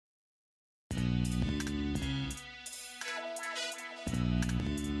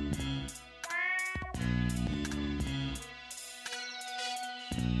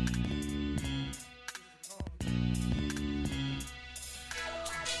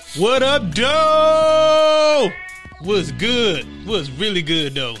What up, doe? What's good? What's really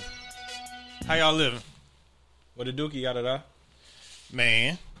good, though? How y'all living? What a dookie out of that?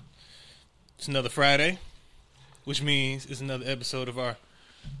 Man, it's another Friday, which means it's another episode of our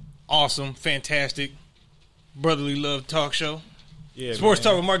awesome, fantastic, brotherly love talk show. Yeah, Sports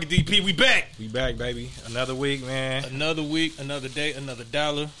man. Talk with Market DP. We back. We back, baby. Another week, man. Another week, another day, another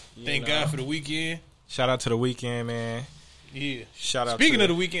dollar. Thank God for the weekend. Shout out to the weekend, man. Yeah. Shout out. Speaking of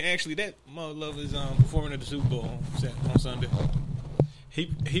the weekend, actually, that mother love is performing at the Super Bowl on Sunday.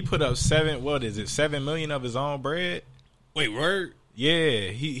 He put up 7 million of his own bread? Wait, word? Yeah,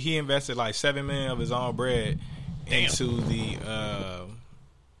 he invested like 7 million of his own bread into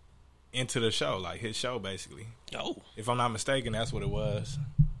the show, like his show basically. Oh. If I'm not mistaken, that's what it was.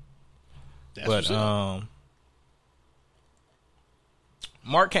 That's but what's up.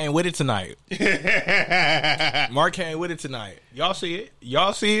 Mark came with it tonight. Mark came with it tonight. Y'all see it?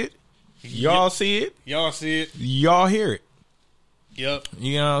 Y'all see it? Y'all see it? Y'all see it? Y'all hear it? Yep.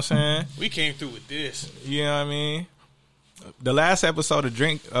 You know what I'm saying? We came through with this. You know what I mean? The last episode of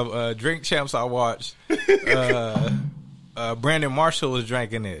Drink Champs I watched, Brandon Marshall was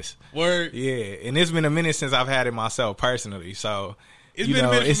drinking this. Word. Yeah, and it's been a minute since I've had it myself personally. So it's been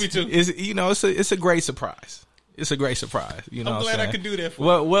a minute for me too. It's a great surprise. It's a great surprise. You know, I'm glad I could do that for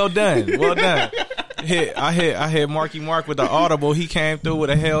you. Well done, well done. I hit Marky Mark with the audible. He came through with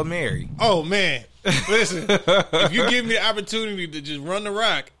a Hail Mary. Oh man, listen! If you give me the opportunity to just run the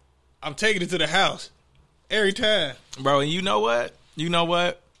rock, I'm taking it to the house every time, bro. And you know what?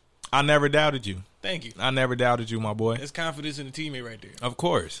 I never doubted you. Thank you. I never doubted you, my boy. That's confidence in the teammate right there. Of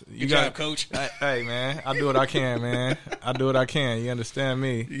course. Good job, coach. Hey, man, I do what I can, man. I do what I can. You understand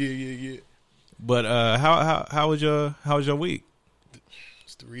me? Yeah. But how was your week?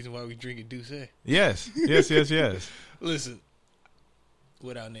 It's the reason why we drink it Douce. Yes. Listen,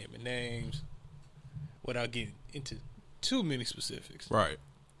 without naming names, without getting into too many specifics, right?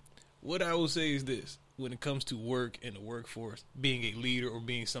 What I will say is this: when it comes to work and the workforce, being a leader or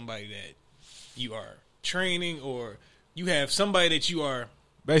being somebody that you are training, or you have somebody that you are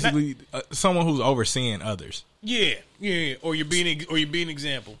basically someone who's overseeing others. Yeah. Or you're being an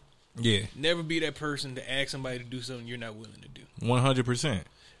example. Yeah. Never be that person to ask somebody to do something you're not willing to do. 100%.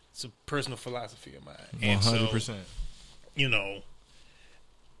 It's a personal philosophy of mine. 100%. So,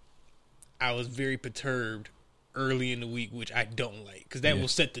 I was very perturbed early in the week, which I don't like, because that will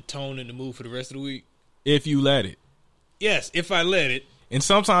set the tone and the mood for the rest of the week. If you let it. Yes, if I let it. And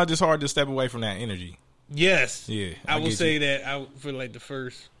sometimes it's hard to step away from that energy. Yes. Yeah. I will say that for like the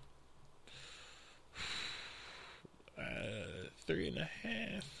first 3.5.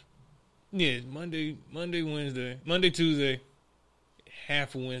 Yeah, Monday, Wednesday, Tuesday,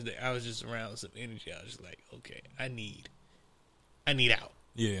 half of Wednesday, I was just around some energy. I was just like, okay, I need out.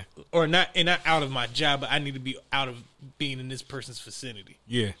 Yeah. Or not out of my job, but I need to be out of being in this person's vicinity.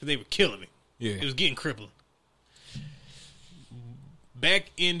 Yeah. They were killing me. Yeah. It was getting crippling.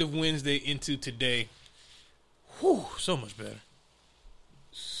 Back end of Wednesday into today, so much better.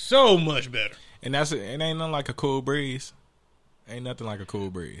 So much better. And it ain't nothing like a cool breeze. Ain't nothing like a cool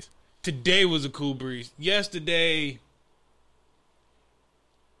breeze. Today was a cool breeze. Yesterday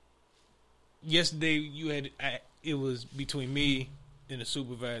it was between me and the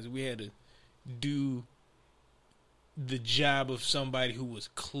supervisor. We had to do the job of somebody who was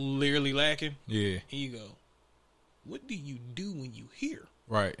clearly lacking. Yeah. And you go, what do you do when you hear?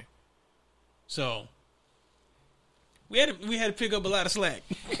 Right. So we had to pick up a lot of slack.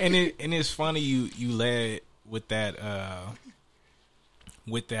 And it's funny you led with that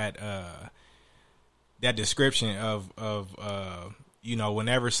that description of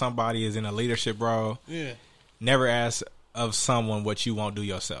whenever somebody is in a leadership role, never ask of someone what you won't do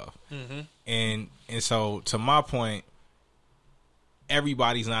yourself. Mm-hmm. And so to my point,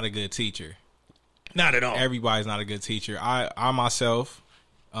 everybody's not a good teacher. Not at all. Everybody's not a good teacher. I myself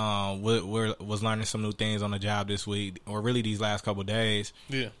was learning some new things on the job this week, or really these last couple of days.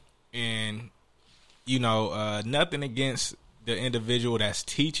 Yeah. And nothing against the individual that's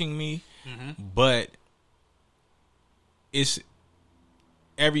teaching me, but it's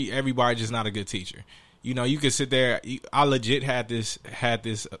everybody just not a good teacher. You could sit there. I legit had this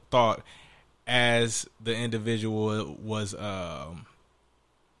thought as the individual was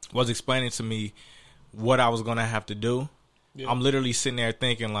explaining to me what I was gonna have to do. Yeah. I'm literally sitting there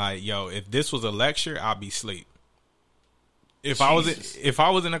thinking like, yo, if this was a lecture, I'd be asleep. If I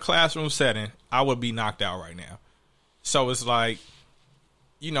was in a classroom setting, I would be knocked out right now. So it's like,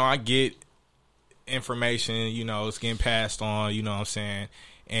 I get information, it's getting passed on, you know what I'm saying?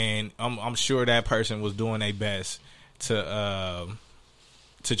 And I'm sure that person was doing their best to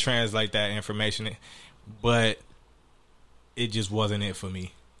to translate that information, but it just wasn't it for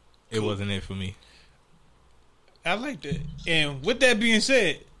me. It wasn't it for me. I like that. And with that being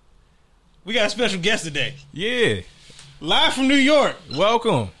said, we got a special guest today. Yeah. Live from New York.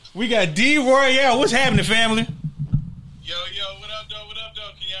 Welcome. We got D Royale. What's happening, family? Yo, what up, though? What up,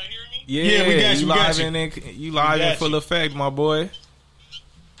 though? Can y'all hear me? Yeah, we got you. You live in full effect, my boy.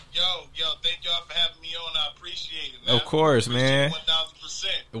 Yo, thank y'all for having me on. I appreciate it, man. Of course, man.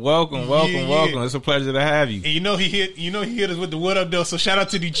 1,000%. Welcome. It's a pleasure to have you. And you know he hit us with the what up though. So shout out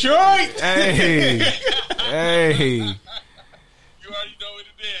to Detroit. Hey. You already know what it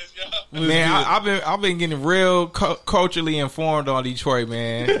is, yo. Man, I've been getting real culturally informed on Detroit,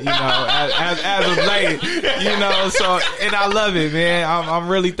 man. You know, as of late, you know. So, and I love it, man. I'm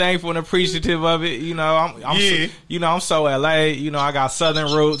really thankful and appreciative of it. You know, I'm so LA. You know, I got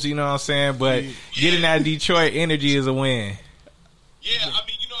Southern roots. You know what I'm saying? But getting that Detroit energy is a win. Yeah, I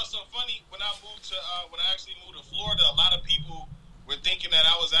mean, you know, it's so funny. When I actually moved to Florida, a lot of people were thinking that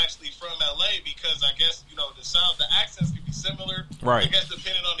I was actually from LA because I guess, you know, the accents could be similar. Right. I guess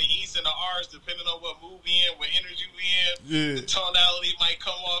depending on the E's and the R's, depending on what mood we in, what energy we in, the tonality might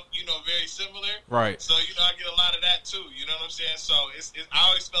come off, you know, very similar. Right. So, you know, I get a lot of that too. You know what I'm saying? So I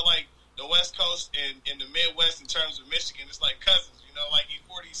always felt like the West Coast and the Midwest in terms of Michigan, it's like cousins. You know, like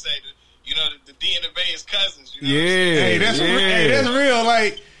E40 say, you know, the D and the Bay is cousins. You know Hey, that's real.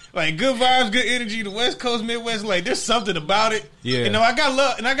 Like good vibes, good energy. The West Coast, Midwest, like there's something about it. Yeah. You know, I got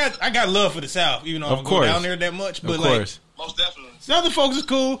love, and I got love for the South, even though I don't go down there that much. But like, most definitely, Southern folks is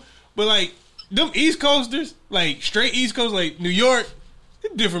cool. But like them East Coasters, like straight East Coast, like New York,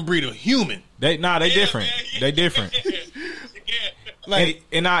 they're a different breed of human. They different. Man, yeah. They different. Yeah. Like,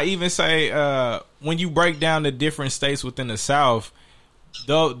 and I even say when you break down the different states within the South,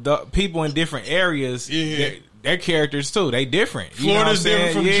 the people in different areas, their characters too, they different. Florida's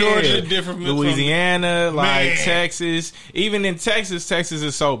different from Georgia, different from Louisiana, like Texas. Even in Texas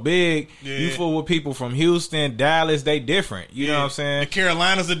is so big. Yeah. You fool with people from Houston, Dallas, they different. You know what I'm saying? The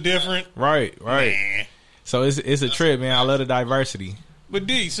Carolinas are different. Right. Man. So it's a trip, man. I love the diversity. But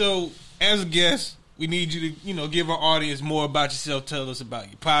D, so as a guest, we need you to, you know, give our audience more about yourself. Tell us about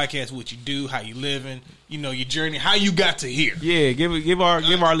your podcast, what you do, how you living, you know, your journey, how you got to here. Yeah, give our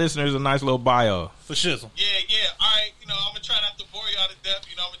listeners a nice little bio. For shizzle. Yeah. All right, you know, I'm gonna try not to bore y'all to death.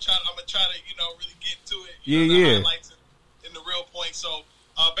 You know, I'm gonna try to, you know, really get to it. The highlights and the real point. So,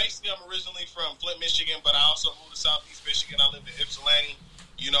 basically, I'm originally from Flint, Michigan, but I also moved to Southeast Michigan. I lived in Ypsilanti.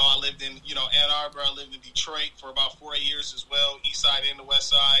 You know, I lived in, you know, Ann Arbor. I lived in Detroit for about 4 years as well, East Side and the West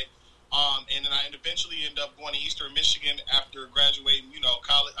Side. And then I eventually ended up going to Eastern Michigan after graduating, you know,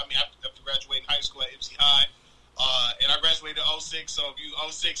 college. I mean, after graduating high school at Ypsi High. And I graduated in 06, so if you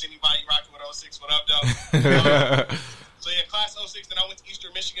 06, anybody rocking with 06, what up, though? So, yeah, class 06, then I went to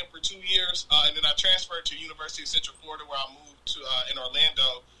Eastern Michigan for 2 years, and then I transferred to University of Central Florida, where I moved to in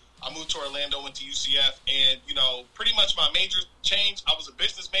Orlando. I moved to Orlando, went to UCF, and, you know, pretty much my major changed. I was a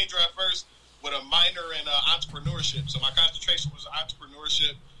business major at first with a minor in entrepreneurship, so my concentration was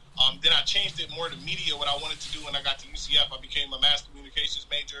entrepreneurship. Then I changed it more to media, what I wanted to do when I got to UCF. I became a mass communications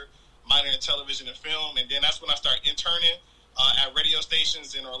major, minor in television and film, and then that's when I started interning at radio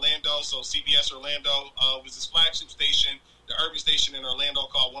stations in Orlando. So CBS Orlando was this flagship station, the urban station in Orlando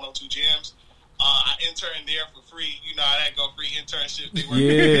called 102 Jams. I interned there for free. You know how that go, free internship.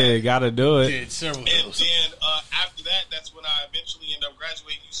 Gotta do it. And then after that, that's when I eventually ended up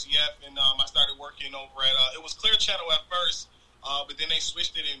graduating UCF, and I started working over at, it was Clear Channel at first, but then they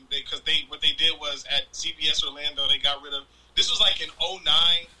switched it, and what they did was at CBS Orlando, they got rid of, this was like in 09,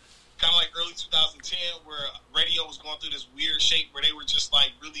 kind of like early 2010, where radio was going through this weird shape where they were just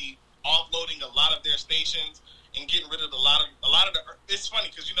like really offloading a lot of their stations and getting rid of a lot of the. It's funny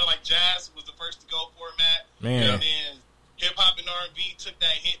because, you know, like jazz was the first to go format, man, and then hip hop and R&B took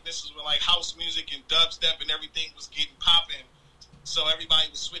that hit. This was when like house music and dubstep and everything was getting popping, so everybody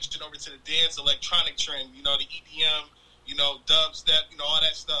was switching over to the dance electronic trend. You know, the EDM, you know, dubstep, you know, all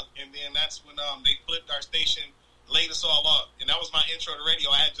that stuff, and then that's when they flipped our station, laid us all up, and that was my intro to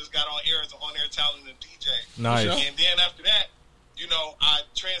radio. I had just got on air as an on-air talent and DJ. Nice. And then after that, you know, I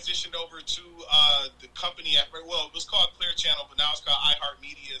transitioned over to the company it was called Clear Channel, but now it's called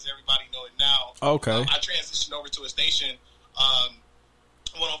iHeartMedia, as everybody know it now. Okay. I transitioned over to a station,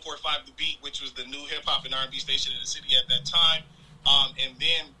 104.5 The Beat, which was the new hip-hop and R&B station in the city at that time. And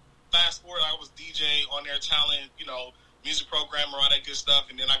then fast forward, I was DJ, on-air talent, you know, music programmer, all that good stuff,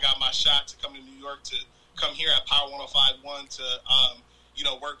 and then I got my shot to come to New York to come here at Power 105.1 to, you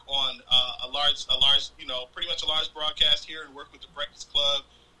know, work on a large, you know, pretty much a large broadcast here and work with the Breakfast Club,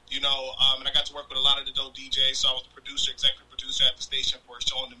 you know, and I got to work with a lot of the dope DJs. So I was the producer, executive producer at the station for a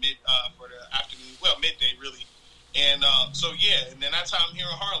show in the for the afternoon, midday really. And and then that's how I'm here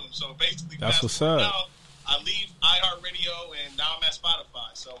in Harlem. So basically, that's what's up. Now, I leave iHeartRadio and now I'm at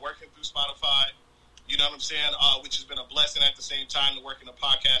Spotify. So working through Spotify, you know what I'm saying, which has been a blessing at the same time to work in the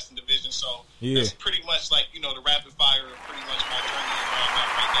podcasting division. So it's pretty much like, the rapid fire of pretty much my journey and where I'm at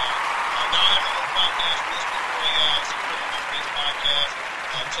right now. Now I have my own podcast, Real Speak Royale, supporting my friend's podcast,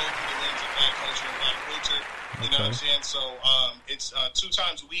 Told Through the Lens of Black Culture and Black Culture. You know what I'm saying? So it's 2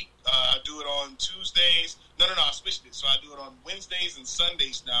 times a week. I do it on Tuesdays. No, I switched it. So I do it on Wednesdays and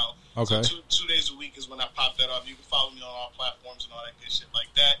Sundays now. Okay. So 2 days a week is when I pop that off. You can follow me on all platforms and all that good shit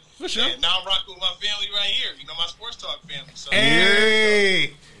like that. For sure. And now I'm rocking with my family right here. My Sports Talk family. So,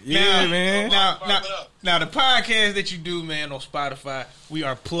 hey! Yeah, man. Now, the podcast that you do, man, on Spotify, we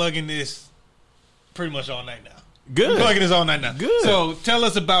are plugging this pretty much all night now. Good. We're plugging this all night now. Good. So tell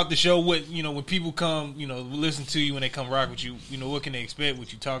us about the show. What when people come, listen to you when they come rock with you. What can they expect?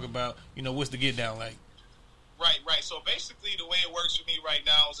 What you talk about? What's the get down like? Right. So basically, the way it works for me right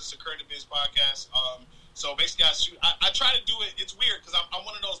now is it's a current events podcast. So basically, I try to do it. It's weird because I'm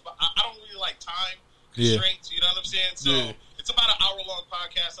one of those, but I don't really like time constraints. You know what I'm saying? So it's about an hour-long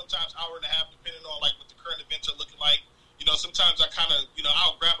podcast, sometimes hour and a half, depending on like what the current events are looking like. Sometimes I kind of,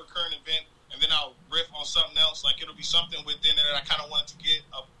 I'll grab a current event and then I'll riff on something else. Like it'll be something within it that I kind of wanted to get,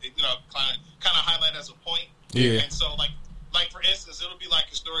 kind of highlight as a point. Yeah. And so like for instance, it'll be like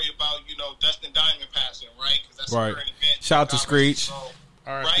a story about Dustin Diamond passing, right? Because that's a current event. Shout out to Screech.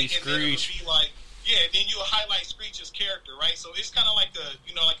 Right, and then it'll be like, then you'll highlight Screech's character, right? So it's kind of like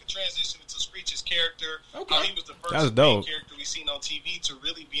like a transition into Screech's character. Okay. He was the first main character we seen on TV to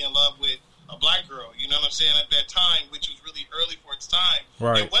really be in love with a black girl. You know what I'm saying? At that time, which was really early for its time.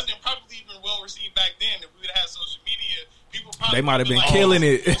 Right. It wasn't probably even well received back then. If we would have had social media, people probably they might have been like, killing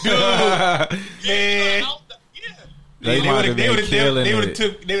it. Man. They would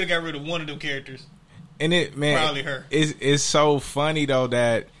have got rid of one of them characters. And it, man, probably her. It's so funny though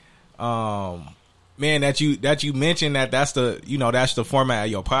that, man, that you mentioned that's the format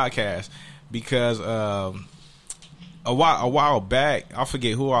of your podcast because a while back I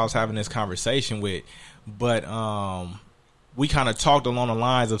forget who I was having this conversation with, but we kind of talked along the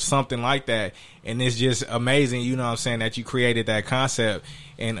lines of something like that, and it's just amazing, you know what I'm saying, that you created that concept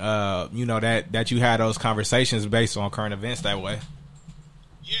and that you had those conversations based on current events that way.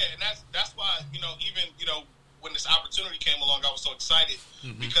 Yeah, and that's why even when this opportunity came along, I was so excited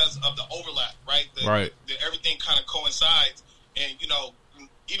because of the overlap, right? Everything kind of coincides, and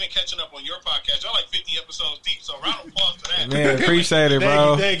even catching up on your podcast, y'all like 50 episodes deep, so round of applause for that. Man, appreciate it,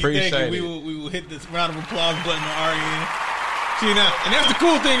 bro. Thank you. We will hit this round of applause button on our end. See now, and that's the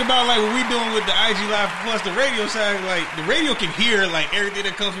cool thing about like what we doing with the IG Live plus the radio side. Like the radio can hear like everything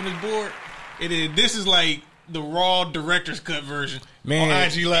that comes from this board. This is like the raw director's cut version, man, on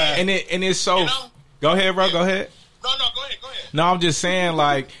IG Live, and it's so. Go ahead, bro. Go ahead. No, go ahead. No, I'm just saying,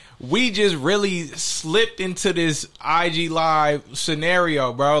 like, we just really slipped into this IG Live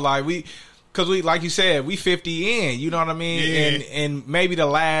scenario, bro. Like, because we, like you said, we 50 in, you know what I mean? Yeah. And maybe the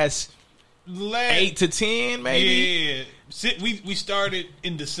last 8 to 10, maybe? Yeah. We started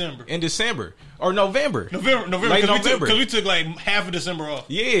in December. Or November. Late November. Because we took like half of December off.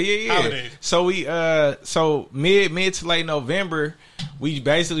 Yeah. Holidays. So we, mid to late November, we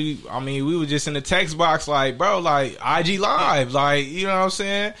basically, we were just in the text box like, bro, like IG Live, like, you know what I'm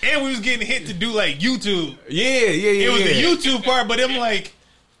saying? And we was getting hit to do like YouTube. Yeah. It was the YouTube part, but I'm like,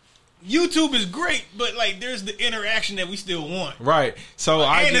 YouTube is great, but like there's the interaction that we still want. Right. So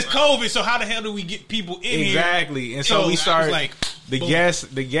and it's COVID, so how the hell do we get people in here? Exactly. And so we started like the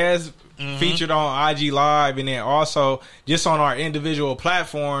guests featured on IG Live, and then also just on our individual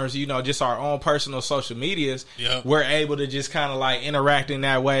platforms, just our own personal social medias, we're able to just kind of like interact in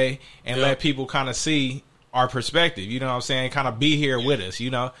that way and let people kind of see our perspective, you know what I'm saying? Kind of be here with us,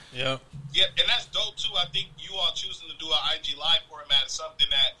 Yeah, and that's dope too. I think you all choosing to do an IG Live format is something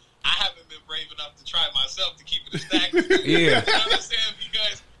that I haven't been brave enough to try myself to keep it stagnant. Yeah. You know what I'm saying?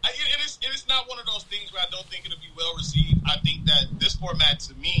 Because it is not one of those things where I don't think it'll be well received. I think that this format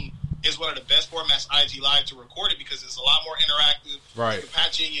to me is one of the best formats IG Live to record it because it's a lot more interactive. Right. You can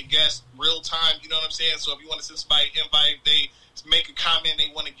patch in your guests real time, you know what I'm saying? So if you want to send somebody an invite, they make a comment,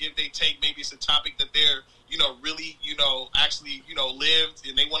 they want to give their take, maybe it's a topic that they're, really, actually, lived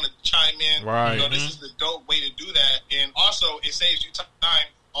and they want to chime in. Right. This is the dope way to do that. And also it saves you time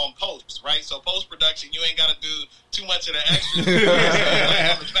on post, right? So post-production, you ain't got to do too much of the extras.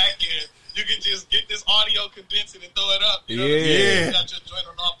 On the back end, you can just get this audio, condense it, and throw it up. You know what I'm saying? You got your joint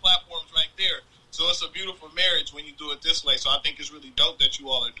on all platforms right there. So it's a beautiful marriage when you do it this way. So I think it's really dope that you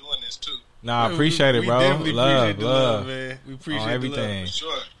all are doing this too. Nah, I appreciate it, bro. We definitely appreciate the love, man. We Appreciate everything. For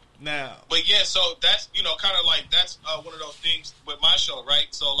sure. Now, but yeah, so that's kind of like that's one of those things with my show, right?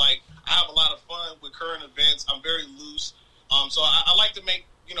 So like I have a lot of fun with current events. I'm very loose, so I like to make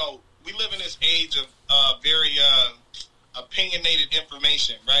we live in this age of very opinionated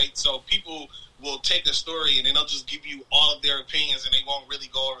information, right? So people will take a story and then they'll just give you all of their opinions and they won't really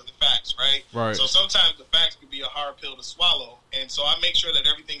go over the facts, right? Right. So sometimes the facts can be a hard pill to swallow, and so I make sure that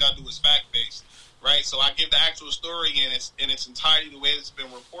everything I do is fact based. Right, so I give the actual story in its entirety, the way it's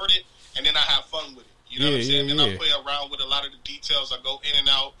been reported, and then I have fun with it. You know what I'm saying? Then I play around with a lot of the details. I go in and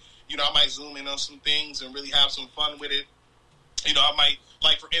out. I might zoom in on some things and really have some fun with it. I might,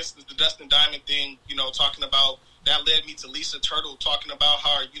 like for instance, the Dustin Diamond thing. Talking about that led me to Lisa Turtle talking about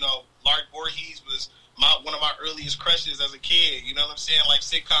how Lark Voorhees was one of my earliest crushes as a kid. You know what I'm saying? Like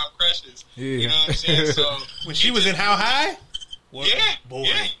sitcom crushes. Yeah. You know what I'm saying? So when she was in How High?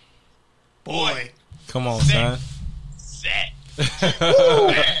 Boy. Come on, son. Set.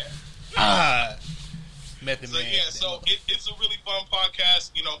 Method Man. So it's a really fun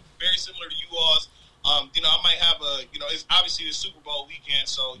podcast. Very similar to you all's. I might have it's obviously the Super Bowl weekend.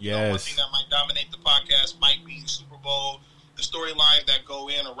 So one thing that might dominate the podcast might be the Super Bowl. The storylines that go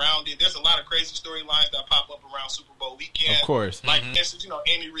in around it. There's a lot of crazy storylines that pop up around Super Bowl weekend. Of course. Like, for instance,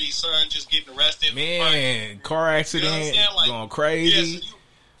 Andy Reid's son just getting arrested. Man, car accident, going crazy. Yeah, so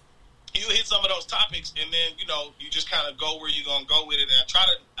you hit some of those topics, and then you just kind of go where you're gonna go with it. And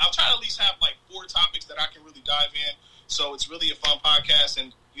I'll try to at least have like 4 topics that I can really dive in. So it's really a fun podcast,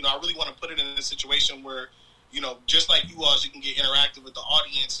 and I really want to put it in a situation where just like you all, you can get interactive with the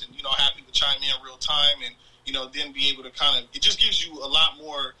audience, and have people chime in real time, and then be able to it just gives you a lot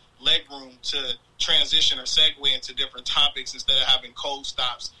more leg room to transition or segue into different topics instead of having cold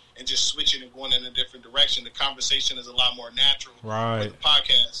stops and just switching and going in a different direction. The conversation is a lot more natural with the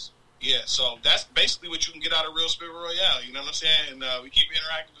podcast. Yeah, so that's basically what you can get out of Real Spit Royale. You know what I'm saying? And we keep it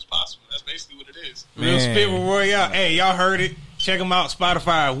interactive as possible. That's basically what it is. Real Spit Royale. Hey, y'all heard it. Check them out.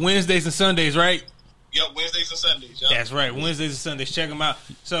 Spotify. Wednesdays and Sundays, right? Yep, Wednesdays and Sundays. Yep. That's right. Wednesdays and Sundays. Check them out.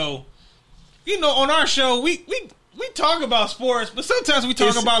 So, on our show, we talk about sports, but sometimes we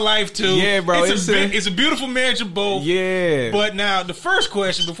talk about life too. Yeah, bro. It's a beautiful marriage of both. Yeah. But now, the first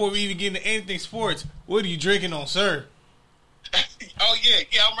question before we even get into anything sports, what are you drinking on, sir? Oh yeah,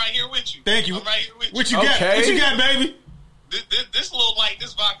 I'm right here with you. Thank you. I'm right here with you. What you got? What you got, baby? This little light,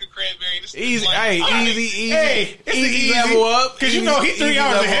 this vodka cranberry. This easy, easy level up. Because he 3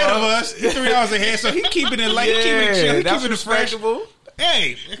 hours ahead of us. He's 3 hours ahead, so he keeping it light, keeping it chill, he keeping it fresh.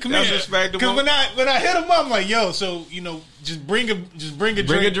 Hey, come that's here. Respectable. Because when I hit him up, I'm like, yo, so just bring a drink.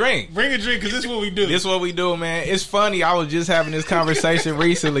 Bring a drink because this is what we do. This is what we do, man. It's funny. I was just having this conversation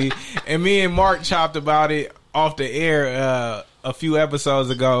recently, and me and Mark chopped about it off the air a few episodes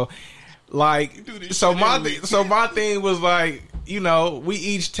ago. Like, so my thing was like, we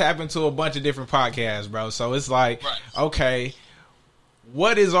each tap into a bunch of different podcasts, bro. So it's like, okay,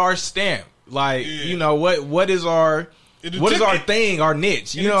 what is our stamp? Like, what is our thing, our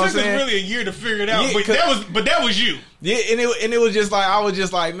niche? You know what I'm saying? It took us really a year to figure it out, but that was you. Yeah, and it was just like, I was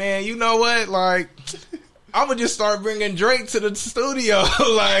just like, man, you know what? Like, I'm gonna just start bringing Drake to the studio,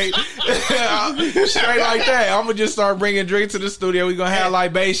 like straight like that. I'm gonna just start bringing Drake to the studio. We're gonna have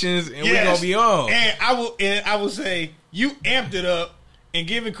libations, and we're gonna be on. And I will say you amped it up, and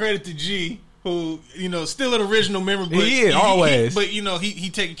giving credit to G, who still an original member, but he always. He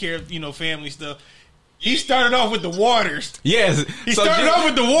taking care of family stuff. He started off with the Waters. Yes, he started off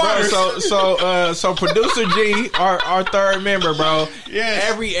with the Waters. Bro, so producer G, our third member, bro. Yes.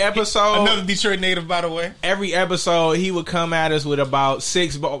 Every episode, another Detroit native, by the way. Every episode, he would come at us with about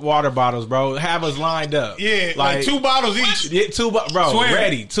 6 water bottles, bro. Have us lined up. Yeah, like 2 bottles each. Yeah, 2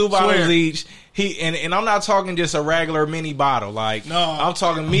 ready. 2 bottles each. And I'm not talking just a regular mini bottle. Like, no, I'm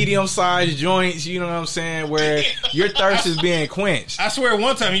talking medium sized joints. You know what I'm saying? Where your thirst is being quenched. I swear,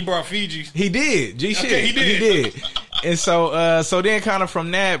 one time he brought Fiji. He did. Okay, he did. And so then kind of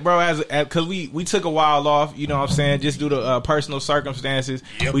from that, bro, cause we took a while off. You know what I'm saying? Just due to personal circumstances,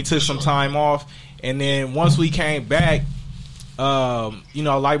 we took some time off. And then once we came back,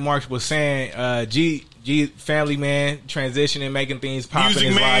 like Mark was saying, G family man, transitioning, making things pop in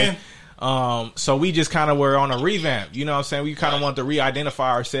his life. So we just kind of were on a revamp, you know what I'm saying? We kind of wanted to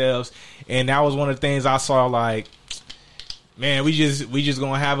re-identify ourselves, and that was one of the things I saw, like, man, we just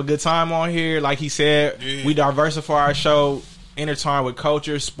gonna have a good time on here. Like he said, we diversify our show, intertwine with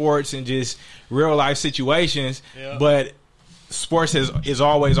culture, sports, and just real life situations, but sports is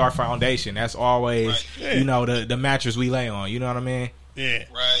always our foundation. That's always, the mattress we lay on, you know what I mean? Yeah.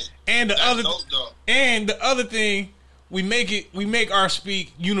 Right. And the other thing, we make our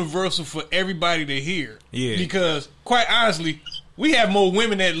speak universal for everybody to hear. Yeah. Because quite honestly, we have more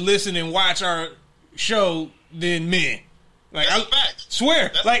women that listen and watch our show than men. Like That's a fact.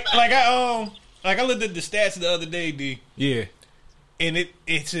 Swear. That's like a fact. I looked at the stats the other day, D. Yeah. And it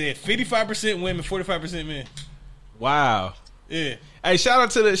said 55% women, 45% men. Wow. Yeah. Hey, shout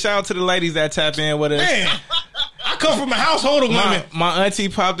out to the ladies that tap in with us. Man, I come from a household of women. My auntie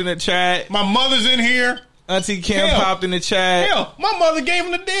popped in the chat. My mother's in here. Auntie Kim popped in the chat. Hell, my mother gave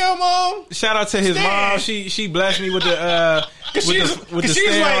him the damn Shout out to his mom. She blessed me with the with the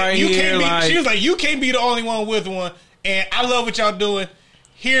stand like, right here. She was like, you can't be the only one with one, and I love what y'all doing.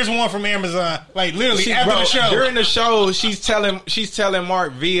 Here's one from Amazon. Like literally after the show. During the show, she's telling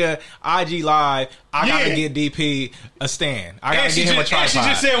Mark via IG Live, I gotta get DP a stand. I gotta get him a tripod. She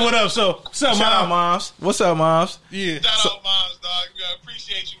just said what up. So what's up, Shout out, moms? What's up, moms? Yeah. Shout out, moms, dog.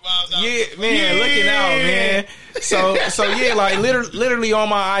 Appreciate you, moms. Yeah, man, looking out, man. So yeah, like literally on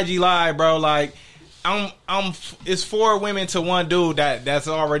my IG Live, bro. Like I'm it's 4 women to 1 dude that's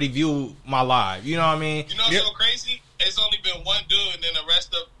already viewed my live. You know what I mean? You know what's so crazy? It's only been 1 dude, and then the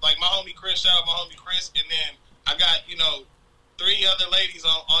rest of, like, my homie Chris, shout out my homie Chris, and then I got, 3 other ladies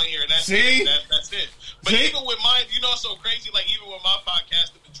on here, and that's it. That's it. But even with mine, you know what's so crazy? Like, even with my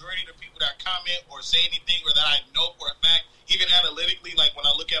podcast, the majority of the people that comment or say anything or that I know for a fact, even analytically, like, when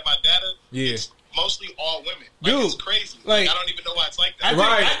I look at my data, it's mostly all women. Like, dude, it's crazy. Like, I don't even know why it's like that.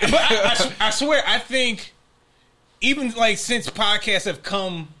 But I swear, I think even, like, since podcasts have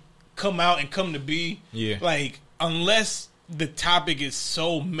come out and come to be, like, unless the topic is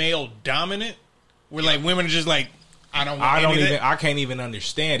so male dominant, where like women are just like, I can't even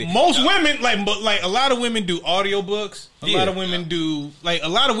understand it. Most women like a lot of women do audiobooks. A lot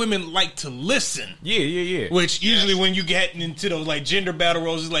of women like to listen. Yeah. Which usually when you get into those like gender battle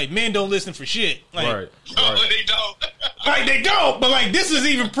roles, it's like men don't listen for shit. Like, No, they don't. Like they don't. But like this is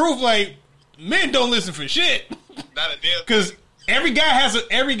even proof like men don't listen for shit. Not a damn. Because every guy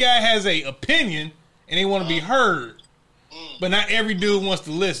has a opinion. And they want to be heard. But not every dude wants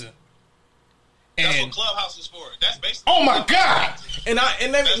to listen. And that's what Clubhouse is for. That's basically. Oh my God! And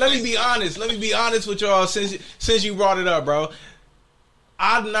let me be honest. Let me be honest with y'all since you brought it up, bro.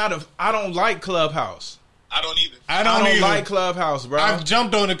 I don't like Clubhouse. I don't either. I don't like Clubhouse, bro. I've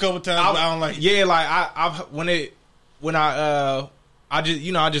jumped on it a couple times, but I don't like it. Yeah, like I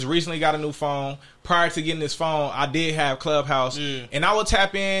just recently got a new phone. Prior to getting this phone, I did have Clubhouse, and I would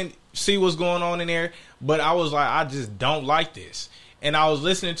tap in, see what's going on in there. But I was like, I just don't like this. And I was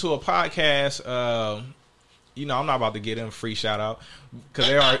listening to a podcast. I'm not about to get them a free shout out because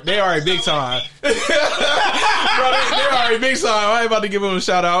they are a big time. Bro, they are a big time. I ain't about to give them a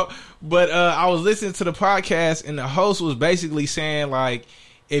shout out. But I was listening to the podcast, and the host was basically saying like,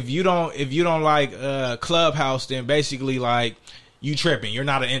 if you don't like Clubhouse, then basically like. You tripping. You're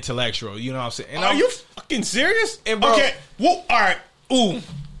not an intellectual. You know what I'm saying? And Are you fucking serious? And bro, okay. Well, all right. Ooh.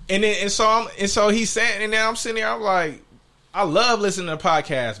 And so he's saying, and then I'm sitting there, I'm like, I love listening to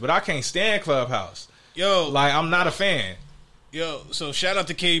podcasts, but I can't stand Clubhouse. Yo. Like, I'm not a fan. Yo, so shout out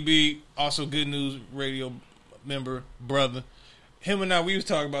to KB, also Good News Radio member, brother. Him and I, we was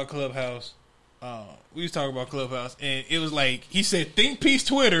talking about Clubhouse. And it was like, he said, Think Peace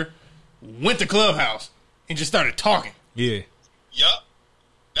Twitter went to Clubhouse and just started talking. Yeah. Yup.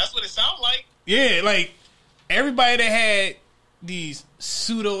 That's what it sounds like. Yeah, like everybody that had these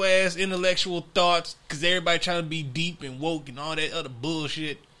pseudo ass intellectual thoughts, because everybody trying to be deep and woke and all that other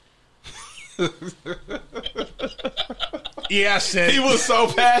bullshit. Yeah, I said he was so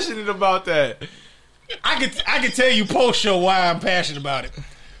passionate about that. I could tell you post show why I'm passionate about it,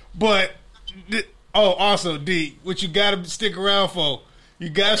 but also D, what you got to stick around for? You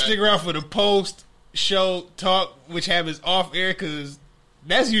got to stick around for the post show talk, which happens off air, because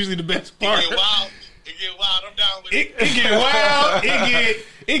that's usually the best part. It get wild. I'm down with it. It get wild.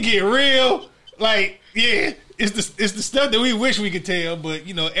 It get real. Like, yeah, it's the stuff that we wish we could tell, but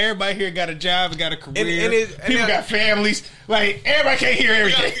everybody here got a job and got a career. People got families. Like, everybody can't hear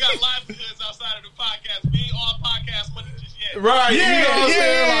everything. We got livelihoods outside of the podcast. We ain't all podcast money just yet. Right? Yeah, you know what I'm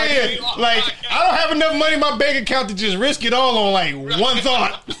saying? Like I don't have enough money in my bank account to just risk it all on like one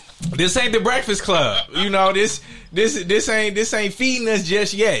thought. This ain't the Breakfast Club. This ain't feeding us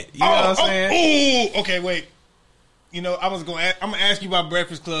just yet. You know what I'm saying? Okay, wait. I'm gonna ask you about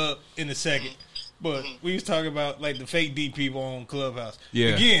Breakfast Club in a second. But we was talking about like the fake deep people on Clubhouse.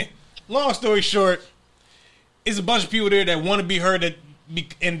 Yeah. Again, long story short, it's a bunch of people there that want to be heard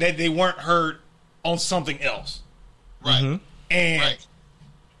and that they weren't heard on something else. Right. Mm-hmm.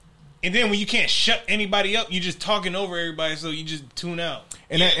 And then when you can't shut anybody up, you're just talking over everybody, so you just tune out.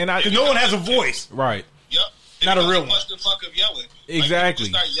 Because no one has a voice. Right. Yep. Not a real one. Clusterfuck of yelling. Exactly. Like,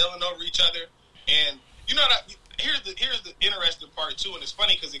 just start yelling over each other, and you know that. Here's the interesting part too, and it's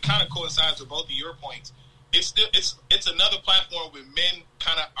funny because it kind of coincides with both of your points. It's another platform where men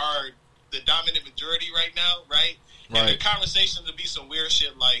kind of are the dominant majority right now, right? And the conversations will be some weird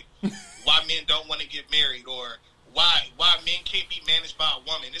shit like why men don't want to get married or why men can't be managed by a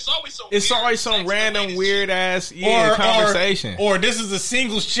woman. It's always some random weird ass conversation. Or this is a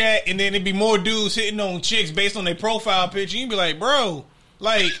singles chat and then it'd be more dudes hitting on chicks based on their profile picture. You'd be like, bro,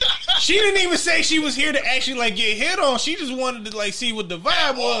 like she didn't even say she was here to actually like get hit on. She just wanted to like see what the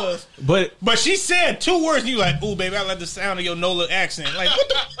vibe was. But she said 2 words and you like, ooh baby, I like the sound of your NOLA accent. Like what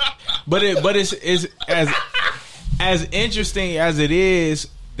the But it's as interesting as it is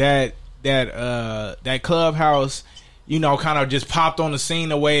that Clubhouse, you know, kind of just popped on the scene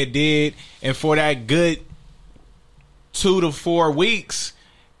the way it did, and for that good 2 to 4 weeks,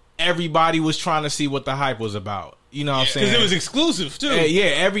 everybody was trying to see what the hype was about. You know what I'm saying? Because it was exclusive too.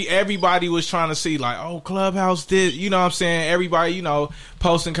 Everybody was trying to see like, oh, Clubhouse did. You know what I'm saying? Everybody, you know,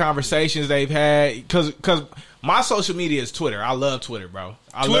 posting conversations they've had because my social media is Twitter. I love Twitter, bro.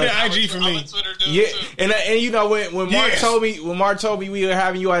 IG for me. Yeah, and you know when Mark told me we were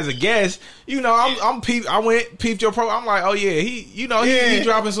having you as a guest, you know I peeped your program. I'm like, oh yeah, he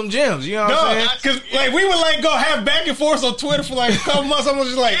dropping some gems. You know what I'm saying? Because like we would like go have back and forth on Twitter for like a couple months. I was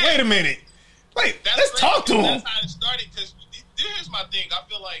just like, wait a minute, like let's talk to him. That's how it started. Because here's my thing. I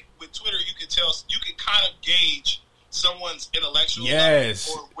feel like with Twitter, you can kind of gauge someone's intellectual level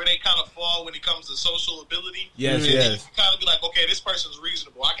or where they kind of fall when it comes to social ability. Yes. You can kind of be like, okay, this person's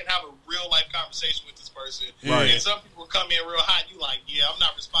reasonable. I can have a real life conversation with this person. Right. And some people come in real hot. You like, yeah, I'm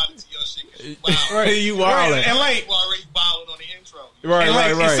not responding to your shit. Wow. Right, you wilding. And like, people already wilding on the intro. Right.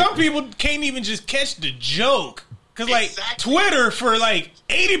 And some people can't even just catch the joke. Because like Twitter for like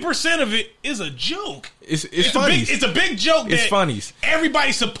 80% of it is a joke. It's funnies. It's a big joke. It's funnies.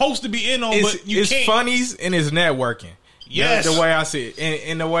 Everybody's supposed to be in on, but you can't. It's funnies and it's networking. Yes, the way I see it,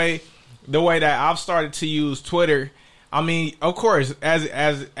 and the way that I've started to use Twitter. I mean, of course, as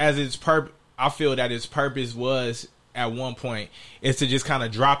its purpose, I feel that its purpose was at one point is to just kind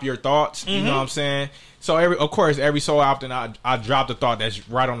of drop your thoughts. You know what I'm saying? So every so often I drop the thought that's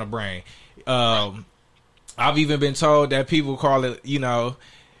right on the brain. I've even been told that people call it, you know,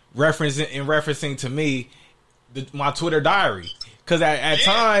 referencing to me, my Twitter diary. Because at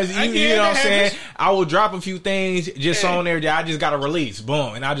times, you know what I'm saying, I will drop a few things just on there that I just got to release.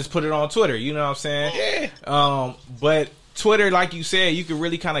 Boom. And I just put it on Twitter. You know what I'm saying? Yeah. But Twitter, like you said, you can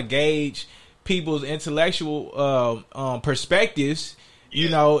really kind of gauge people's intellectual perspectives, you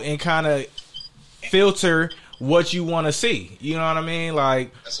know, and kind of filter what you want to see. You know what I mean?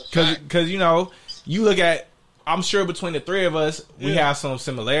 Like, because, you know, you look at, I'm sure between the three of us, we have some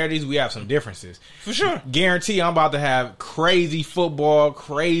similarities, we have some differences. For sure. Guarantee I'm about to have crazy football,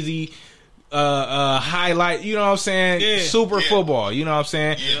 crazy highlight, you know what I'm saying? Super football, you know what I'm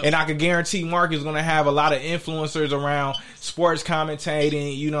saying? Yeah. And I can guarantee Mark is going to have a lot of influencers around sports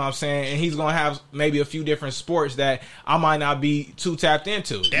commentating, you know what I'm saying? And he's going to have maybe a few different sports that I might not be too tapped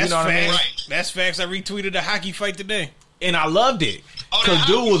into. That's you know facts. What I mean? Right. That's facts. I retweeted a hockey fight today. And I loved it. Because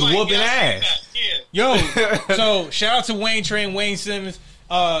dude was whooping ass. Yo, so shout out to Wayne Simmons.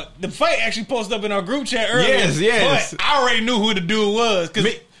 The fight actually posted up in our group chat earlier. Yes. But I already knew who the dude was.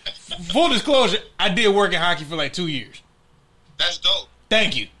 Because, full disclosure, I did work in hockey for like 2 years. That's dope.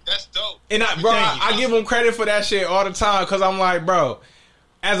 Thank you. That's dope. And I give him credit for that shit all the time. Because I'm like, bro,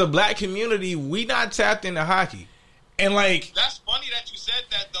 as a black community, we not tapped into hockey. And like, that's funny that you said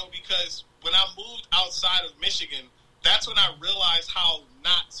that though, because when I moved outside of Michigan, that's when I realized how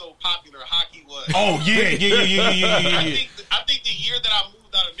not so popular hockey was. Oh yeah. I think the year that I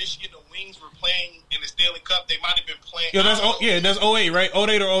moved out of Michigan, the Wings were playing in the Stanley Cup. They might have been playing. Yo, that's 08, right?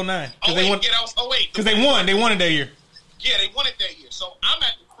 08 or 09? That was 08. Because they won. They won it that year. Yeah, they won it that year. So I'm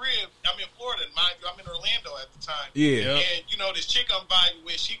at the crib. I'm in Florida, mind you. I'm in Orlando at the time. Yeah. And you know, this chick I'm vibing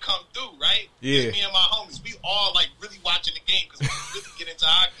with, she come through, right? Yeah. Me and my homies, we all like really watching the game because we really get into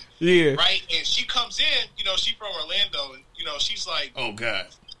hockey. Yeah. Right? And she comes in, you know, she from Orlando, and you know, she's like, oh god.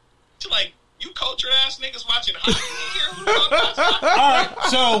 She's like, you cultured ass niggas watching hockey here?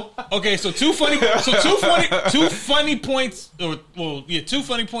 All right, so two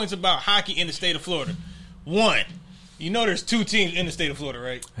funny points about hockey in the state of Florida. One, you know there's 2 teams in the state of Florida,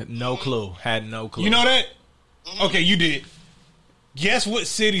 right? No clue. Had no clue. You know that? Okay, you did. Guess what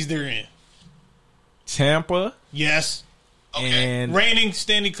cities they're in? Tampa. Yes. Okay. And reigning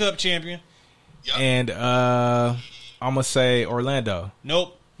Stanley Cup champion. Yep. And I'm gonna say Orlando.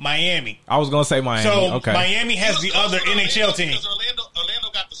 Nope. Miami. I was gonna say Miami. So okay. Miami has the other NHL team. Because Orlando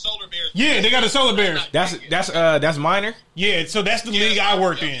got the Solar Bears Yeah, they got the Solar Bears. That's minor. Yeah, so that's the league I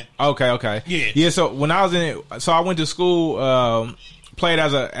worked in. Okay. Yeah. So when I was in it, so I went to school, played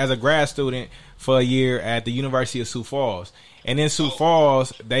as a grad student for a year at the University of Sioux Falls. And in Sioux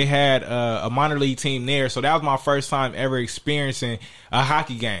Falls, they had a minor league team there. So that was my first time ever experiencing a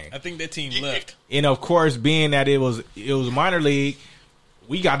hockey game. I think that team left. And of course, being that it was minor league,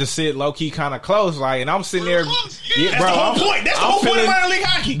 we got to sit low key kind of close, like, and I'm sitting there. Yeah, that's the whole point. That's the whole point of minor league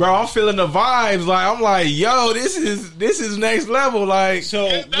hockey, bro. I'm feeling the vibes, like I'm like, yo, this is next level, like. So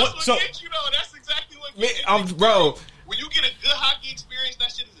that's what gets you though. That's exactly what gets you. Bro. When you get a good hockey experience,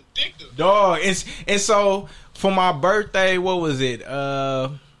 that shit is addictive. Dog, and so for my birthday, what was it?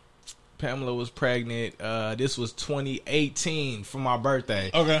 Pamela was pregnant. This was 2018 for my birthday.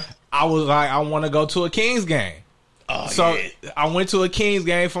 Okay. I was like, I want to go to a Kings game. Oh, so yeah. I went to a Kings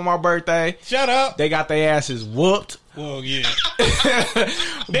game for my birthday. Shut up. They got their asses whooped. Well, yeah.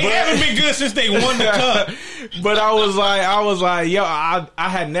 They haven't been good since they won the cup. But I was like, yo, I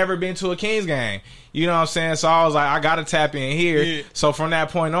had never been to a Kings game. You know what I'm saying? So I was like, I got to tap in here. Yeah. So from that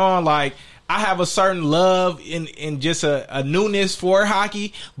point on, like, I have a certain love in just a newness for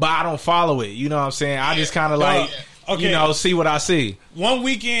hockey, but I don't follow it. You know what I'm saying? I just kind of like... Okay. You know, see what I see. One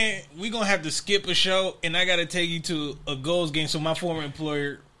weekend, we're going to have to skip a show, and I got to take you to a Goals game. So my former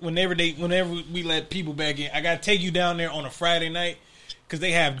employer, whenever we let people back in, I got to take you down there on a Friday night because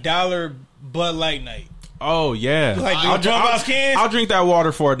they have $1 Bud Light night. Oh, yeah. Like I'll drink that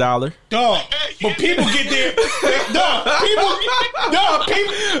water for $1. Dog. But people get there.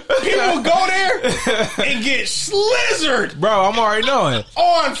 People go there and get slizzard. Bro, I'm already knowing.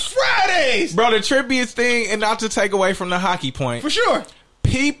 On Fridays. Bro, the trippiest thing, and not to take away from the hockey point. For sure.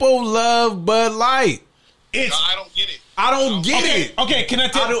 People love Bud Light. I don't get it. I don't get it. Okay, can I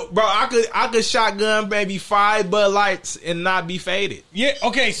tell you? Bro, I could shotgun maybe 5 Bud Lights and not be faded. Yeah,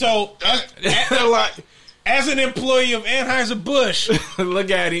 okay, so... As an employee of Anheuser-Busch,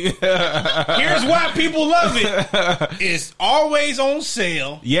 look at him. Here's why people love it. It's always on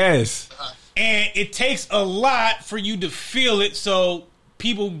sale. Yes. And it takes a lot for you to feel it so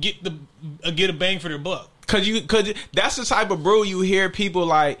people get a bang for their buck. Cause that's the type of brew you hear people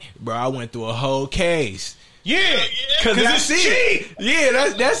like, bro, I went through a whole case. Yeah. Cause that's cheap.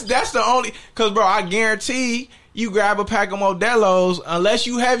 Yeah, that's the only, cause bro, I guarantee you grab a pack of Modelo's, unless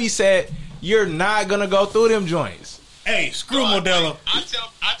you heavy set, you're not gonna go through them joints. Hey, screw Modelo. I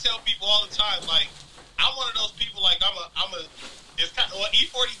tell people all the time, like, I'm one of those people, like, I'm a. It's kind of what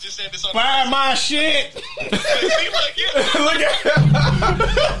E40 just said this on. Buy my shit. Look at.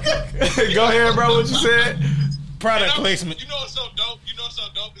 Go ahead, bro. What you said? Product placement. You know what's so dope?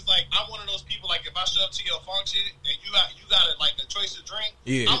 It's like I'm one of those people. Like, if I show up to your function and you got a choice to drink,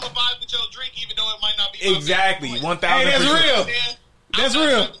 I'm gonna vibe with your drink, even though it might not be exactly 1,000%. Hey, that's real. That's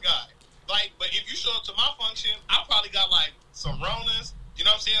real. Like, but if you show up to my function, I probably got like some Ronas, you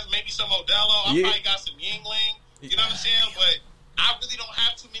know what I'm saying? Maybe some Modelo. I probably got some Yingling, you know what I'm saying? But I really don't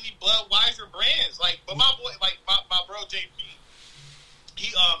have too many Budweiser brands. Like, but my boy, like my bro JP,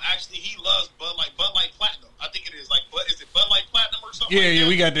 he loves Bud Light Platinum. I think it is like is it Bud Light Platinum or something? Yeah, like that?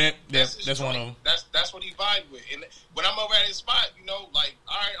 We got that. That's one of them. That's what he vibe with. And when I'm over at his spot, you know, like,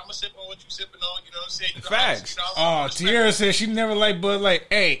 all right, I'm gonna sip on what you sipping on. You know what I'm saying? You know, facts. Tierra says she never liked Bud Light.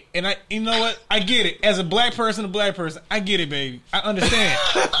 Hey, and you know what? I get it. As a black person, I get it, baby. I understand.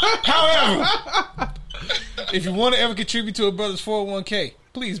 However, if you want to ever contribute to a brother's 401k,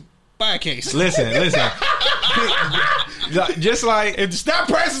 please buy a case. Listen. Just like if the stock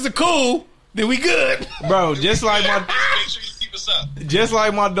prices are cool, then we good, bro. Just like make sure you keep us up. Just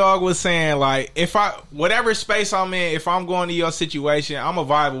like my dog was saying, like, if whatever space I'm in, if I'm going to your situation, I'm a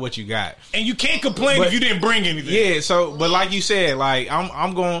vibe with what you got, and you can't complain if you didn't bring anything. Yeah. So, but like you said, like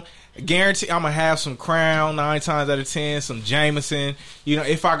I'm going to guarantee I'm gonna have some Crown 9 times out of 10, some Jameson. You know,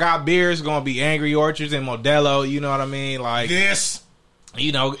 if I got beer, it's gonna be Angry Orchards and Modelo. You know what I mean? Like this.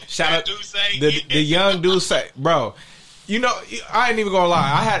 You know, shout out the young Duce, bro. You know, I ain't even gonna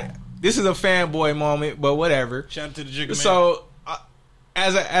lie. This is a fanboy moment, but whatever. Shout out to the Jigga Man. So,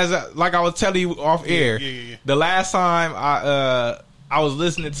 as a like I was telling you off air, the last time I was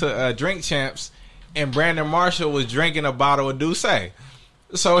listening to Drink Champs, and Brandon Marshall was drinking a bottle of Douce.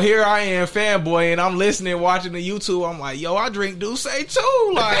 So here I am, fanboy, and I'm listening, watching the YouTube. I'm like, yo, I drink Douce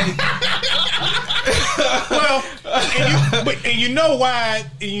too. Like, well, and you know why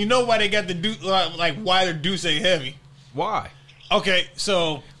they got the like why they're Douce heavy? Why? Okay,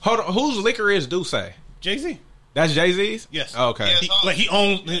 so hold on, whose liquor is Douce? Jay-Z. That's Jay-Z's? Yes. Oh, okay. He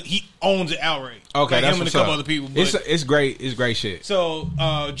owns it outright. Okay, like that's him and a what's couple up. other people. But, It's great. It's great shit. So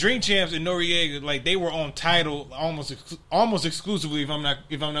Dream Champs and Noriega, like they were on Tidal almost exclusively, if I'm not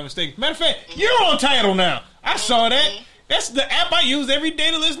mistaken. Matter of fact, you're on Tidal now. I saw that. That's the app I use every day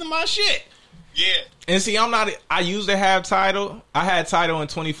to listen to my shit. Yeah. And see, I used to have Tidal. I had Tidal in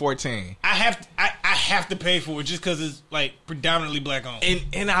 2014. I have to pay for it just because it's like predominantly black owned.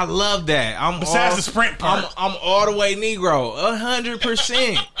 And I love that. Besides the Sprint part. I'm all the way Negro,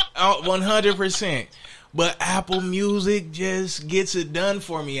 100%, 100%. But Apple Music just gets it done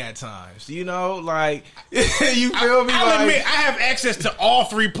for me at times. You know, like you feel me? I'll admit, I have access to all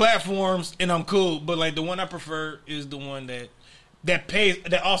 3 platforms and I'm cool. But like the one I prefer is the one that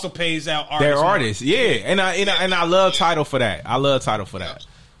also pays out artists. Their artists, yeah. And I love Tidal for that. I love Tidal for that.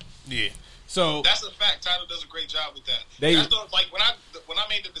 Yeah. So that's a fact. Tidal does a great job with that. Like when I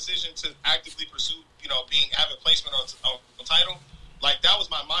made the decision to actively pursue, having placement on Tidal, like that was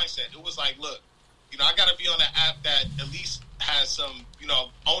my mindset. It was like, look, I got to be on an app that at least has some,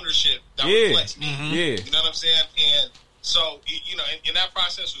 ownership that reflects me. Mm-hmm. Yeah. You know what I'm saying? And so, and that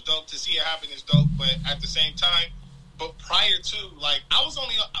process was dope. To see it happen is dope. But at the same time, but prior to, like, I was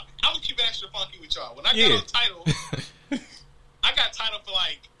keeping extra funky with y'all. When I got on Tidal, I got Tidal for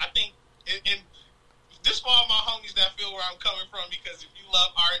like, I think, and this for all my homies that feel where I'm coming from, because if you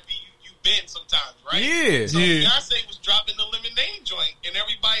love R&B, you bend sometimes, right? Yeah. So Beyonce was dropping the Lemonade joint, and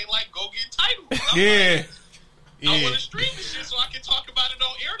everybody like, go get Tidal. I want to stream this shit so I can talk about it on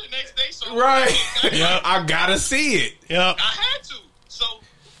air the next day. So right. I gotta see it. Yep. I had to. So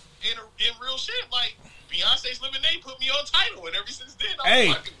in real shit, like Beyonce's Lemonade put me on Tidal, and ever since then,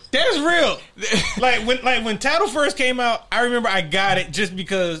 I'm fucking with it. That's real. when Tidal first came out, I remember I got it just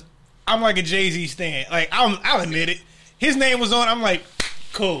because I'm like a Jay-Z stan. Like I'll admit it. His name was on. I'm like,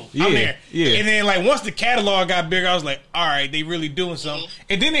 cool. I'm there. Yeah. And then like once the catalog got bigger, I was like, all right, they really doing something.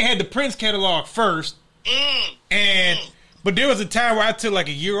 And then they had the Prince catalog first. But there was a time where I took like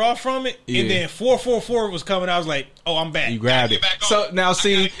a year off from it, and then 444 was coming. I was like, "Oh, I'm back." You grabbed it. So now,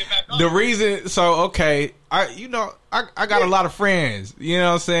 see the reason. So okay, I got a lot of friends. You know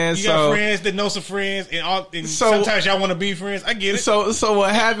what I'm saying? You got friends that know some friends, and sometimes y'all want to be friends. I get it. So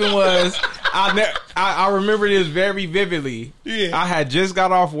what happened was, I remember this very vividly. Yeah, I had just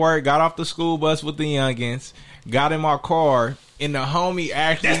got off work, got off the school bus with the youngins, got in my car, and the homie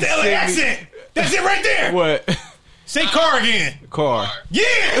actually. That's the LA accent. That's it right there. What? Say car again. Car. Yeah.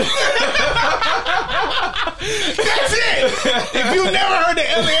 That's it. If you never heard the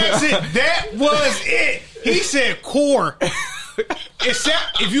LA accent, that was it. He said core.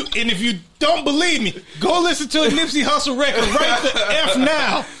 If you don't believe me, go listen to a Nipsey Hussle record right the F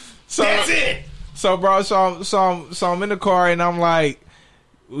now. So, that's it. So bro, so I'm in the car and I'm like,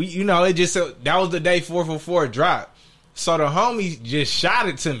 it just that was the day 444 dropped. So the homie just shot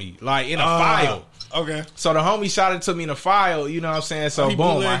it to me like in a file. Okay. So the homie shot it to me in a file, you know what I'm saying? So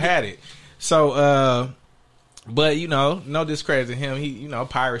boom, I had it. So but no discredit to him. He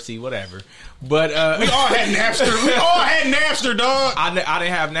piracy, whatever. But we all had Napster. We all had Napster, dog. I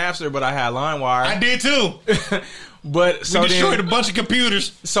didn't have Napster, but I had LimeWire. I did too. But so we destroyed a bunch of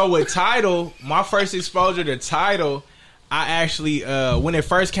computers. So with Tidal, my first exposure to Tidal, I actually when it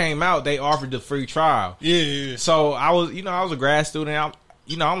first came out, they offered the free trial. Yeah. So I was a grad student.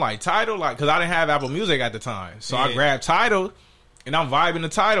 I'm like Tidal, like, because I didn't have Apple Music at the time. So I grabbed Tidal, and I'm vibing to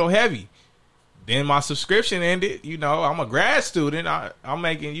Tidal heavy. Then my subscription ended. I'm a grad student. I'm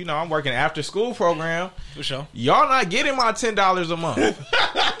making, I'm working after school program. For sure. Y'all not getting my $10 a month.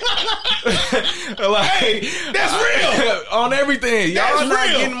 Like, that's real. On everything. Y'all not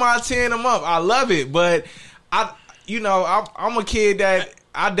getting my $10 a month. I love it. But I'm a kid that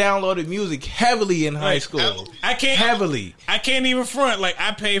I downloaded music heavily in high school. I can't even front. Like,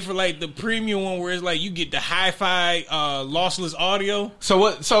 I pay for like the premium one where it's like you get the hi-fi lossless audio.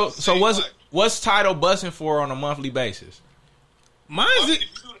 So what's Tidal busting for on a monthly basis?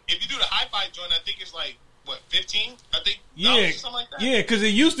 If you do the hi-fi joint, I think it's like what, 15? I think something like that. Yeah, because it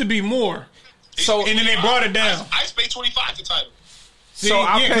used to be more. And then they brought it down. I paid $25 to Tidal. See,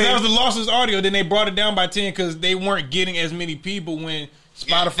 because that was the lossless audio. Then they brought it down by 10 because they weren't getting as many people when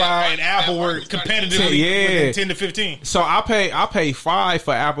Spotify and Apple were competitively within 10 to 15. So I pay $5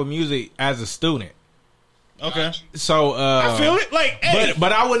 for Apple Music as a student. Okay. So I feel it. Like, hey.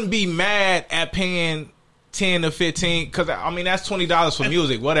 but I wouldn't be mad at paying 10 to 15 because that's $20 for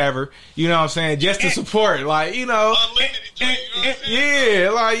music, whatever. You know what I'm saying? Just to support, like, unlimited. Yeah,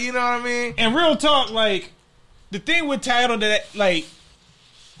 like, you know what I mean. And real talk, like the thing with Tidal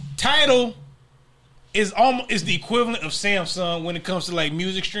Tidal is the equivalent of Samsung when it comes to like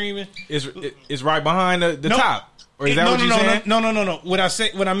music streaming. It's right behind the top. Or is that what you're saying? No.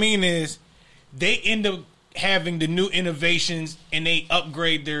 What I mean is they end up having the new innovations and they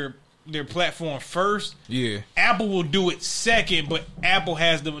upgrade their platform first. Yeah. Apple will do it second, but Apple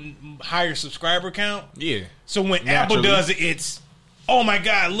has the higher subscriber count. Yeah. So when Apple does it, it's, oh my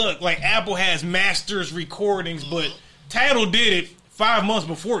God, look, like Apple has masters recordings, but Tidal did it 5 months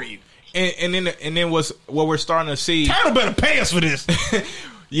before you. And then what we're starting to see. Tidal better pay us for this.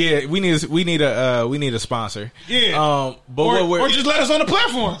 Yeah, we need a sponsor. Yeah. But or just let us on the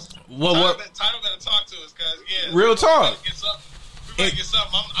platform. Tidal better talk to us, guys. Yeah. Real talk. We better get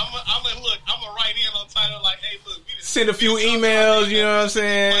something. I'm gonna write in on Tidal like, hey, look, we just send a few emails. You know what I'm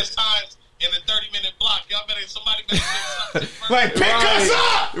saying? Much times in the 30-minute block. Y'all somebody better say something. Like pick us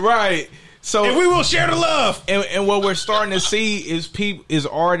up. Right. So and we will share the love. And what we're starting to see is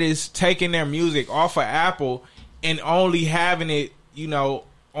artists taking their music off of Apple and only having it,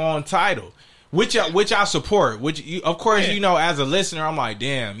 on Tidal, which I support. Of course, as a listener, I'm like,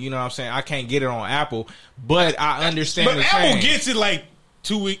 damn, you know what I'm saying? I can't get it on Apple, but I understand. But Apple gets it like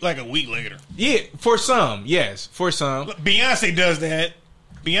a week later. Yeah, for some, yes, for some. Beyonce does that.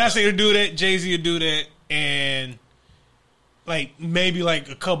 Beyonce will do that. Jay-Z will do that, and like maybe like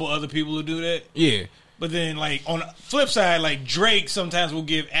a couple other people will do that. Yeah. But then like on the flip side, like Drake sometimes will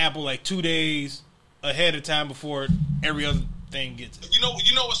give Apple like 2 days ahead of time before every other thing gets it. You know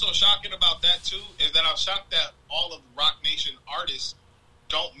what's so shocking about that too is that I'm shocked that all of Rock Nation artists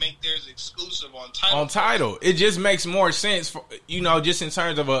don't make theirs exclusive on Tidal. On Tidal, it just makes more sense for just in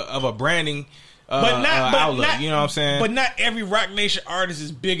terms of a branding outlook. You know what I'm saying? But not every Rock Nation artist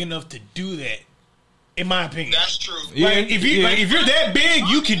is big enough to do that. In my opinion, that's true. Yeah, like, if you're that big,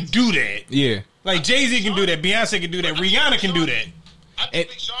 you can do that. Yeah, like Jay-Z can do that, Beyonce can do that, Rihanna can do that. I think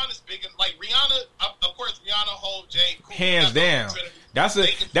Big Sean is big, like Rihanna. Of course, Rihanna, Hov, Jay, cool. Hands down. That's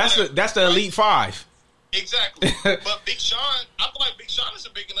the elite five. Exactly. But Big Sean, I feel like Big Sean is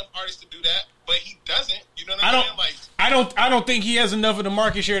a big enough artist to do that, but he doesn't. You know what I'm saying? Like, I don't think he has enough of the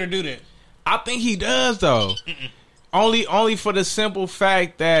market share to do that. I think he does though. Only for the simple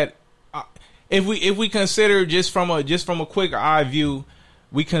fact that if we consider just from a quick eye view,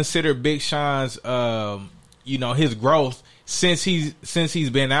 we consider Big Sean's his growth since he's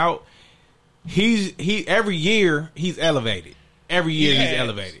been out. He every year he's elevated. Every year he's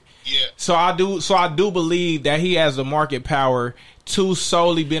elevated. Yeah. So I do believe that he has the market power to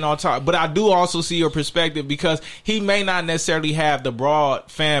solely been on top. But I do also see your perspective because he may not necessarily have the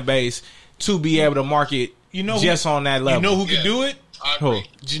broad fan base to be able to market just on that level. You know who could do it? Who?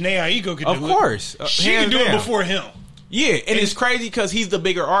 Jhené Aiko could do it. Of course. She can do it before him. Yeah, and it's crazy because he's the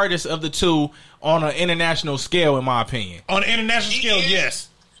bigger artist of the two on an international scale, in my opinion. On an international scale, yes.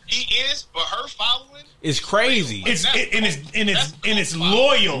 He is, but her following is crazy. It's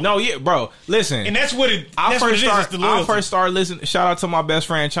loyal. No, yeah, bro. Listen, and that's what it. I first started listening. Shout out to my best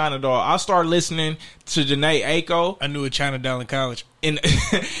friend China Doll. I started listening to Jhené Aiko. I knew a China Doll in college in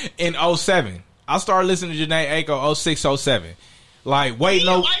 07. I started listening to Jhené Aiko 06, 07. Like, wait,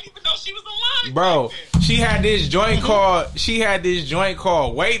 no, I didn't even know she was alive, bro. She had this joint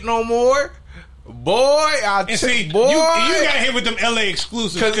called "Wait No More." Boy, you got hit with them LA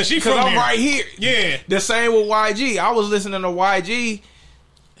exclusives because I'm right here. Yeah, the same with YG. I was listening to YG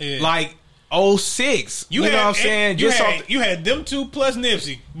like 06. You know what I'm saying? You had them two plus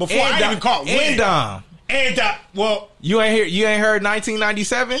Nipsey before I even caught wind. And Dom. Well, you ain't heard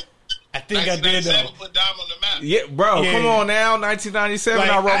 1997. I think I did though. Put Dom on the map. Yeah, bro. Yeah. Come on now, 1997. Like,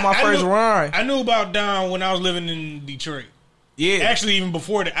 I wrote my first rhyme. I knew about Dom when I was living in Detroit. Yeah, actually, even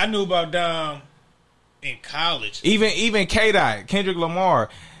before that, I knew about Dom in college. Even K-Dot, Kendrick Lamar,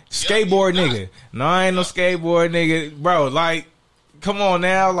 skateboard nigga. No, I ain't no skateboard nigga, bro. Like, come on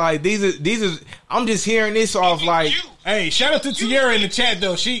now. Like these is. I'm just hearing this off like. Hey, shout out to Tierra in the chat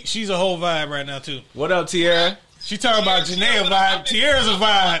though. She's a whole vibe right now too. What up, Tierra? She talking about Jhené a vibe. Tierra's a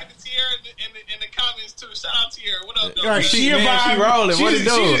vibe. Tierra in the comments too. Shout out to Tierra. What up, though? Right, she rolling. What it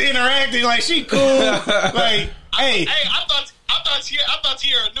do? She's interacting like she cool. Like, hey, I thought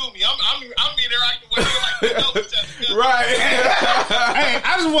Tierra knew me. I'm interacting with her like right. Hey,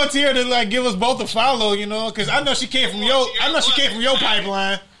 I just want Tierra to like give us both a follow, because I know she came from your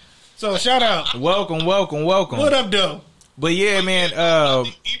pipeline. So shout out. Welcome. What up, though? But yeah, man.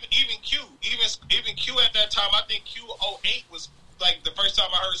 Even Q at that time, I think Q 08 was like the first time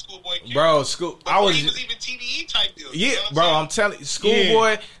I heard Schoolboy Q. Bro, he was even TDE type deal. Yeah, bro, I'm telling you,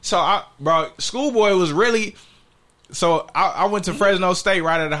 Schoolboy. Yeah. Schoolboy was really. So I went to Fresno State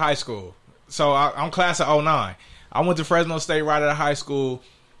right out of high school. So I'm class of 09. I went to Fresno State right out of high school,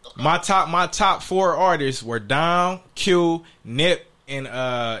 Okay. My top 4 artists were Dom, Q, Nip,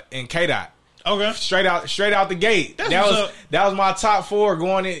 and K-Dot. Okay. Straight out the gate. That was my top 4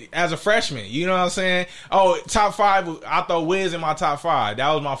 going in as a freshman. You know what I'm saying? Oh, top 5. I throw Wiz in my top 5.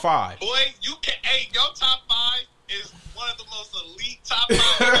 That was my 5. Boy, you can. Hey, your top 5 is one of the most elite top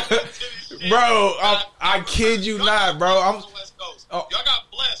 5. Bro, I kid you not, bro. West Coast. Y'all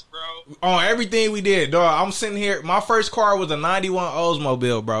got blessed, bro. On everything we did, dog. I'm sitting here. My first car was a 91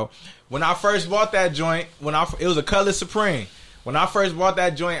 Oldsmobile, bro. When I first bought that joint, it was a Color Supreme. When I first bought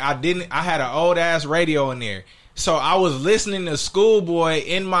that joint, I had an old ass radio in there. So I was listening to Schoolboy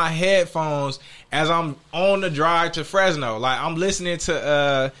in my headphones as I'm on the drive to Fresno. Like I'm listening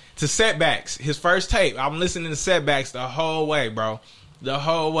to Setbacks, his first tape. I'm listening to Setbacks the whole way, bro. The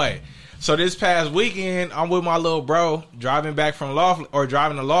whole way. So this past weekend, I'm with my little bro driving back from Laughlin, or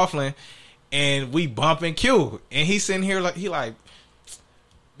driving to Laughlin, and we bumping Q. And he's sitting here like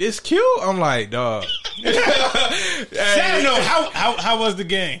this Q? I'm like, dog. Hey, no, how was the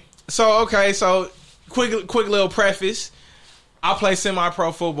game? So quick little preface. I play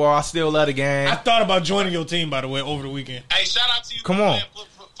semi-pro football. I still love the game. I thought about joining your team, by the way, over the weekend. Hey, shout out to you for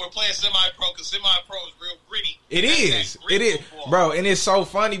playing semi-pro, because semi-pro is real gritty. It is, bro. And it's so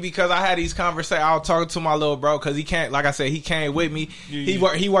funny because I had these conversations. I was talking to my little bro because he can't. Like I said, he came with me.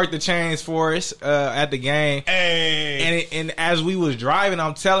 Yeah. He worked the chains for us at the game. Hey, and as we was driving,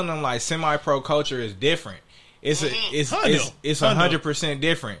 I'm telling him like semi-pro culture is different. It's 100%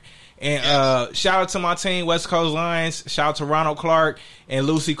 different. And shout out to my team, West Coast Lions. Shout out to Ronald Clark and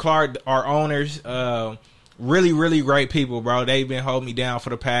Lucy Clark, our owners. Really, really great people, bro. They've been holding me down for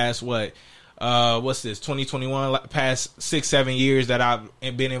the past, what's this, 2021, past 6-7 years that I've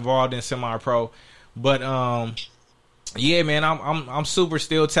been involved in semi-pro. But, yeah, man, I'm super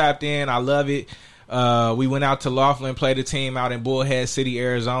still tapped in. I love it. We went out to Laughlin, played a team out in Bullhead City,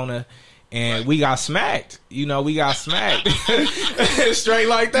 Arizona. And we got smacked. You know, we got smacked. Straight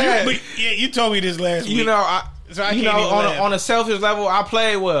like that. You told me this last week. You know, on a selfish level, I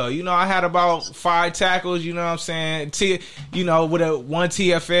played well. You know, I had about 5 tackles, you know what I'm saying? With a 1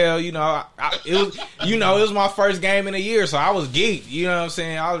 TFL, it was my first game in a year, so I was geeked, you know what I'm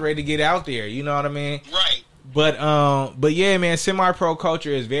saying? I was ready to get out there, you know what I mean? Right. But yeah, man, semi-pro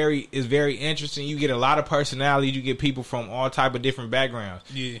culture is very interesting. You get a lot of personalities. You get people from all type of different backgrounds.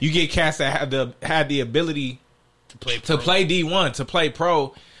 Yeah. You get cats that had the ability to play D1, to play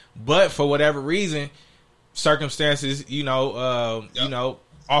pro, but for whatever reason, circumstances,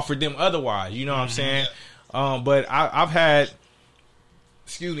 offered them otherwise. You know what I'm saying? Yeah. But I've had,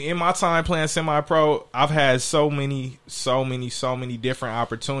 in my time playing semi-pro, I've had so many different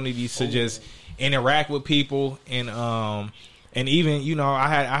opportunities to just interact with people, and even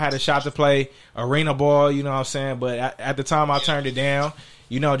I had a shot to play arena ball, you know what I'm saying, but at the time I turned it down,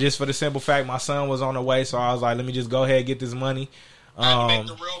 just for the simple fact my son was on the way, so I was like, let me just go ahead and get this money. Make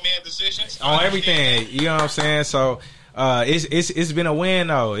the real man decisions on everything, you know what I'm saying. So it's been a win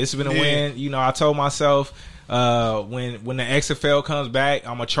though. It's been a win. I told myself when the XFL comes back,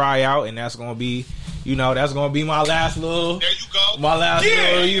 I'm gonna try out, and that's gonna be my last little. There you go. My last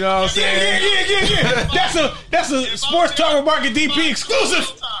little. You know what I'm saying? Yeah. That's a Sports Talk Market DP exclusive.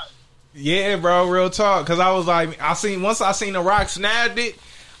 Yeah, bro, real talk. Because I was like, once I seen The Rock snapped it,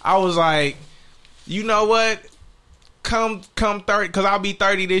 I was like, you know what? Come 30, because I'll be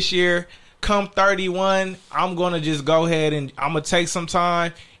 30 this year. Come 31, I'm gonna just go ahead and I'm gonna take some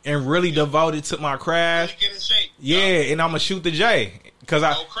time and really devote it to my craft. Really get in shape. Yeah, and I'm gonna shoot the J. Because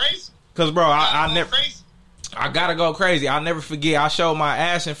bro, I gotta go crazy. I'll never forget. I showed my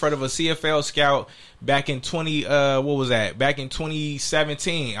ass in front of a CFL scout back in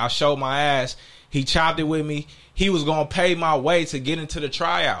 2017. I showed my ass. He chopped it with me. He was gonna pay my way to get into the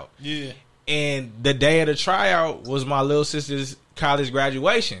tryout. Yeah. And the day of the tryout was my little sister's college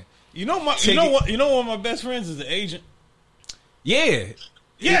graduation. One of my best friends is an agent. Yeah.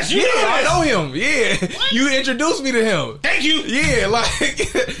 Yes, I know him. Yeah. What? You introduced me to him. Thank you. Yeah, like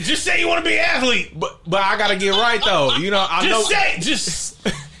just say you want to be an athlete. But I gotta get right though. Just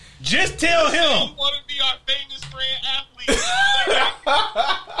tell him. You want to be our famous friend athlete.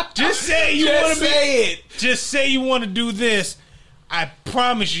 Just say you want to be it. Just say you want to do this. I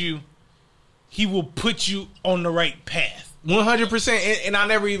promise you, he will put you on the right path. 100%, and I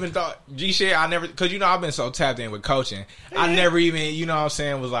never even thought G-Shit. Because I've been so tapped in with coaching. Yeah. I never even, what I'm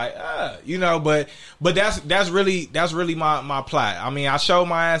saying, was like, but that's really my plot. I mean, I showed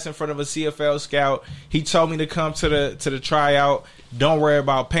my ass in front of a CFL scout. He told me to come to the tryout. Don't worry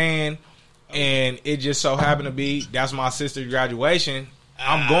about paying, and it just so happened to be that's my sister's graduation.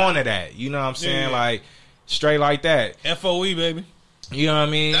 I'm going to that. You know what I'm saying? Yeah. Like straight like that. FOE baby. You know what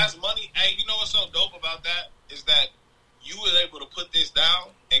I mean? That's money. Hey, you know what's so dope about that is that you were able to put this down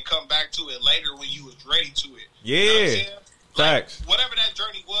and come back to it later when you was ready to it. Yeah. You know what I'm saying? Facts. Like, whatever that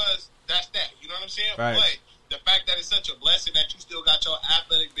journey was, that's that. You know what I'm saying? Right. But the fact that it's such a blessing that you still got your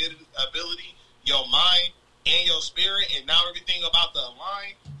athletic ability, your mind, and your spirit, and now everything about the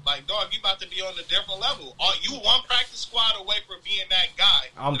line, like, dog, you about to be on a different level. You one practice squad away from being that guy.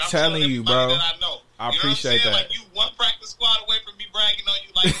 I'm telling you, bro. That I know. I you know appreciate that. Like, you one practice squad away from me bragging on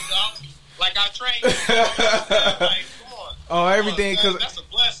you, like I trained you. Know what I'm like, come on. Oh, everything, because that's a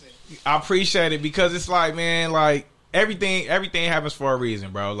blessing. I appreciate it, because it's like, man, like, everything happens for a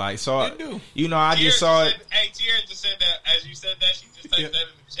reason, bro. Like, so, you know, I just saw it. Hey, Tierra just said that. As you said that, she just typed that in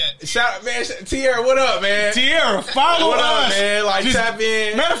the chat. Shout out, man. Tierra, what up, man? Tierra, follow what us. Up, man? Like, Just, tap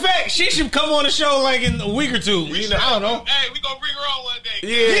in. Matter of fact, she should come on the show like in a week or two. I don't know. Hey, we gonna bring her on one day.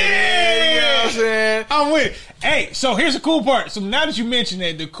 Yeah. You know what I'm saying? I'm with it. Hey, so here's the cool part. So now that you mentioned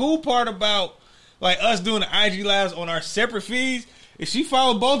that, the cool part about like us doing the IG lives on our separate feeds, if she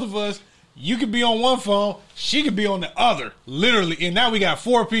followed both of us, you could be on one phone, she could be on the other, literally. And now we got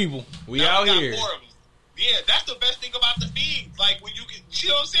 4 people. We now out we got here. 4 of them. Yeah, that's the best thing about the feed. Like when you can, you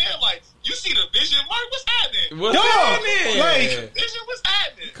know what I'm saying? Like you see the vision, Mark. What's happening? What's happening? Like, vision, what's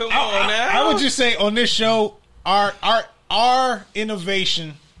happening? Come on now. I would just say on this show, our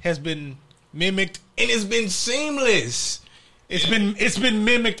innovation has been mimicked, and it's been seamless. It's been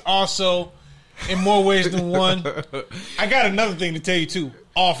mimicked also in more ways than one. I got another thing to tell you too,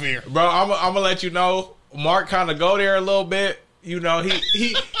 off air, bro. I'm gonna let you know. Mark kind of go there a little bit. You know,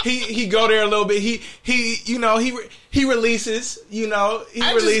 he go there a little bit. He you know, he releases. You know, he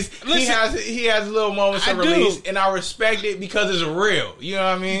has little moments of release, and I respect it because it's real. You know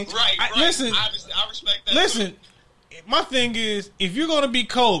what I mean? Right. Listen, I respect that. Listen, my thing is, if you're gonna be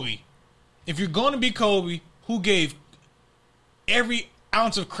Kobe, who gave every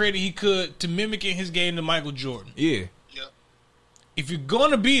ounce of credit he could to mimicking his game to Michael Jordan. Yeah. If you're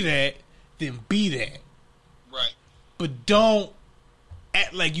gonna be that, then be that. Right. But don't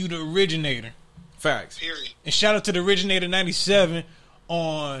act like you the originator. Facts. Period. And shout out to the Originator 97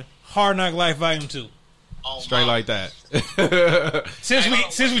 on Hard Knock Life Volume 2. Straight like that.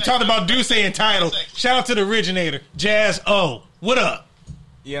 Since we talked about Deuce and Title, shout out to the Originator, Jazz O. What up?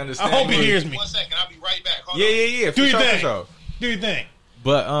 You understand? I hope he hears me. 1 second, I'll be right back. Hold on. Yeah. Do your thing. Do your thing.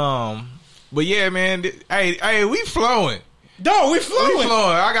 But yeah, man. Hey, we flowing. No, we flowing.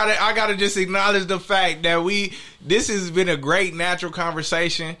 I gotta just acknowledge the fact that this has been a great natural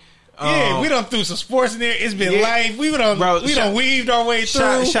conversation. Yeah, we done threw some sports in there. It's been life. We done weaved our way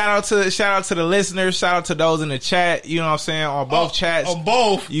through. Shout out to the listeners. Shout out to those in the chat. You know what I'm saying? On both chats. On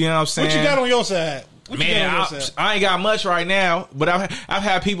both. You know what I'm saying? What you got on your side? I ain't got much right now, but I've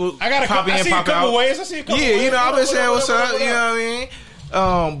had people pop in, pop out. I see a couple ways. You know, I've been saying what's up. You know what I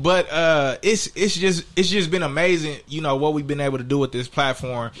mean? But it's just been amazing, you know, what we've been able to do with this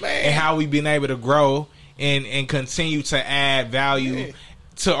platform, and how we've been able to grow and continue to add value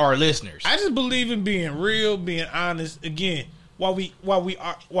to our listeners. I just believe in being real, being honest. Again, while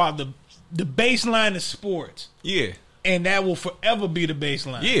the baseline is sports, and that will forever be the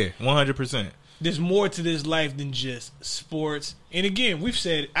baseline. 100%. There's more to this life than just sports. And again,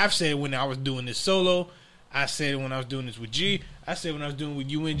 I've said when I was doing this solo, I said it when I was doing this with G, I said when I was doing it with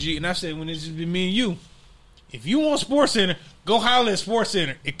UNG, and I said when it's just been me and you. If you want Sports Center, go holler at Sports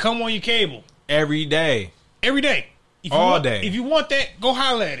Center. It come on your cable. Every day. All day. If you want that, go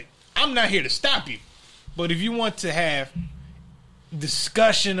holler at it. I'm not here to stop you. But if you want to have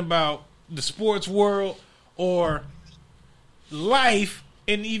discussion about the sports world or life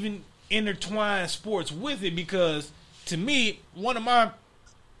and even intertwine sports with it, because to me, one of my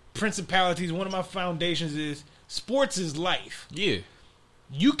principalities, one of my foundations is sports is life. Yeah.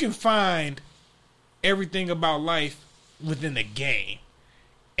 You can find everything about life within the game.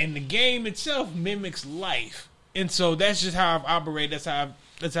 And the game itself mimics life. And so that's just how I've operated.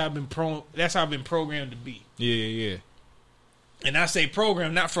 That's how I've been programmed to be. Yeah. And I say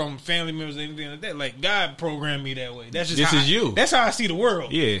program not from family members or anything like that. Like God programmed me that way. That's just this is you. That's how I see the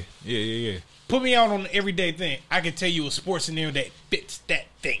world. Yeah. Put me out on an everyday thing. I can tell you a sports scenario that fits that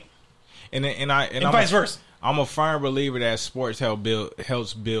thing. And vice versa. I'm a firm believer that sports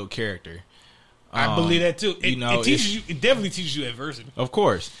helps build character. I believe that too. It teaches you. It definitely teaches you adversity. Of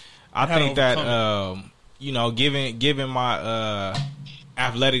course, I think that given my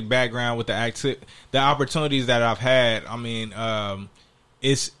athletic background with the opportunities that I've had, I mean,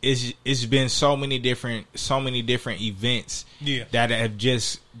 it's been so many different events that have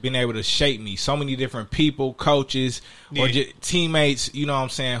just been able to shape me. So many different people, coaches, or just teammates, you know what I'm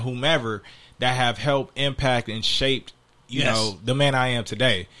saying, whomever, that have helped impact and shaped, you know, the man I am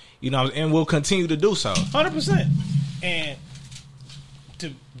today. You know, and will continue to do so. 100%. And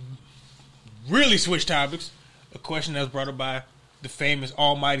to really switch topics, a question that was brought up by the famous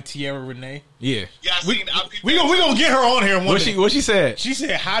almighty Tiara Renee. Yeah. We gonna get her on here one day. What she said? She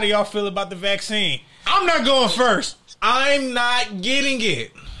said, how do y'all feel about the vaccine? I'm not going first. I'm not getting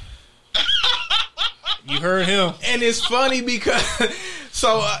it. You heard him. And it's funny because,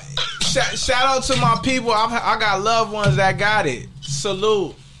 so shout out to my people. I got loved ones that got it.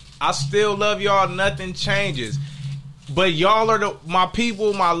 Salute. I still love y'all. Nothing changes. But y'all are my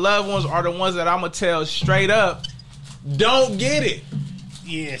people, my loved ones are the ones that I'm going to tell straight up, don't get it.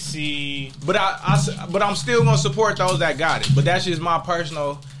 Yeah, see. But but I'm still going to support those that got it. But that's just my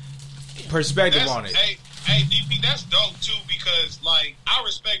personal perspective on it. Hey, DP, that's dope too, because like I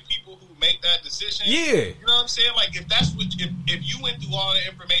respect people who make that decision. Yeah, you know what I'm saying. Like if that's what if you went through all the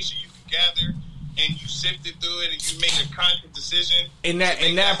information you could gather and you sifted through it and you made a conscious decision in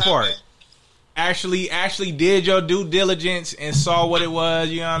that part, actually did your due diligence and saw what it was.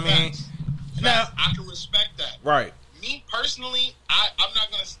 You know what I mean? Now I can respect that. Right. Me personally, I'm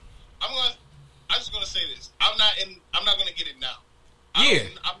just gonna say this. I'm not gonna get it now.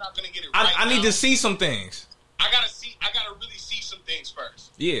 I'm not gonna get it right now. I need to see some things. I gotta really see some things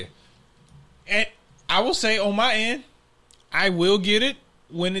first. Yeah. And I will say on my end, I will get it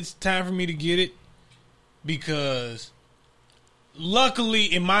when it's time for me to get it, because luckily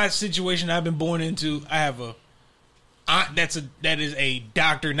in my situation I've been born into, I have a aunt that is a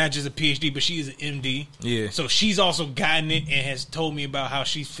doctor, not just a PhD, but she is an MD. Yeah. So she's also gotten it and has told me about how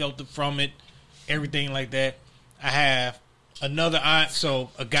she felt from it, everything like that. I have another aunt, so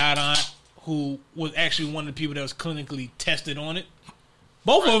a god aunt, who was actually one of the people that was clinically tested on it.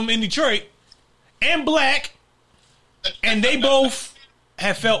 Both of them in Detroit and black, and they both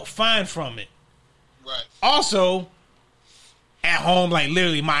have felt fine from it. Right. Also, at home, like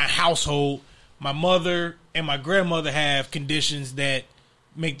literally my household, my mother and my grandmother have conditions that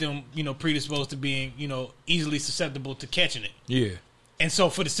make them, predisposed to being, easily susceptible to catching it. Yeah. And so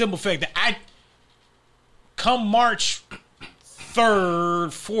for the simple fact that come March 3rd,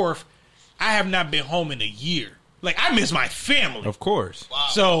 4th, I have not been home in a year. Like, I miss my family. Of course. Wow.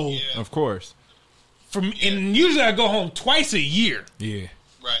 So, of course. And usually I go home twice a year. Yeah.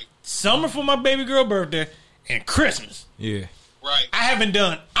 Right. Summer for my baby girl birthday and Christmas. Yeah. Right. I haven't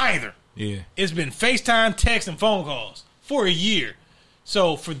done either. Yeah. It's been FaceTime, text, and phone calls for a year.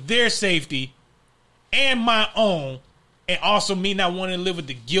 So for their safety and my own, and also me not wanting to live with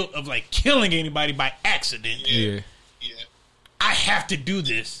the guilt of like killing anybody by accident. Yeah. I have to do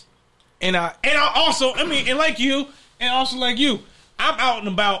this. And I also, and like you, I'm out and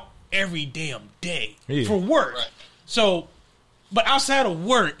about every damn day for work. Right. So, but outside of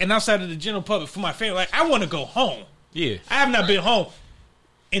work and outside of the general public, for my family, like I want to go home. Yeah. I have not been home.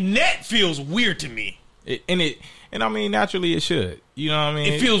 And that feels weird to me. And I mean, naturally it should. You know what I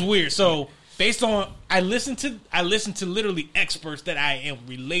mean? It feels weird. So based on, I listen to literally experts that I am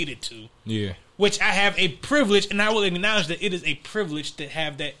related to. Yeah. Which I have a privilege, and I will acknowledge that it is a privilege to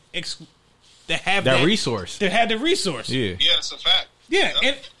have that resource. To have the resource. Yeah. Yeah, that's a fact. Yeah, Yep.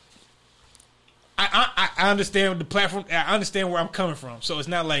 and I understand the platform. I understand where I'm coming from. So it's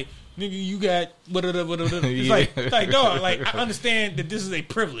not like, nigga, you got It's Yeah. like dog. Like I understand that this is a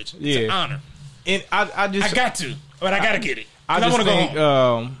privilege. It's an honor. And I got to get it. I want to think,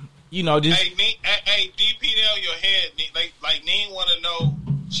 go home. Just hey, DP down your head. Like Neen want to know.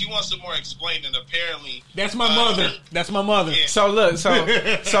 She wants some more explaining. Apparently, that's my mother. That's my mother. Yeah. So look, so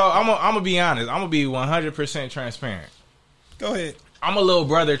I'm gonna be honest. I'm gonna be 100% transparent. Go ahead. I'm a little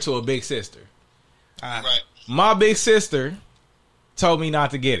brother to a big sister. right. My big sister told me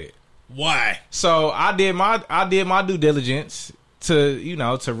not to get it. Why? So I did my due diligence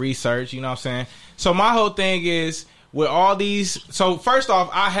to research. You know what I'm saying? So my whole thing is with all these. So first off,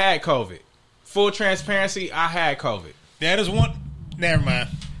 I had COVID. Full transparency, I had COVID. That is one. Never mind.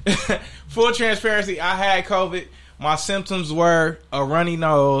 Full transparency, I had COVID. My symptoms were a runny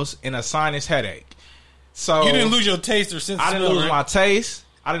nose and a sinus headache. So you didn't lose your taste or sense of smell. I didn't lose my taste.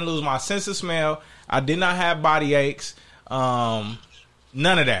 I didn't lose my sense of smell. I did not have body aches. None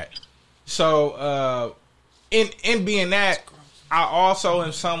of that. So in being that, I also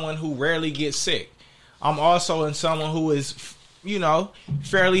am someone who rarely gets sick. I'm also in someone who is,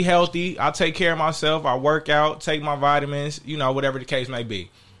 fairly healthy. I take care of myself. I work out, take my vitamins, whatever the case may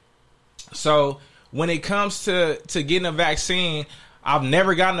be. So when it comes to getting a vaccine, I've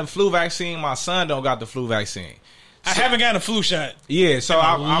never gotten a flu vaccine. My son don't got the flu vaccine. I haven't gotten a flu shot. Yeah, so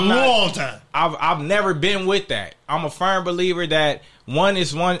I'm not long time. I've never been with that. I'm a firm believer that one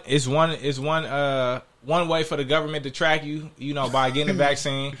is one one way for the government to track you, by getting the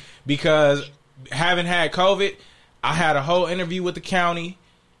vaccine. Because having had COVID, I had a whole interview with the county.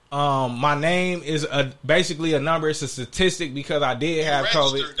 My name is basically a number. It's a statistic because I did have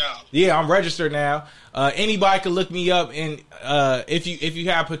COVID. Now. Yeah, I'm registered now. Anybody can look me up, and if you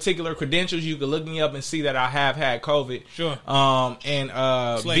have particular credentials, you can look me up and see that I have had COVID. Sure.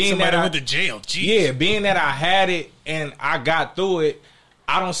 It's like being that I went to jail. Jeez. Yeah, being that I had it and I got through it,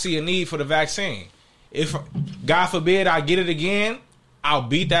 I don't see a need for the vaccine. If God forbid I get it again, I'll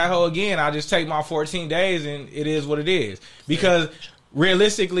beat that hoe again. I'll just take my 14 days, and it is what it is. Because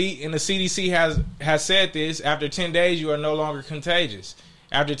realistically, and the CDC has said this, after 10 days, you are no longer contagious.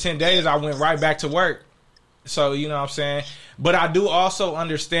 After 10 days, I went right back to work. So, you know what I'm saying? But I do also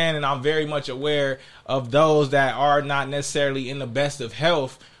understand, and I'm very much aware of those that are not necessarily in the best of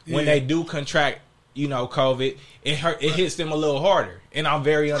health when they do contract, COVID. It hits them a little harder. And I'm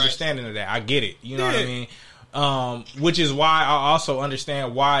very understanding of that. I get it. You know what I mean? Which is why I also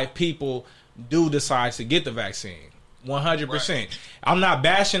understand why people do decide to get the vaccine. 100%. Right. I'm not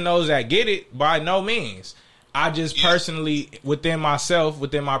bashing those that get it by no means. I just personally, within myself,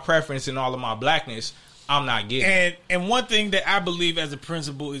 within my preference and all of my blackness, I'm not getting it. And one thing that I believe as a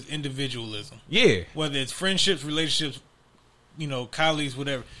principle is individualism. Yeah. Whether it's friendships, relationships, colleagues,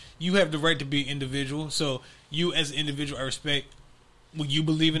 whatever. You have the right to be individual. So you as an individual, I respect what you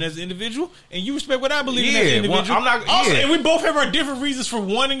believe in as an individual, and you respect what I believe in as an individual. And we both have our different reasons for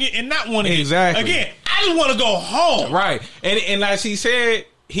wanting it and not wanting it. Again, I just want to go home. Right. And as he said,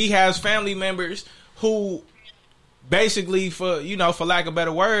 he has family members who basically, for lack of a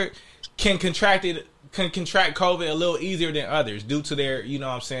better word, can contract COVID a little easier than others due to their,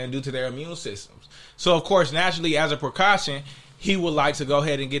 due to their immune systems. So, of course, naturally, as a precaution, he would like to go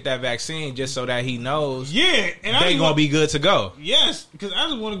ahead and get that vaccine just so that he knows and they're going to be good to go. Yes, because I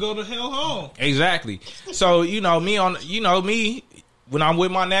just want to go to hell home. Exactly. So, me, when I'm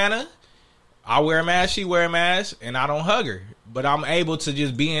with my Nana, I wear a mask, she wear a mask, and I don't hug her. But I'm able to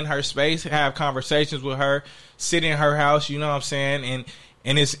just be in her space, have conversations with her, sit in her house, you know what I'm saying?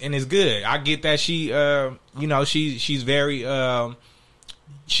 And it's good. I get that she, she's very,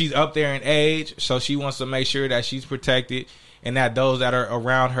 she's up there in age, so she wants to make sure that she's protected and that those that are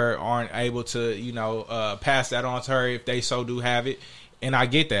around her aren't able to, pass that on to her if they so do have it. And I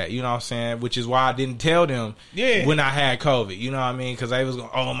get that, you know what I'm saying? Which is why I didn't tell them when I had COVID, you know what I mean? Because they was going,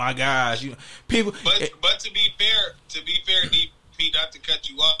 oh my gosh, people. But to be fair, DP, not to cut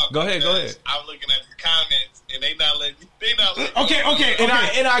you off. Go ahead. I'm looking at the comments and they not letting. Okay. And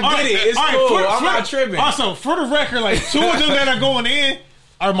I get it. It's cool. I'm not tripping. Also, for the record, like 2 of them that are going in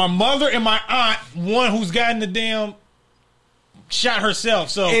are my mother and my aunt. One who's gotten the damn shot herself.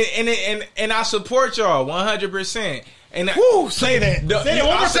 So and I support y'all 100%. And say that. Say it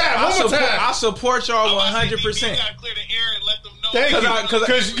one more time. I support y'all 100%. Gotta clear the air and let them know.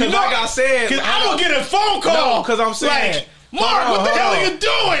 Because like I said, I'm gonna get a phone call. No, because I'm saying, Mark, what the hell are you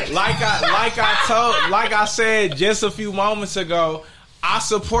doing? Like I said just a few moments ago, I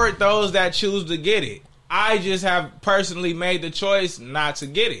support those that choose to get it. I just have personally made the choice not to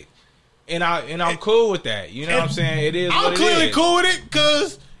get it, and I'm cool with that. You know what I'm saying? It is. I'm clearly cool with it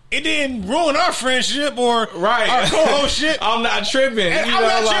because it didn't ruin our friendship or our co-host shit. I'm not tripping. And I'm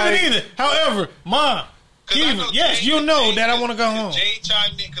not tripping either. However, Mom, yes, you know that I want to go home. Jay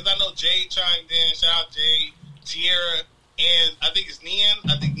chimed in because I know Jay chimed in. Shout out Jay, Tierra, and I think it's Nian.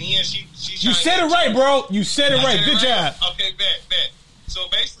 I think Nian. She you said it right, bro. You said it right. Good job. Okay, bet. So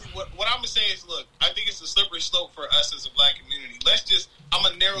basically, what I'm gonna say is, look, I think it's a slippery slope for us as a black community. I'm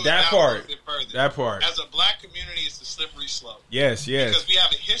gonna narrow that down a little bit further. That part. As a black community, it's a slippery slope. Yes. Because we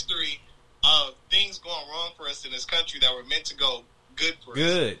have a history of things going wrong for us in this country that were meant to go good for us.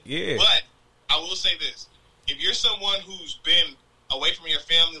 Good, yeah. But I will say this: if you're someone who's been away from your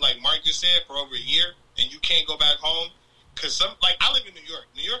family, like Mark just said, for over a year, and you can't go back home, because I live in New York.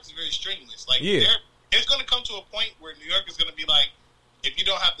 New York is very strenuous. It's going to come to a point where New York is going to be like, if you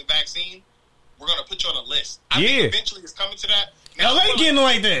don't have the vaccine, we're going to put you on a list. I think eventually it's coming to that. Now, LA getting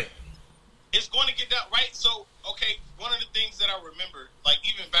like that. It's going to get that right. So, okay, one of the things that I remember, like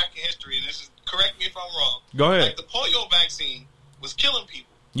even back in history, and this is, correct me if I'm wrong. Go ahead. Like the polio vaccine was killing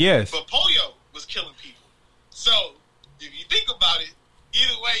people. Yes. But polio was killing people. So, if you think about it,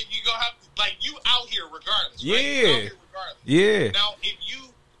 either way, you going to have to, you out here regardless. Yeah. Right? You out here regardless. Yeah. Now, if you,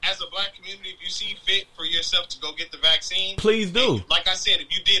 as a black community, if you see fit for yourself to go get the vaccine, please do. Like I said,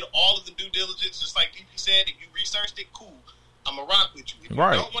 if you did all of the due diligence, just like DP said, if you researched it, cool. I'm going to rock with you. If you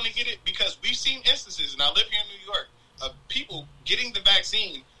don't want to get it, because we've seen instances, and I live here in New York, of people getting the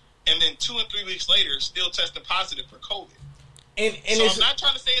vaccine and then 2 and 3 weeks later still testing positive for COVID. And so I'm not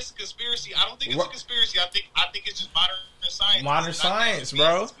trying to say it's a conspiracy. I don't think it's a conspiracy. I think it's just modern science. Modern science,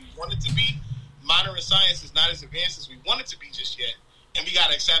 bro. We want it to be. Modern science is not as advanced as we want it to be just yet. And we got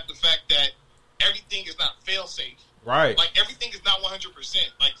to accept the fact that everything is not fail-safe. Right. Like, everything is not 100%.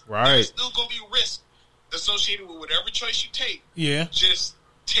 Like, there's still going to be risk associated with whatever choice you take. Yeah. Just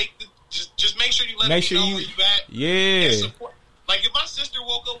take the... Just make sure you let me know where you at. Yeah. And support. Like, if my sister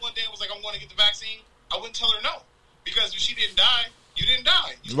woke up one day and was like, I'm going to get the vaccine, I wouldn't tell her no. Because if she didn't die, you didn't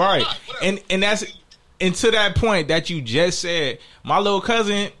die. You right. Die. And that's... And to that point that you just said, my little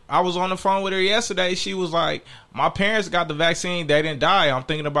cousin, I was on the phone with her yesterday. She was like, my parents got the vaccine. They didn't die. I'm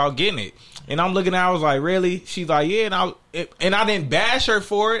thinking about getting it. And I'm looking at her, I was like, really? She's like, yeah. And I didn't bash her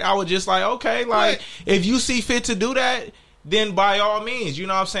for it. I was just like, okay, like, if you see fit to do that, then by all means, you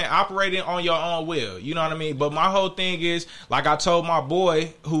know what I'm saying, operating on your own will. You know what I mean? But my whole thing is, like I told my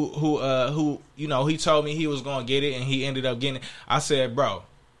boy who you know, he told me he was going to get it and he ended up getting it. I said, bro,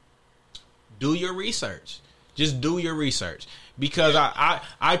 do your research. Just do your research. Because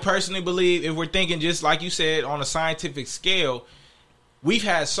I personally believe, if we're thinking just like you said on a scientific scale, we've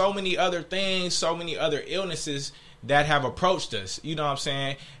had so many other things, so many other illnesses that have approached us. You know what I'm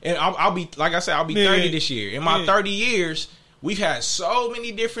saying? And I'll be, like I said, I'll be 30 this year. In my 30 years, we've had so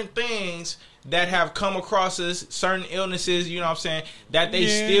many different things that have come across us, certain illnesses, you know what I'm saying, that they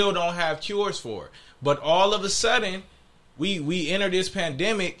still don't have cures for. But all of a sudden, we enter this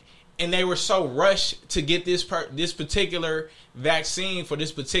pandemic, and they were so rushed to get this particular vaccine for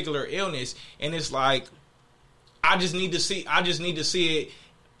this particular illness, and it's like, I just need to see it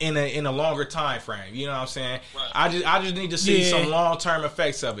in a longer time frame. You know what I'm saying? Right. I just need to see some long-term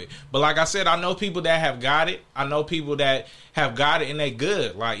effects of it. But like I said, I know people that have got it. I know people that have got it and they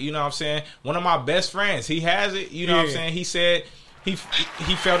good. Like, you know what I'm saying? One of my best friends, he has it. You know what I'm saying? He said he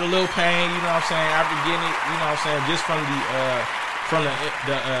felt a little pain, you know what I'm saying, after getting it, you know what I'm saying, just from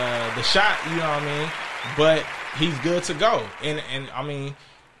the shot, you know what I mean? But he's good to go. And I mean,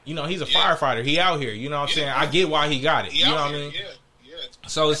 you know, he's a firefighter. He out here, you know what I'm saying? I get why he got it. You know what I mean?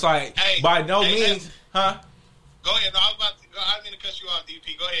 So it's like, by no means, huh? Go ahead. No, I didn't mean to cut you off,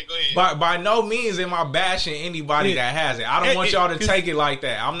 DP. Go ahead. By no means am I bashing anybody that has it. I don't want y'all to take it like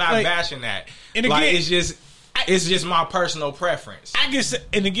that. I'm not bashing that. And again, like, it's just my personal preference. I guess,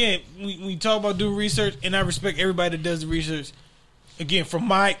 and again, we talk about doing research, and I respect everybody that does the research. Again, from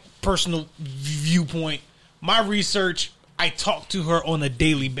my personal viewpoint, my research, I talk to her on a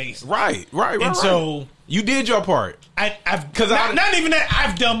daily basis. Right. And so you did your part. Not even that.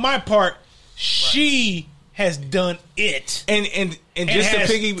 I've done my part. She has done it, and just has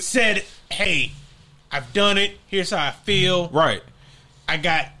to piggy said, "Hey, I've done it. Here's how I feel. Right. I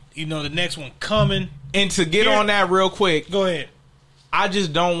got the next one coming." And to get on that real quick, go ahead. I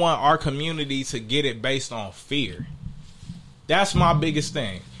just don't want our community to get it based on fear. That's my biggest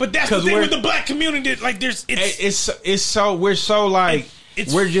thing. But that's the thing with the black community. Like, we're just so fearful. Like,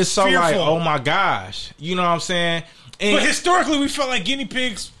 oh my gosh, you know what I'm saying? And but historically, we felt like guinea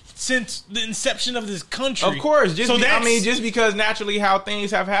pigs since the inception of this country. Of course, just because naturally how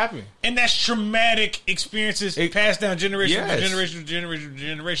things have happened, and that's traumatic experiences passed down generation to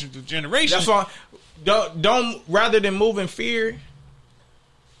generation. That's why don't rather than move in fear,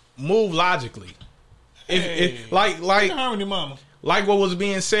 move logically. If like harmony, mama. Like what was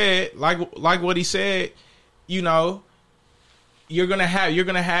being said, like what he said, you know, you're gonna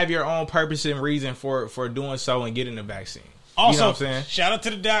have your own purpose and reason for doing so and getting the vaccine. Also, you know what I'm saying? Shout out to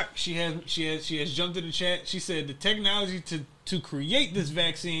the doc. She has jumped in the chat. She said the technology to create this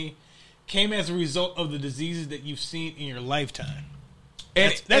vaccine came as a result of the diseases that you've seen in your lifetime.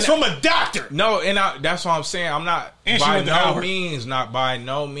 And that's from a doctor. No, that's what I'm saying. I'm not by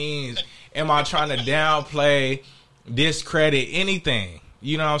no means am I trying to downplay, discredit anything.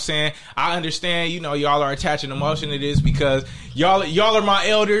 You know what I'm saying? I understand, y'all are attaching emotion to this because y'all are my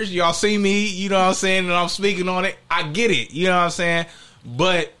elders. Y'all see me, you know what I'm saying, and I'm speaking on it. I get it, you know what I'm saying?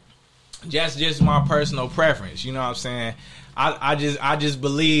 But that's just my personal preference, you know what I'm saying? I just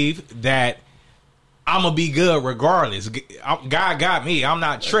believe that I'm gonna be good regardless. God got me. I'm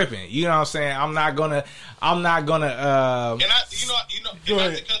not tripping. You know what I'm saying? I'm not gonna. And not to cut you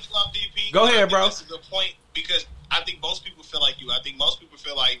off, DP. Go ahead, bro. That's a good point because I think most people feel like you. I think most people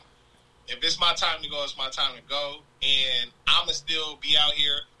feel like if it's my time to go, it's my time to go, and I'm gonna still be out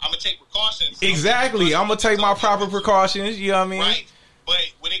here. I'm gonna take precautions. Exactly. I'm gonna take my proper precautions. You know what I mean? Right.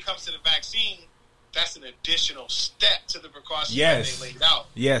 But when it comes to the vaccine, that's an additional step to the precautions that they laid out.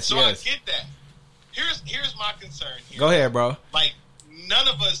 Yes. I get that. Here's my concern here. Go ahead, bro. Like, none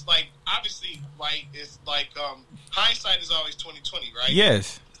of us, obviously, it's hindsight is always 20/20, right?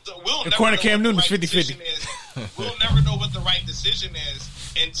 Yes. So we'll according to Cam Newton, it's 50-50. we'll never know what the right decision is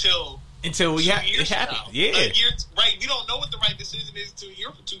until we it happens. Yeah, right. We don't know what the right decision is until a year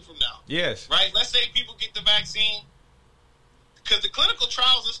or two from now. Yes, right. Let's say people get the vaccine, because the clinical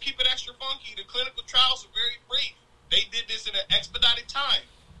trials. Let's keep it extra funky. The clinical trials are very brief. They did this in an expedited time,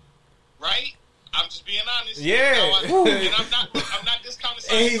 right? I'm just being honest. Yeah, and I'm not discounting.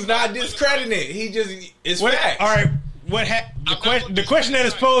 And he's not discrediting it. He just it's facts. All right. The question that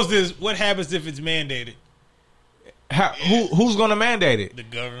is posed is, what happens if it's mandated? Who's going to mandate it? The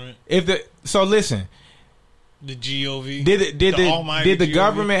government. So listen, the GOV. Did the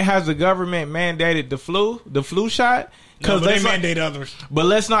government mandated the flu shot? Because they mandate others. But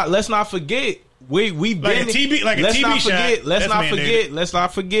let's not forget we've been like a TB shot. Let's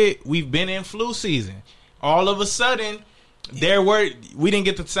not forget we've been in flu season. All of a sudden, we didn't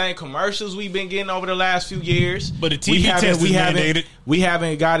get the same commercials we've been getting over the last few years. But the TB test is mandated. We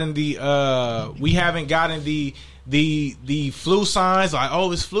haven't gotten the flu signs like,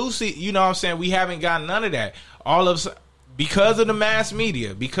 oh, it's flu season. You know what I'm saying? We haven't gotten none of that. Because of the mass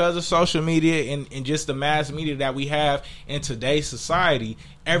media, because of social media and just the mass media that we have in today's society,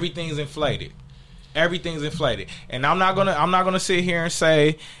 everything's inflated. Everything's inflated. And I'm not gonna sit here and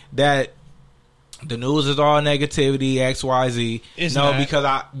say that the news is all negativity, XYZ.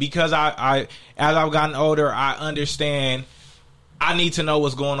 Because I as I've gotten older, I understand I need to know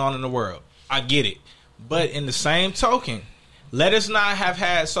what's going on in the world. I get it. But in the same token, let us not have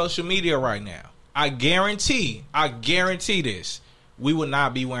had social media right now. I guarantee this, we would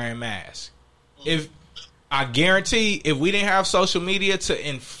not be wearing masks. If we didn't have social media to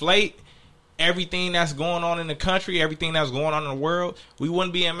inflate everything that's going on in the country, everything that's going on in the world, we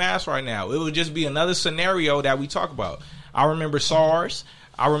wouldn't be in masks right now. It would just be another scenario that we talk about. I remember SARS.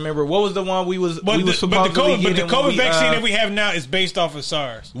 I remember, what was the one we was supposed to be getting? But the COVID vaccine that we have now is based off of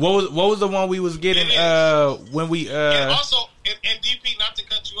SARS. What was the one we was getting when we and also and DP, not to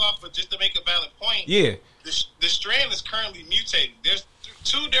cut you off, but just to make a valid point. Yeah, the strand is currently mutating. There's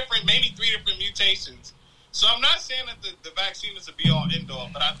maybe three different mutations. So I'm not saying that the vaccine is a be all end all,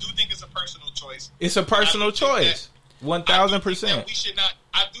 but I do think it's a personal choice. It's a personal choice, 1,000%.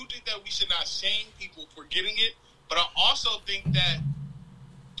 I do think that we should not shame people for getting it, but I also think that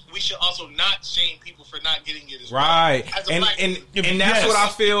we should also not shame people for not getting it as well. Right. And that's what I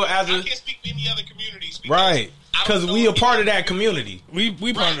feel as I can't speak for any other communities. Right. Because we are part of that community. We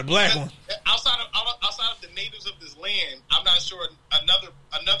part of the black one. Outside of the natives of this land, I'm not sure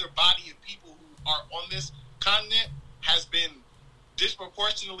another body of people who are on this continent has been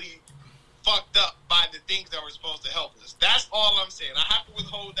disproportionately fucked up by the things that were supposed to help us. That's all I'm saying. I have to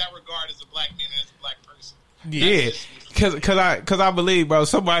withhold that regard as a black man and as a black person. Yeah, because I believe, bro.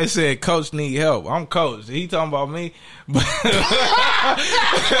 Somebody said Coach need help. I'm Coach. He talking about me, but funny.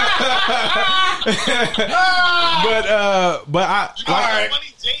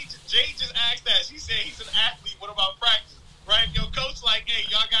 Jay just asked that. She said he's an athlete. What about practice? Right? Yo, Coach, like, hey,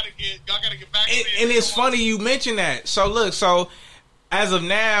 y'all gotta get back. And it's funny you mention that. So look, as of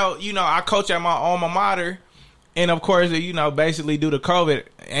now, I coach at my alma mater, and of course, basically due to COVID,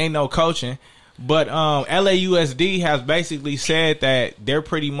 ain't no coaching. But LAUSD has basically said that they're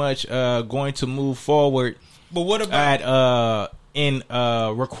pretty much going to move forward. But what about in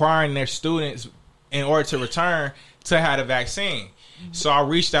requiring their students in order to return to have a vaccine? So I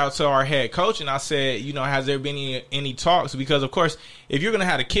reached out to our head coach and I said, has there been any talks? Because of course, if you're going to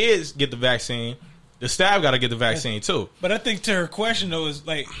have the kids get the vaccine, the staff got to get the vaccine too. But I think to her question though is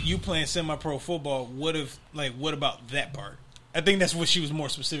like, you playing semi-pro football. What about that part? I think that's what she was more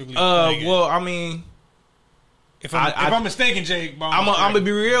specifically. Well, I mean, if I'm mistaken, Jay, I'm gonna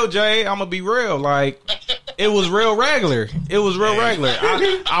be real, Jay. I'm gonna be real. Like, it was real regular.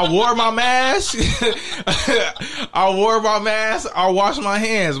 I wore my mask. I washed my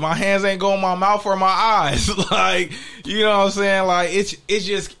hands. My hands ain't go in my mouth or my eyes. Like, you know what I'm saying? Like, it's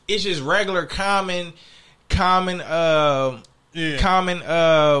just regular common. What's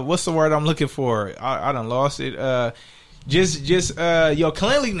the word I'm looking for? I done lost it. Just your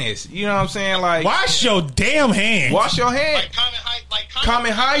cleanliness. You know what I'm saying? Like, wash your damn hands. Wash your hands.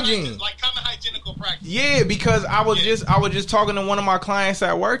 Common hygiene. Like common hygienical practice. Yeah, because I was just talking to one of my clients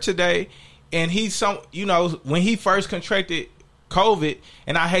at work today, and when he first contracted COVID,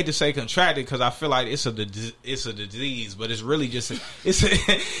 and I hate to say contracted because I feel like it's a disease, but it's really just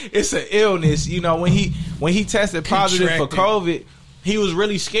it's an illness. When he tested positive for COVID, he was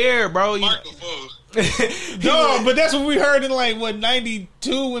really scared, bro. No, but that's what we heard in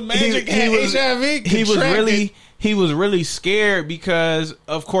 92 when Magic had HIV. He was really scared because,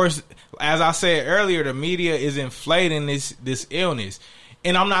 of course, as I said earlier, the media is inflating this illness.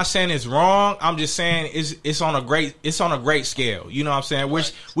 And I'm not saying it's wrong. I'm just saying it's on a great scale. You know what I'm saying?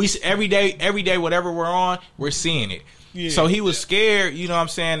 Which we every day, whatever we're on, we're seeing it. Yeah. So he was scared, you know what I'm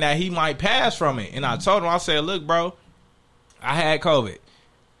saying, that he might pass from it. And I told him, I said, look, bro, I had COVID.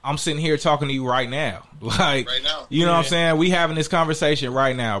 I'm sitting here talking to you right now. Like, right now. You know what I'm saying? We having this conversation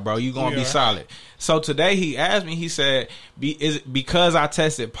right now, bro. You going to be solid. So today he asked me, he said, because I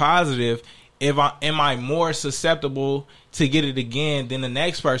tested positive, am I more susceptible to get it again than the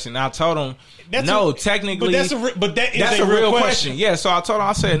next person? And I told him, technically. But that is a real question. Yeah, so I told him,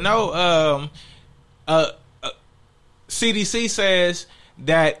 I said, no, CDC says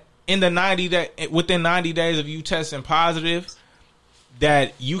that within 90 days of you testing positive,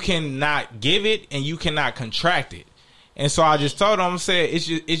 that you cannot give it and you cannot contract it. And so I just told him, I said, it's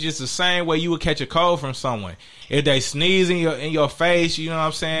just the same way you would catch a cold from someone. If they sneeze in your face, you know what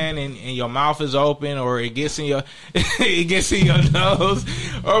I'm saying, and your mouth is open, or it gets in your nose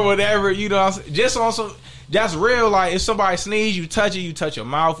or whatever, you know, just on some. That's real. Like, if somebody sneezes, you touch your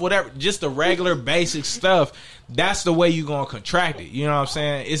mouth, whatever. Just the regular basic stuff. That's the way you gonna contract it. You know what I'm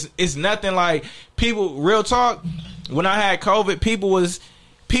saying? It's nothing like people. Real talk. When I had COVID, people was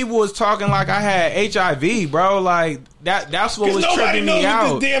talking like I had HIV, bro. Like that's what was tripping me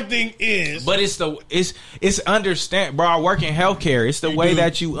out. What this damn thing is. But it's understand, bro. I work in healthcare. It's the way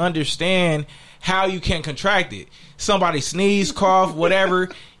that you understand how you can contract it. Somebody sneeze, cough, whatever.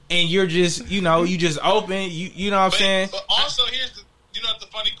 And you're just, you just open. You know what I'm saying? But also, here's the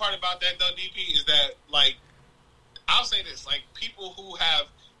funny part about that, though, DP, is that, like, I'll say this. Like, people who have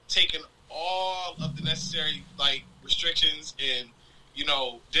taken all of the necessary, like, restrictions and,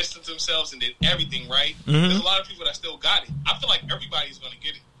 distance themselves and did everything right, there's a lot of people that still got it. I feel like everybody's going to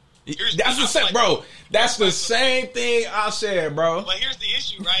get it. That's the same, bro. That's the same thing I said, bro. But here's the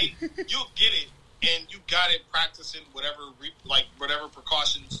issue, right? You'll get it. And you got it practicing whatever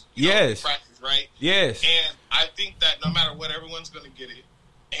precautions you practice, right? Yes. And I think that no matter what, everyone's going to get it.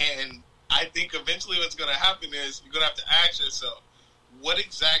 And I think eventually what's going to happen is you're going to have to ask yourself, what's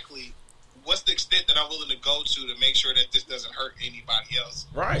the extent that I'm willing to go to make sure that this doesn't hurt anybody else,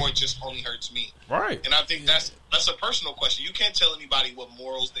 right? Or it just only hurts me, right? And I think that's a personal question. You can't tell anybody what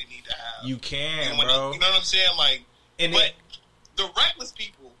morals they need to have. You can, bro. You know what I'm saying? Like, the reckless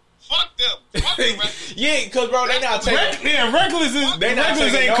people. Fuck them. Fuck them reckless. Yeah, because, bro, they not taking... reckless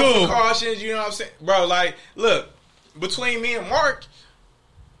ain't cool. Precautions, you know what I'm saying? Bro, like, look, between me and Mark,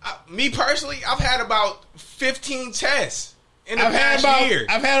 me personally, I've had about 15 tests in the past year.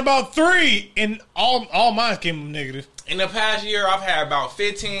 I've had about 3, and all mine came negative. In the past year, I've had about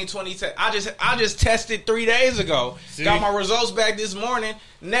 15, 20 tests. I just tested 3 days ago. See? Got my results back this morning.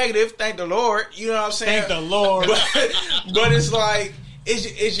 Negative, thank the Lord. You know what I'm saying? Thank the Lord. But it's like... It's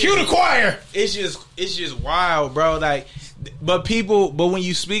just, cue the choir. It's just wild, bro. Like, but when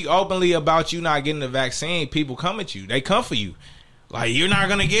you speak openly about you not getting the vaccine, people come at you. They come for you. Like, you're not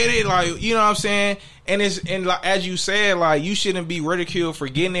gonna get it. Like, you know what I'm saying? And like, as you said, like, you shouldn't be ridiculed for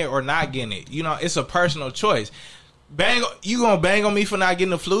getting it or not getting it. You know, it's a personal choice. You gonna bang on me for not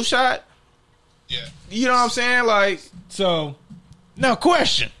getting the flu shot? Yeah. You know what I'm saying? Like, so now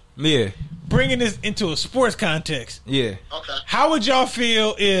question. Yeah. Bringing this into a sports context. Yeah. Okay. How would y'all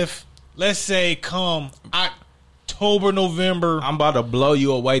feel if, let's say, come October, November... I'm about to blow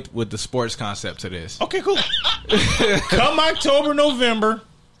you away with the sports concept to this. Okay, cool. Come October, November,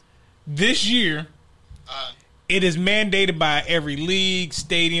 this year, it is mandated by every league,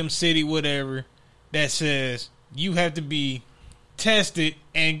 stadium, city, whatever, that says you have to be tested,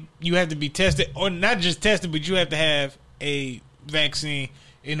 and you have to be tested, or not just tested, but you have to have a vaccine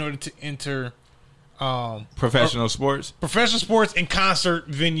in order to enter professional sports and concert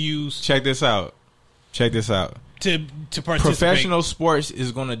venues. Check this out. To participate. Professional sports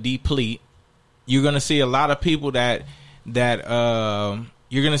is going to deplete. You're going to see a lot of people that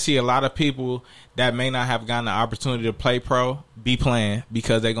you're going to see a lot of people that may not have gotten the opportunity to play pro be playing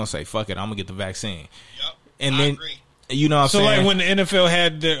because they're going to say, "Fuck it, I'm going to get the vaccine." Yep. And then agree. You know what I'm saying? So like when the NFL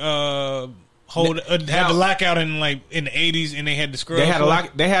had the had the lockout in the 80s, and they had the scrub. They had a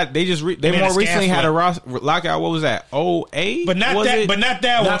lock. They more recently had a lockout. What was that? 08? But not that. But not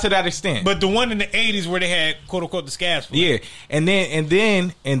that one. Not to that extent. But the one in the 80s where they had quote unquote the scabs. Yeah, and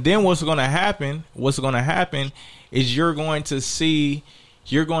then what's going to happen? What's going to happen is you're going to see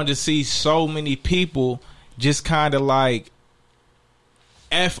so many people just kind of like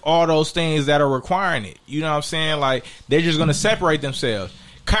F all those things that are requiring it. You know what I'm saying? Like, they're just going to separate themselves.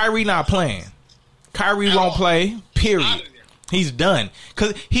 Kyrie not playing. Kyrie won't play, period. He's done.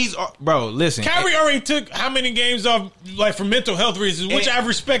 Because he's... Bro, listen. Kyrie already took how many games off, like, for mental health reasons, which I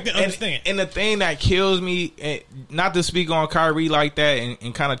respect and understand. And the thing that kills me, not to speak on Kyrie like that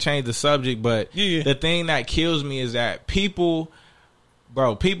and kind of change the subject, but the thing that kills me is that people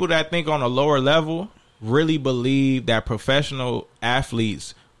that think on a lower level really believe that professional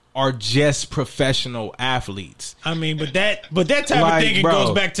athletes are just professional athletes. I mean, but that type of thinking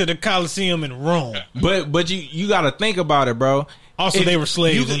goes back to the Coliseum in Rome. But you got to think about it, bro. Also, they were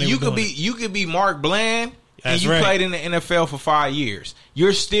slaves. You could be Mark Bland, and you played in the NFL for 5 years.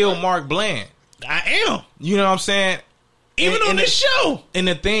 You're still Mark Bland. I am. You know what I'm saying? Even on this show. And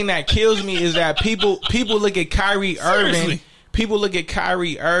the thing that kills me is that people look at Kyrie Irving. People look at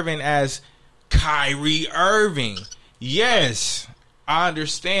Kyrie Irving as Kyrie Irving. Yes. I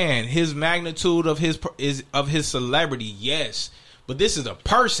understand his magnitude of his celebrity, yes, but this is a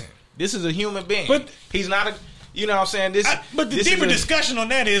person. This is a human being. But he's not a. You know what I'm saying? But the deeper discussion on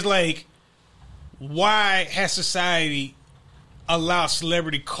that is like, why has society allowed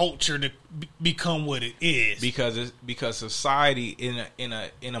celebrity culture to become what it is? Because society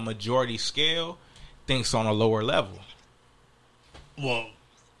in a majority scale thinks on a lower level. Well,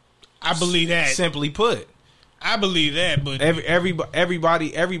 I believe that. Simply put. I believe that, but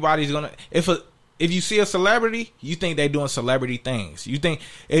everybody's gonna if you see a celebrity, you think they're doing celebrity things. You think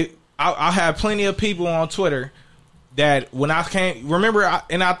I have plenty of people on Twitter that when I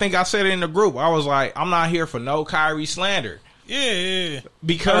and I think I said it in the group, I was like, I'm not here for no Kyrie slander. Yeah.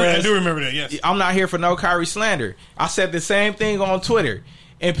 Because I do remember that. Yes, I'm not here for no Kyrie slander. I said the same thing on Twitter,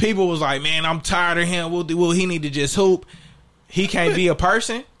 and people was like, man, I'm tired of him. Will he need to just hoop? He can't be a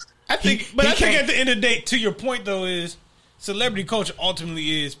person. I think at the end of the day, to your point though, is celebrity culture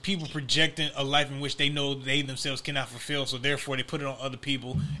ultimately is people projecting a life in which they know they themselves cannot fulfill, so therefore they put it on other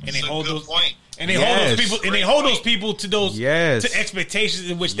people, and they hold those hold those people to those to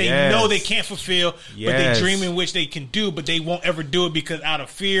expectations in which they know they can't fulfill, but they dream in which they can do, but they won't ever do it because out of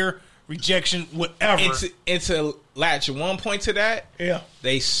fear, rejection, whatever. And to latch one point to that,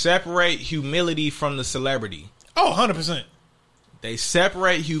 they separate humility from the celebrity. Oh, 100%. They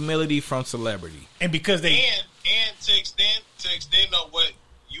separate humility from celebrity, and because they and to extend on what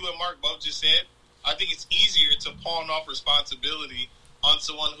you and Mark both just said, I think it's easier to pawn off responsibility on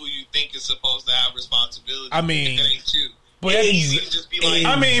someone who you think is supposed to have responsibility. I mean, if it ain't you. But it's easy to just be like,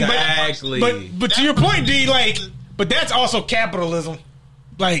 I mean, but to your point, D, like, but that's also capitalism,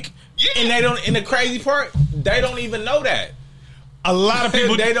 like, and they don't. And the crazy part, they don't even know that. A lot of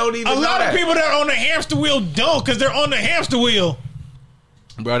people they don't even. A lot of people that are on the hamster wheel don't, because they're on the hamster wheel.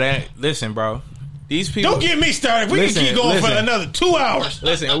 Bro, listen, bro. These people. Don't get me started. We can keep going for another 2 hours.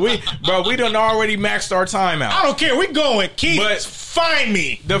 Listen, we done already maxed our time out. I don't care. We going. Keep find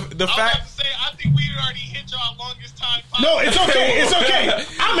me. The fact. I think we already hit y'all longest time. No, it's okay. It's okay.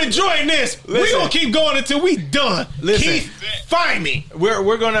 I'm enjoying this. We gonna keep going until we done. Keith, find me.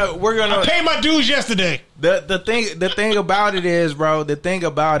 We're gonna. I paid my dues yesterday. The thing about it is, bro. The thing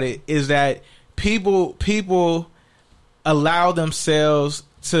about it is that people allow themselves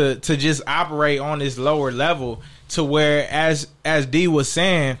to just operate on this lower level, to where as D was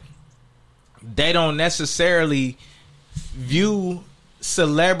saying, they don't necessarily view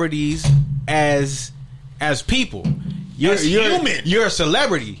celebrities as people. You're human. You're a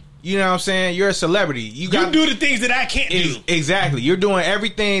celebrity. You know what I'm saying? You're a celebrity. You do the things that I can't do. Exactly. You're doing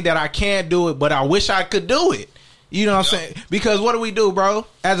everything that I can't do it, but I wish I could do it. You know what I'm saying? Because what do we do, bro?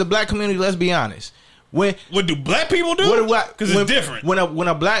 As a black community, let's be honest. What do black people do? Because it's different. When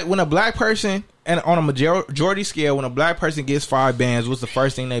a black person, and on a majority scale, when a black person gets 5 bands, what's the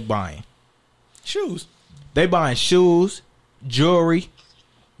first thing they buying? Shoes. They buying shoes, jewelry.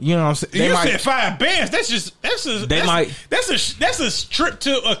 You know what I'm saying? You said 5 bands. That's a trip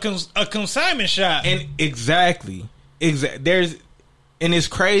to a consignment shop. And exactly. And it's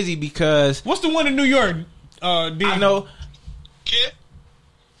crazy because what's the one in New York? I know. Kith?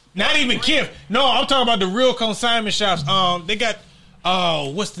 Not even Kith. No, I'm talking about the real consignment shops. They got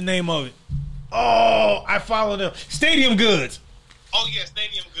what's the name of it? Oh, I follow them. Stadium Goods. Oh yeah,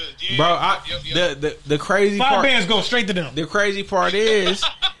 Stadium Goods. Yeah, bro, the crazy 5 part, bands go straight to them. The crazy part is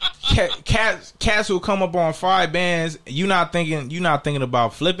cats will come up on 5 bands. You're not thinking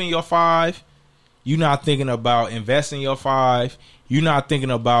about flipping your 5. You're not thinking about investing your 5. You're not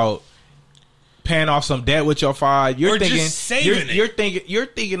thinking about paying off some debt with your 5. You're thinking just saving it. You're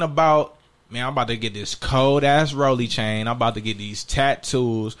thinking about, man, I'm about to get this cold ass rolly chain. I'm about to get these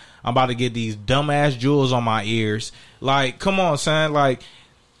tattoos. I'm about to get these dumbass jewels on my ears. Like, come on, son. Like,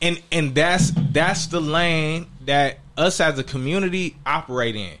 and that's the lane that us as a community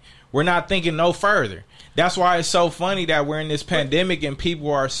operate in. We're not thinking no further. That's why it's so funny that we're in this pandemic and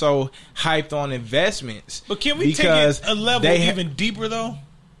people are so hyped on investments. But can we take it a level even deeper though?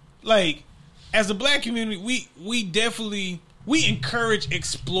 Like, as a black community, we definitely encourage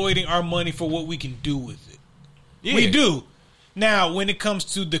exploiting our money for what we can do with it. Yeah. We do. Now, when it comes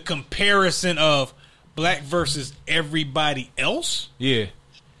to the comparison of black versus everybody else,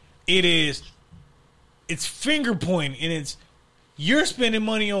 it's finger pointing, and you're spending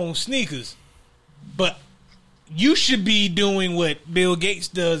money on sneakers, but you should be doing what Bill Gates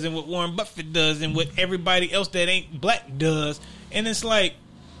does and what Warren Buffett does and what everybody else that ain't black does. And it's like,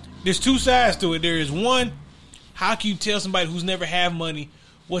 there's two sides to it. There is one, how can you tell somebody who's never had money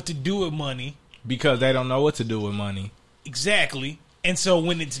what to do with money? Because they don't know what to do with money. Exactly. And so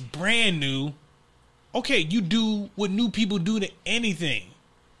when it's brand new, okay, you do what new people do to anything.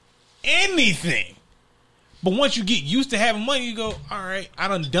 Anything. But once you get used to having money, you go, all right, I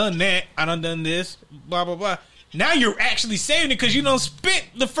done that. I done this, blah, blah, blah. Now you're actually saving it because you don't spent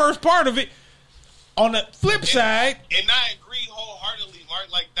the first part of it. On the flip side. And I agree wholeheartedly,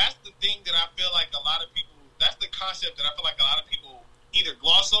 Mark. Like, that's the thing that I feel like a lot of people, that's the concept that I feel like a lot of people either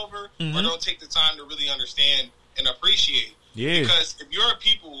gloss over or don't take the time to really understand and appreciate. Yeah. Because if you're a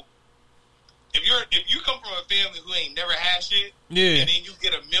people, if you come from a family who ain't never had shit, and then you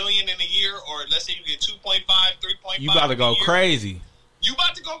get $1 million in a year, or let's say you get 2.5, 3.5, you about to go crazy. You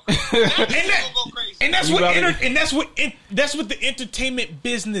about to go crazy. And that's what the entertainment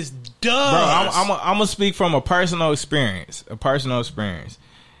business does. Bro, I'm gonna speak from a personal experience.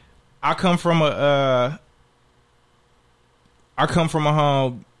 I come from a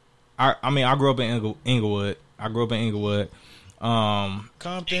home. I grew up in Inglewood.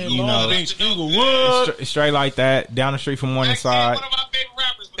 Compton, Long Beach, Inglewood. Straight like that. Down the street from Morningside. One of my favorite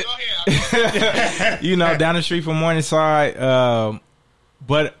rappers, but go ahead. Down the street from Morningside.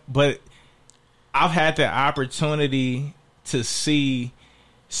 But I've had the opportunity to see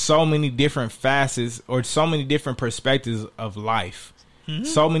so many different facets or so many different perspectives of life. Mm-hmm.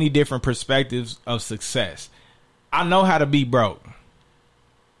 So many different perspectives of success. I know how to be broke.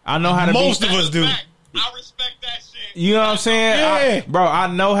 I know how to Most of us do. I respect that shit. You know what I'm saying? Yeah. I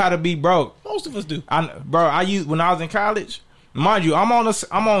know how to be broke. Most of us do. When I was in college, mind you, I'm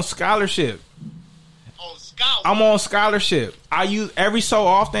on scholarship. I'm on scholarship. I use every so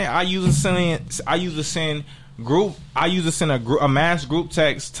often. I use to send a mass group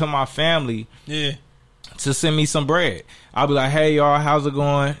text to my family. Yeah. To send me some bread. I'll be like, hey y'all, how's it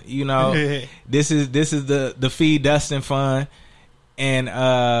going? This is the Feed Dustin Fund,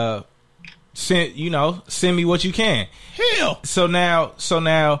 and send me what you can. Hell. So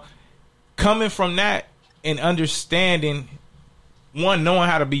now, coming from that and understanding, knowing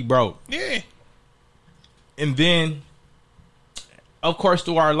how to be broke. Yeah. And then, of course,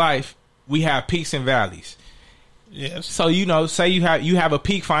 through our life, we have peaks and valleys. Yes. So say you have a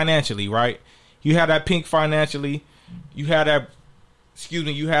peak financially, right? You have that peak financially. You have that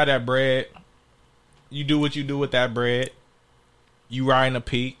bread. You do what you do with that bread. You riding a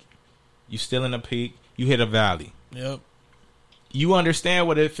peak. You still in a peak. You hit a valley. Yep. You understand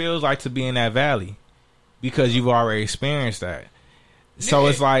what it feels like to be in that valley because you've already experienced that. So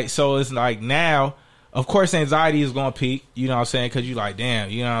it's like now. Of course, anxiety is going to peak, you know what I'm saying? Because you're like, damn,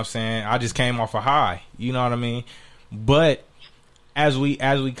 you know what I'm saying? I just came off a high, you know what I mean? But as we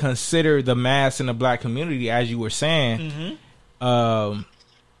consider the mass in the black community, as you were saying,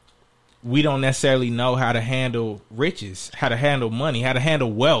 we don't necessarily know how to handle riches, how to handle money, how to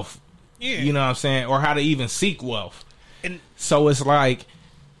handle wealth, you know what I'm saying? Or how to even seek wealth. And so it's like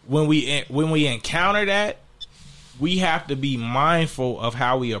when we encounter that, we have to be mindful of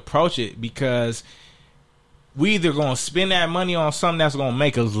how we approach it because we either gonna spend that money on something that's gonna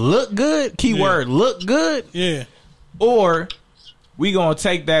make us look good, keyword look good, or we gonna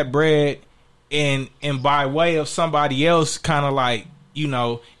take that bread and by way of somebody else kind of like,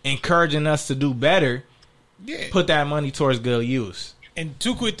 encouraging us to do better, put that money towards good use. And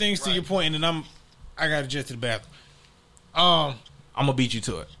two quick things to your point, and then I gotta jet to the bathroom. I'm gonna beat you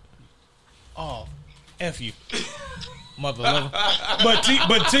to it. Oh, F you. Mother lover. But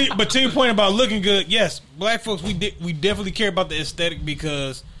to your point about looking good, yes, black folks, we definitely care about the aesthetic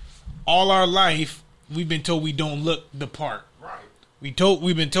because all our life we've been told we don't look the part. Right. We've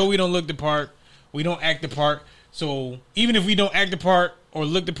been told we don't look the part. We don't act the part. So even if we don't act the part or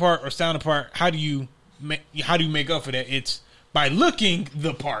look the part or sound the part, how do you make up for that? It's by looking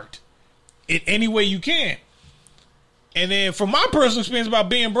the part in any way you can. And then from my personal experience about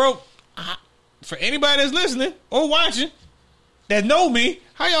being broke, for anybody that's listening or watching that know me,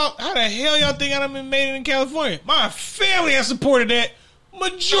 how the hell y'all think I done been made it in California? My family has supported that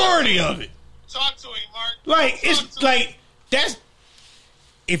majority of it. Talk to him, Mark. Like, it's like, that's,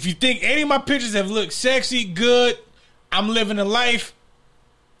 if you think any of my pictures have looked sexy, good, I'm living a life,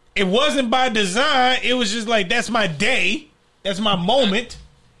 it wasn't by design. It was just like, that's my day. That's my moment.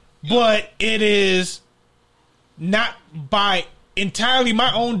 But it is not by entirely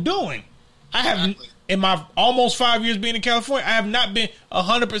my own doing. I have, in my almost 5 years being in California, I have not been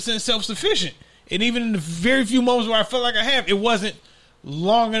 100% self-sufficient. And even in the very few moments where I felt like I have, it wasn't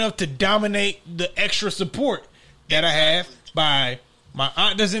long enough to dominate the extra support that I have by my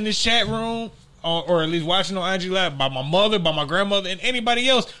aunt that's in this chat room, or at least watching on IG Live, by my mother, by my grandmother, and anybody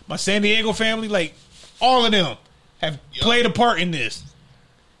else, my San Diego family, like, all of them have played a part in this.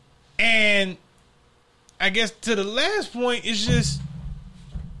 And I guess to the last point, it's just,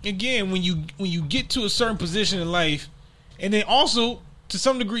 again, when you get to a certain position in life, and then also, to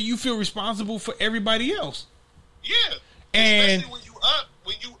some degree, you feel responsible for everybody else. Yeah. And especially when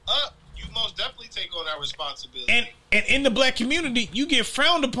you up, you most definitely take on that responsibility. And in the black community, you get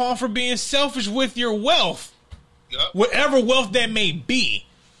frowned upon for being selfish with your wealth. Yep. Whatever wealth that may be.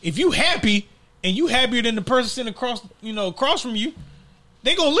 If you happy and you happier than the person sitting across from you,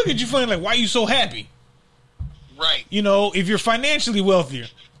 they gonna look at you funny like, why you so happy? Right. If you're financially wealthier,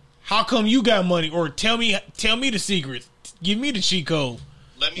 how come you got money? Or tell me the secrets. Give me the cheat code.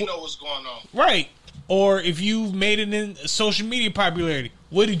 Let me know what's going on. Right. Or if you've made it in social media popularity,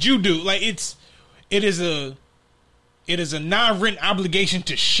 what did you do? Like, it is a non-written obligation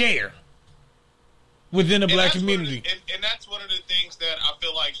to share within the black community. And that's one of the things that I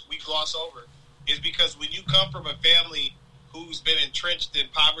feel like we gloss over, is because when you come from a family who's been entrenched in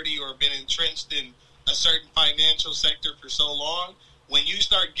poverty or been entrenched in a certain financial sector for so long, when you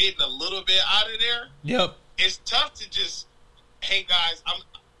start getting a little bit out of there, yep, it's tough to just, hey guys,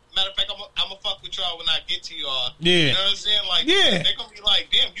 matter of fact, I'm gonna fuck with y'all when I get to y'all. Yeah. You know what I'm saying? Like, yeah, they're gonna be like,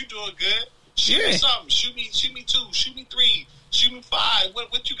 damn, you doing good. Shoot me something. Shoot me 2. Shoot me 3. Shoot me 5.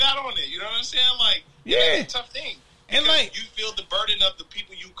 What you got on it? You know what I'm saying? Like, it's a tough thing. And like, you feel the burden of the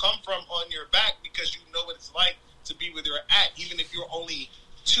people you come from on your back because you know what it's like to be where they're at, even if you're only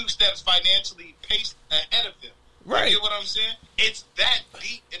 2 steps financially paced ahead of them. Right. You get what I'm saying? It's that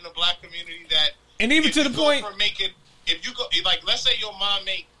deep in the black community that, and even to the point, for making, if you go, like, let's say your mom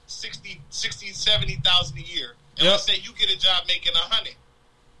make 60, 70,000 a year, and let's say you get a job making 100.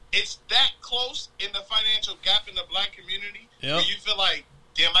 It's that close in the financial gap in the black community where you feel like,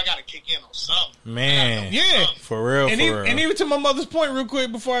 damn, I gotta kick in on something. Man, something. For real. And even to my mother's point, real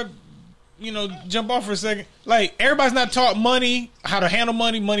quick, before I, jump off for a second, like, everybody's not taught money, how to handle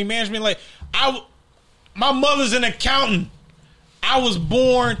money management. Like, my mother's an accountant. I was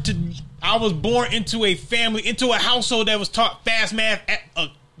born into a family, into a household that was taught fast math at a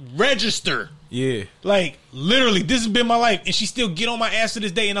register. Yeah. Like, literally, this has been my life, and she still get on my ass to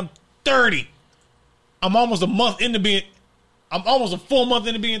this day, and I'm 30. I'm almost a full month into being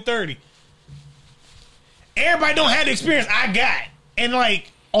 30. Everybody don't have the experience I got. And,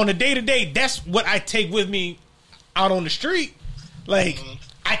 like, on a day-to-day, that's what I take with me out on the street. Like,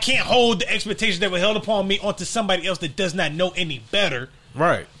 I can't hold the expectations that were held upon me onto somebody else that does not know any better.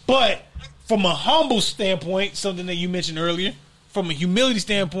 Right. But from a humble standpoint, something that you mentioned earlier, from a humility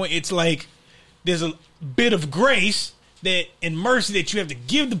standpoint, it's like there's a bit of grace that and mercy that you have to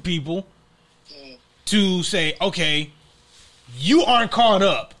give the people to say, okay, you aren't caught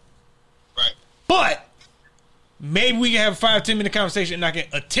up. Right. But maybe we can have a 5-10 minute conversation and I can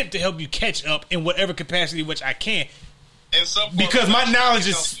attempt to help you catch up in whatever capacity which I can. Because my knowledge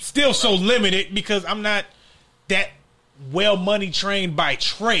is still so limited because I'm not that well money trained by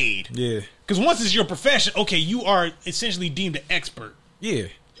trade. Yeah. Because once it's your profession, okay, you are essentially deemed an expert. Yeah.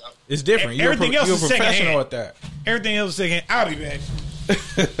 It's different. Everything else is professional at that. Everything else is secondhand. I'll be back.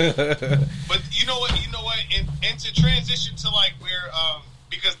 But you know what? And to transition to like where,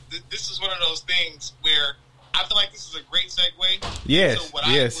 because this is one of those things where I feel like this is a great segue. Yes. To what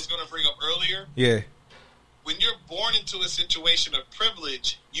I was going to bring up earlier. Yeah. When you're born into a situation of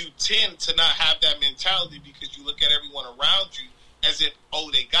privilege, you tend to not have that mentality because you look at everyone around you as if,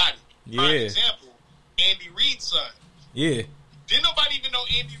 oh, they got it. Yeah. For example, Andy Reid's son. Yeah. Didn't nobody even know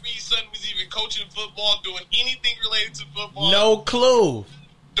Andy Reid's son was even coaching football, doing anything related to football? No clue.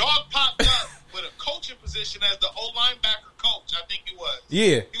 Dog popped up with a coaching position as the old linebacker coach. I think it was.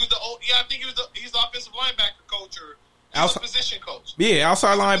 Yeah. He was the old. Yeah, I think he's the offensive linebacker coach or he's a position coach. Yeah,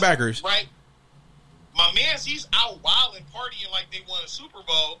 outside linebackers. Right. My man's he's out wilding, partying like they won a Super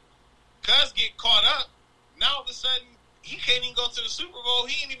Bowl. Cuz get caught up. Now all of a sudden he can't even go to the Super Bowl.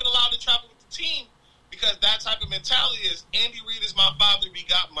 He ain't even allowed to travel with the team because that type of mentality is Andy Reid is my father. We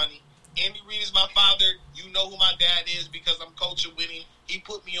got money. Andy Reid is my father. You know who my dad is because I'm coaching with him. He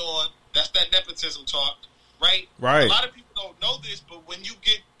put me on. That's that nepotism talk, right? Right. A lot of people don't know this, but when you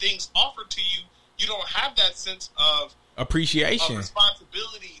get things offered to you, you don't have that sense of appreciation, of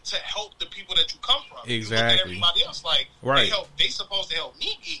responsibility to help the people that you come from. Exactly. You look at everybody else like right. They supposed to help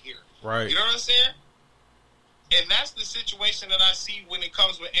me get here. Right. You know what I'm saying? And that's the situation that I see when it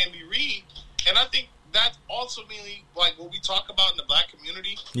comes with Andy Reid. And I think that's ultimately like what we talk about in the black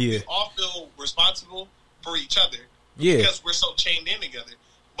community. Yeah. We all feel responsible for each other. Yeah. Because we're so chained in together.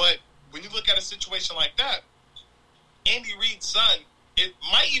 But when you look at a situation like that, Andy Reid's son, it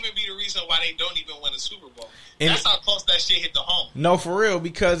might even be the reason why they don't even win a Super Bowl. And that's how close that shit hit the home. No, for real,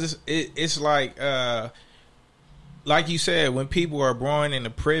 because it's like you said, when people are born into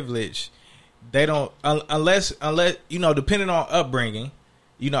privilege, they don't unless you know, depending on upbringing,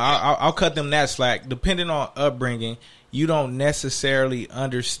 you know, I'll cut them that slack. Depending on upbringing, you don't necessarily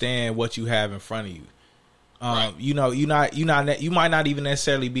understand what you have in front of you. Right. You know, you might not even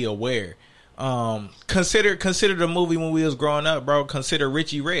necessarily be aware. Consider the movie when we was growing up, bro. Consider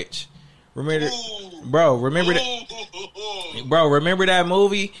Richie Rich. Remember that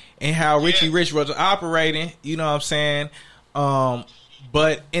movie and how Richie Rich was operating. You know what I'm saying?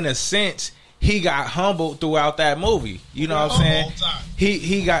 But in a sense, he got humbled throughout that movie. You know what I'm saying?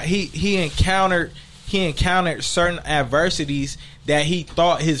 He encountered certain adversities that he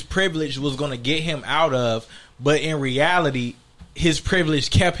thought his privilege was going to get him out of, but in reality, his privilege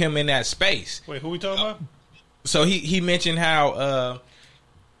kept him in that space. Wait, who we talking about? So he mentioned how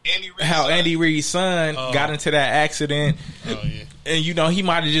Andy Reid's son got into that accident. Oh yeah. And you know, he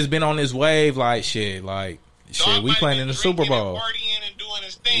might have just been on his wave, like shit, we playing in the Super Bowl. And doing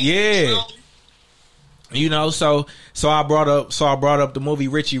his thing, yeah. You know, so I brought up the movie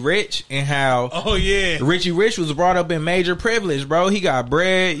Richie Rich and how Richie Rich was brought up in major privilege, bro. He got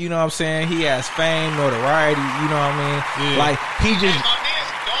bread, you know what I'm saying? He has fame, notoriety, you know what I mean? Yeah. Like he just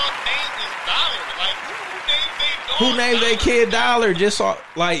who named their kid Dollar just off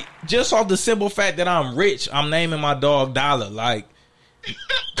the simple fact that I'm rich, I'm naming my dog Dollar. Like,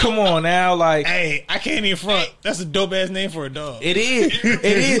 come on now, like, hey, I can't even front. That's a dope ass name for a dog. It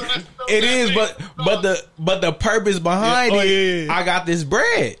is. But the purpose behind it, I got this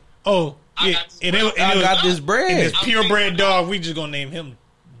bread. Oh, yeah, I got this bread. And this purebred dog, we just gonna name him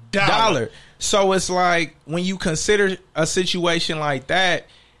Dollar. So it's like when you consider a situation like that.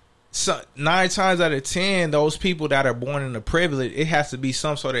 So 9 times out of 10, those people that are born into privilege, it has to be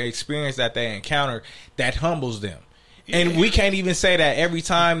some sort of experience that they encounter that humbles them. Yeah. And we can't even say that every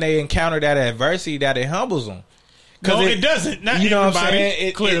time they encounter that adversity that it humbles them. No, it doesn't. Not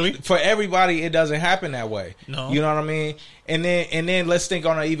everybody. Clearly, for everybody, it doesn't happen that way. No, you know what I mean. And then let's think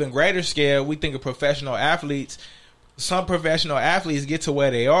on an even greater scale. We think of professional athletes. Some professional athletes get to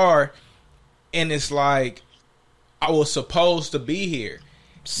where they are, and it's like, I was supposed to be here.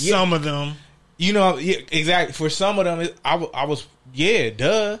 Some of them, you know, exactly. For some of them, I was,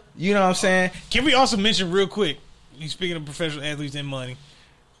 duh. You know what I'm saying? Can we also mention real quick? Speaking of professional athletes and money,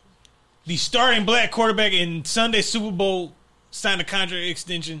 the starting black quarterback in Sunday's Super Bowl signed a contract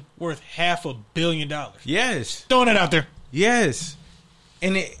extension worth $500 million. Yes, throwing it out there. Yes,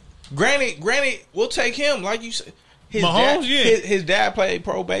 and granted, we'll take him like you said. Mahomes, his dad played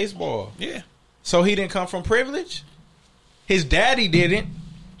pro baseball. Yeah, so he didn't come from privilege. His daddy didn't.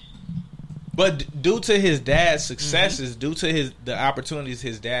 But due to his dad's successes, due to the opportunities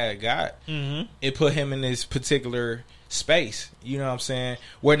his dad got, it put him in this particular space. You know what I'm saying?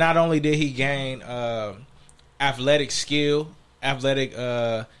 Where not only did he gain athletic skill, athletic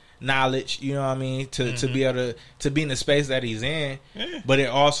knowledge, you know what I mean, to be able to be in the space that he's in, but it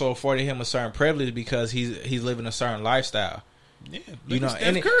also afforded him a certain privilege because he's living a certain lifestyle. Yeah, you know,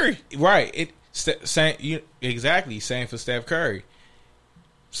 Steph Curry, right? Same for Steph Curry.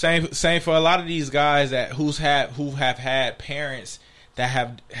 Same for a lot of these guys who have had parents that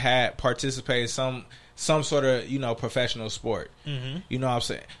have had participated in some sort of, you know, professional sport. You know what I'm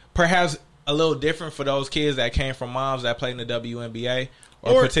saying? Perhaps a little different for those kids that came from moms that played in the WNBA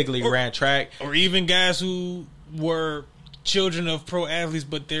or particularly ran track, or even guys who were children of pro athletes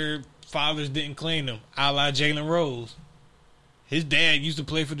but their fathers didn't claim them, a la Jalen Rose. His dad used to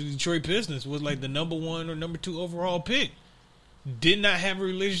play for the Detroit Pistons, was like the number 1 or number 2 overall pick. Did not have a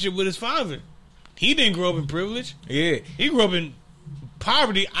relationship with his father. He didn't grow up in privilege. Yeah, he grew up in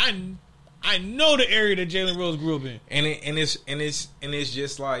poverty. I know the area that Jalen Rose grew up in, and it's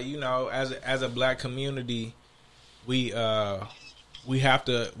just like, you know, as a black community, we have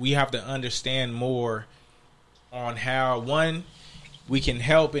to understand more on how, one, we can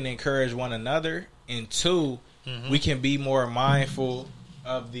help and encourage one another, and two, we can be more mindful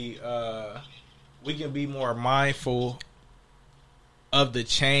of of the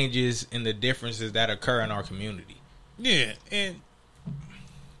changes and the differences that occur in our community. Yeah, and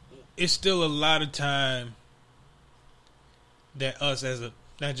it's still a lot of time that us as a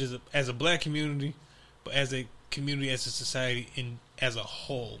not just as a black community, but as a community, as a society, and as a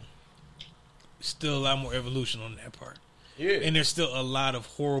whole, still a lot more evolution on that part. Yeah, and there's still a lot of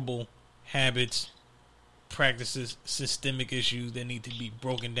horrible habits, practices, systemic issues that need to be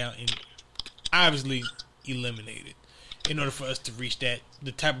broken down and obviously eliminated in order for us to reach the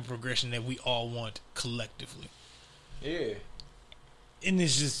type of progression that we all want collectively. Yeah. And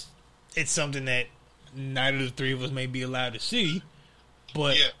it's something that neither of the three of us may be allowed to see,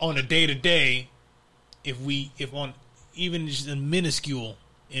 but on a day-to-day, if on even just a minuscule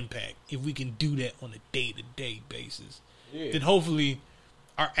impact, if we can do that on a day-to-day basis, then hopefully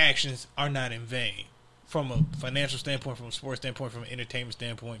our actions are not in vain. From a financial standpoint, from a sports standpoint, from an entertainment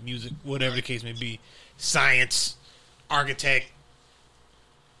standpoint, music, whatever the case may be, science, architect,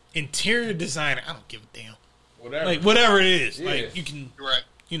 interior designer, I don't give a damn. Whatever it is, like you can,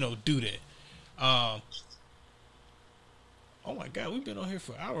 do that. Oh my God, we've been on here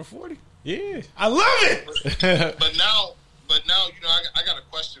for an hour 40. Yeah, I love it. But now, I got a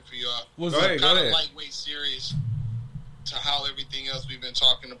question for y'all. What's kind of lightweight, serious to how everything else we've been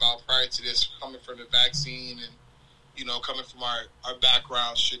talking about prior to this, coming from the vaccine and coming from our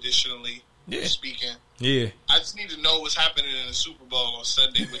backgrounds traditionally speaking. Yeah, I just need to know what's happening in the Super Bowl on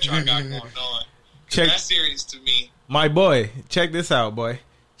Sunday, what y'all got going on. That's serious to me. My boy, check this out, boy.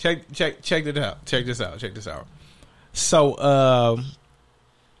 Check it out. Check this out. So,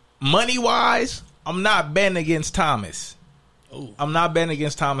 money wise, I'm not betting against Thomas. Ooh. I'm not betting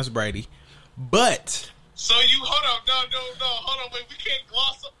against Thomas Brady, but. So you hold on, no, hold on, wait, we can't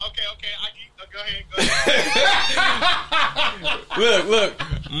gloss up. Okay, go ahead. Look,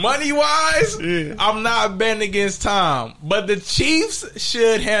 money wise, I'm not betting against Tom, but the Chiefs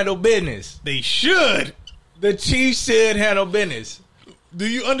should handle business. They should. The Chiefs should handle business. Do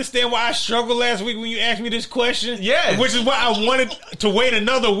you understand why I struggled last week when you asked me this question? Yes. Which is why I wanted to wait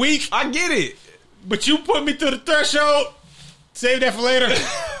another week. I get it. But you put me through the threshold. Save that for later.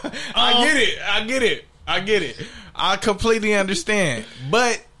 I get it. I completely understand.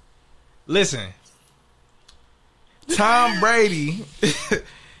 But, listen. Tom Brady.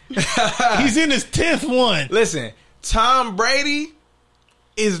 He's in his 10th one. Listen, Tom Brady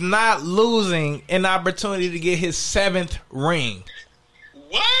is not losing an opportunity to get his 7th ring.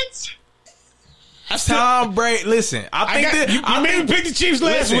 What? Tom Brady. Listen, I made him pick the Chiefs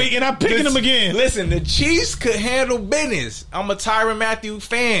last week, and I'm picking them again. Listen, the Chiefs could handle business. I'm a Tyrann Mathieu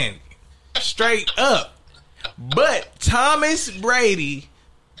fan, straight up. But Thomas Brady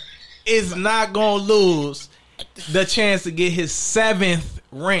is not gonna lose the chance to get his 7th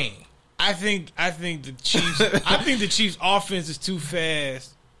ring. I think the Chiefs. I think the Chiefs' offense is too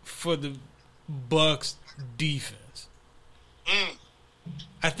fast for the Bucs' defense.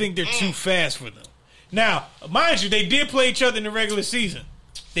 I think they're too fast for them. Now, mind you, they did play each other in the regular season.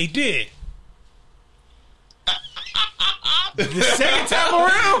 They did. The second time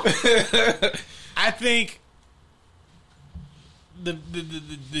around, I think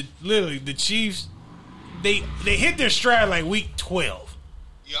the Chiefs they hit their stride like week 12.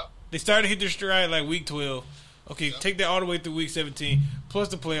 Yep. They started to hit their stride like week 12. Okay, take that all the way through week 17 plus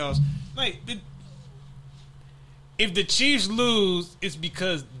the playoffs. Like if the Chiefs lose, it's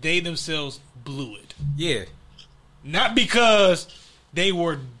because they themselves blew it. Yeah. Not because they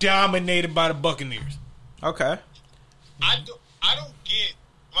were dominated by the Buccaneers. Okay. I don't get.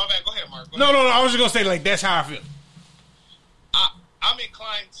 My bad. Go ahead, Mark. No. I was just gonna say like that's how I feel. I'm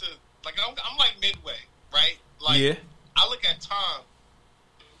inclined to like I'm like midway, right? Like I look at Tom.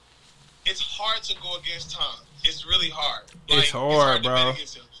 It's hard to go against Tom. It's really hard. Like, it's hard, bro.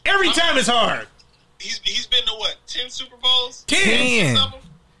 Every time it's hard. He's been to what? 10 Super Bowls? 10.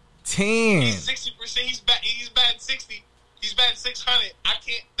 10. He's 60%. He's batting 60. He's batting 600. I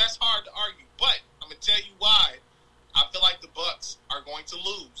can't. That's hard to argue. But I'm gonna tell you why. I feel like the Bucs are going to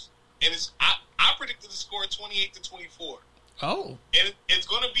lose, and I predicted the score 28-24. Oh, and it's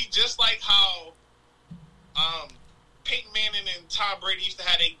going to be just like how Peyton Manning and Tom Brady used to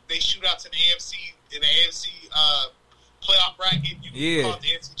have they shootouts in the AFC playoff bracket. You can call it the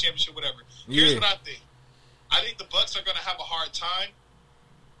AFC Championship, whatever. Here's what I think. I think the Bucs are going to have a hard time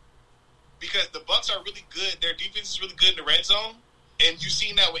because the Bucs are really good. Their defense is really good in the red zone. And you've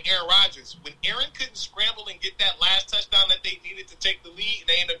seen that with Aaron Rodgers. When Aaron couldn't scramble and get that last touchdown that they needed to take the lead, and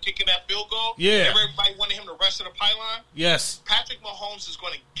they ended up kicking that field goal, everybody wanted him to rush to the pylon. Yes. Patrick Mahomes is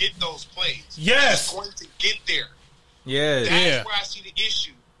going to get those plays. Yes. He's going to get there. Yeah. That's where I see the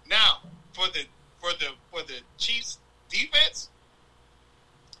issue. Now, for the Chiefs defense,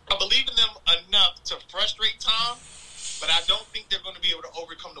 I believe in them enough to frustrate Tom, but I don't think they're going to be able to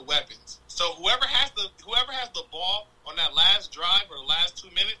overcome the weapons. So whoever has the ball on that last drive or the last 2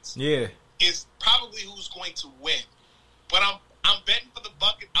 minutes, is probably who's going to win. But I'm betting for the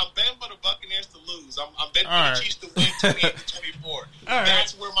Buccaneers to lose. I'm betting for the Chiefs to win 28-24.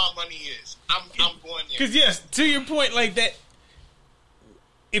 That's where my money is. I'm going there. Because yes, to your point, like that.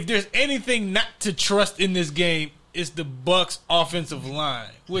 If there's anything not to trust in this game, it's the Bucs offensive line,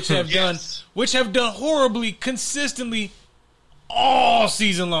 which have done horribly consistently all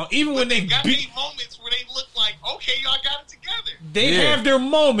season long. Even when they got these moments where they look like, okay, y'all got it together. They have their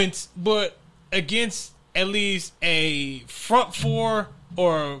moments, but against at least a front four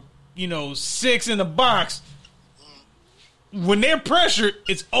or 6 in the box, when they're pressured,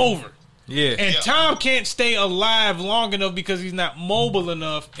 it's over. Yeah. And Tom can't stay alive long enough because he's not mobile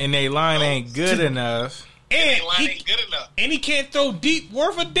enough. And they line ain't good enough. And he can't throw deep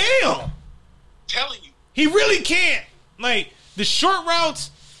worth a damn. Telling you. He really can't. Like, the short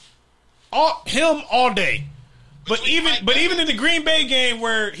routes, him all day. But even in the Green Bay game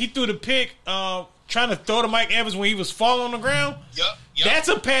where he threw the pick, trying to throw to Mike Evans when he was falling on the ground, that's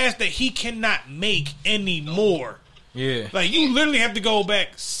a pass that he cannot make anymore. Yeah. Like, you literally have to go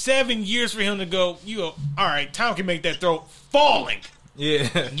back 7 years for him to go, all right, Tom can make that throw falling.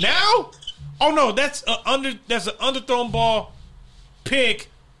 Yeah. Now? Oh, no, that's an underthrown ball, pick,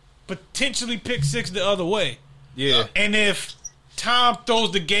 potentially pick 6 the other way. Yeah. And if Tom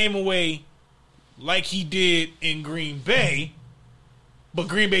throws the game away like he did in Green Bay, but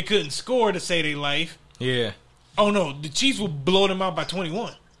Green Bay couldn't score to save their life. Yeah. Oh, no, the Chiefs will blow them out by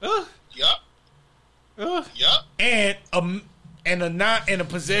 21. And a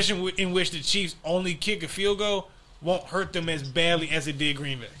possession in which the Chiefs only kick a field goal won't hurt them as badly as it did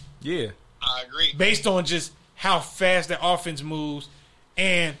Green Bay. Yeah. I agree. Based on just how fast the offense moves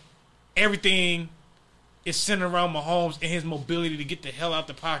and everything is centered around Mahomes and his mobility to get the hell out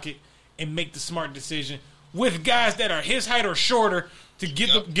the pocket and make the smart decision with guys that are his height or shorter to give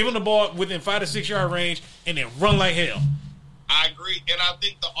him the ball within 5 to 6 yard range and then run like hell. I agree, and I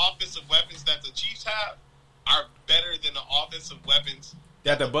think the offensive weapons that the Chiefs have are better than the offensive weapons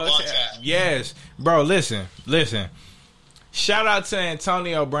that the Bucs have. Yes, bro. Listen. Shout out to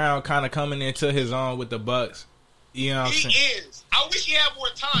Antonio Brown, kind of coming into his own with the Bucs. You know what I'm saying? He is. I wish he had more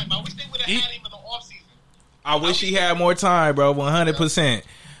time. I wish they would have had him in the offseason. I wish he had more time, bro. 100%.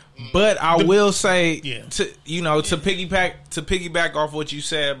 But I will say, to piggyback off what you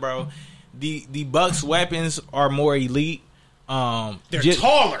said, bro. The Bucs' weapons are more elite. They're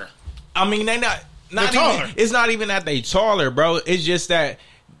taller. I mean, they're not taller. It's not even that they taller, bro. It's just that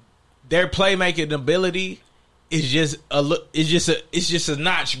their playmaking ability is just a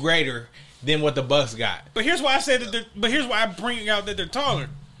notch greater than what the Bucs got. But here's why I said that. Here's why I bring out that they're taller.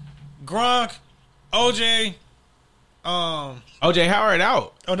 Gronk, OJ Howard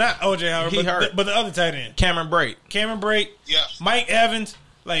out. Oh, not OJ Howard. He hurt. But the other tight end, Cameron Brate. Yeah. Mike Evans.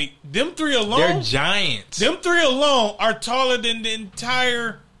 Like, them three alone, they're giants. Them three alone are taller than the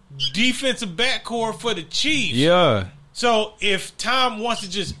entire defensive backcourt for the Chiefs. Yeah. So if Tom wants to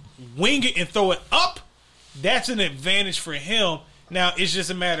just wing it and throw it up, that's an advantage for him. Now, it's just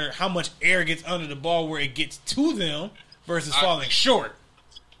a matter of how much air gets under the ball where it gets to them versus falling short.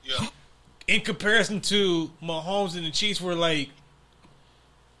 Yeah. In comparison to Mahomes and the Chiefs, were like,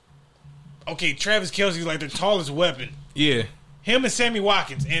 okay, Travis Kelce's like their tallest weapon. Yeah. Him and Sammy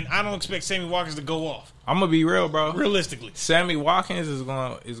Watkins, and I don't expect Sammy Watkins to go off. I'm gonna be real, bro. Realistically, Sammy Watkins is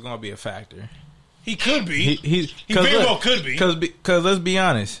gonna be a factor. He could be. He very well could be. Because let's be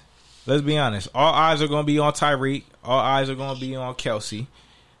honest. All eyes are gonna be on Tyreek. All eyes are gonna be on Kelce.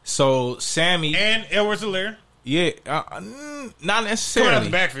 So Sammy and Edwards-Helaire. Yeah, not necessarily. Coming out the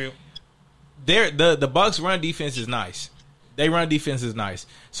backfield. The Bucs' run defense is nice. They run defense is nice.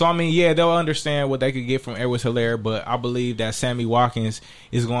 So, I mean, yeah, they'll understand what they could get from Edwards-Helaire, but I believe that Sammy Watkins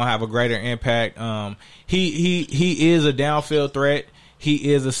is going to have a greater impact. He is a downfield threat.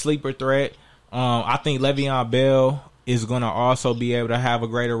 He is a sleeper threat. I think Le'Veon Bell is going to also be able to have a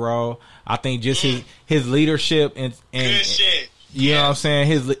greater role. I think just his leadership and good shit. You know what I'm saying?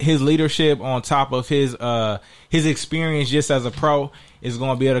 His leadership on top of his experience just as a pro is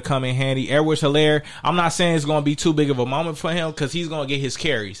going to be able to come in handy. Edwards-Helaire, I'm not saying it's going to be too big of a moment for him because he's going to get his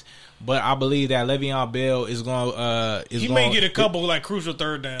carries. But I believe that Le'Veon Bell is going to he may get a couple like crucial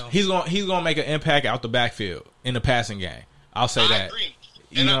third down. He's going to make an impact out the backfield in the passing game. I'll say that. I agree.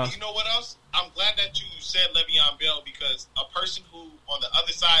 And you know what else? I'm glad that you said Le'Veon Bell because a person who on the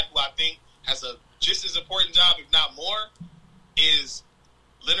other side who I think has a just as important job, if not more, is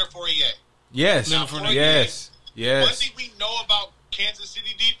Leonard Fournette. Yes. Now, Fournette, yes. One thing we know about Kansas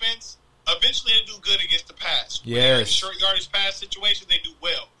City defense, eventually they do good against the pass. Yes. In short yardage pass situations, they do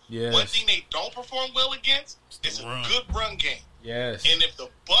well. Yes. One thing they don't perform well against is a good run game. Yes. And if the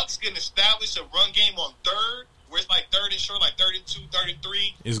Bucs can establish a run game on third, where it's like third and short, like 32,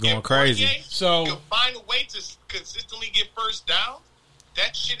 33, it's going crazy. So you can find a way to consistently get first down.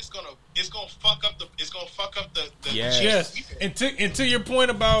 That shit is gonna fuck up the yes. And to your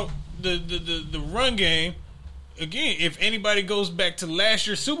point about the run game, again, if anybody goes back to last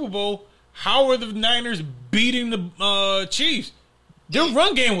year's Super Bowl, how are the Niners beating the Chiefs? Their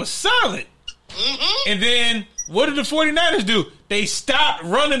run game was solid. Mm-hmm. And then what did the 49ers do? They stopped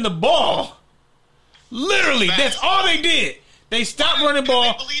running the ball. Literally, that's all they did. They stopped running the ball.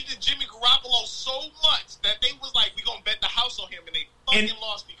 They believed in Jimmy Garoppolo so much that they was like, we're going to bet the house on him, and they fucking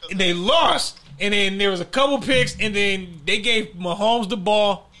lost because they lost. And then there was a couple picks, and then they gave Mahomes the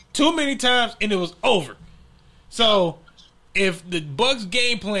ball too many times, and it was over. So, if the Bucs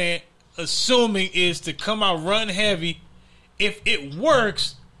game plan, assuming is to come out run heavy, if it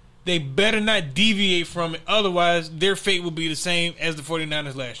works, they better not deviate from it. Otherwise, their fate will be the same as the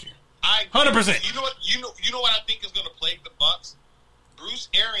 49ers last year. 100%. You know what I think is going to plague the Bucs? Bruce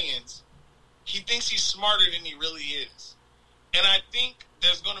Arians, he thinks he's smarter than he really is. And I think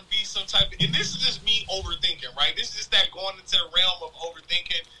there's going to be some type of... And this is just me overthinking, right? This is that going into the realm of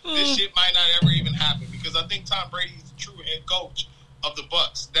overthinking. This shit might not ever even happen because I think Tom Brady is the true head coach of the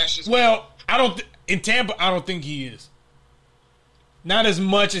Bucs. That's just... Well, in Tampa, I don't think he is. Not as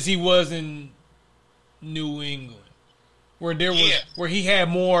much as he was in New England, where where he had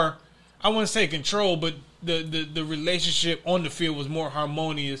more, I wouldn't say control, but the relationship on the field was more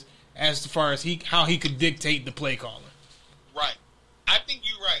harmonious as far as how he could dictate the play calling. Right. I think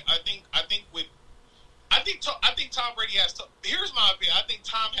you're right. I think Tom Brady has. Here's my opinion. I think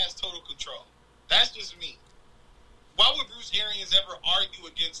Tom has total control. That's just me. Why would Bruce Arians ever argue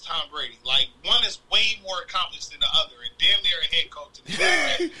against Tom Brady? Like, one is way more accomplished than the other, and damn near a head coach.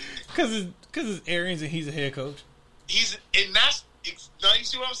 Because it's Arians and he's a head coach. Now you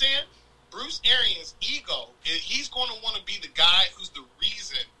see what I'm saying? Bruce Arians' ego, he's going to want to be the guy who's the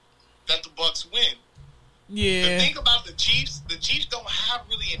reason that the Bucs win. Yeah. The thing about the Chiefs don't have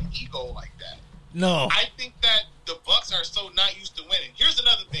really an ego like that. No. I think that the Bucs are so not used to winning. Here's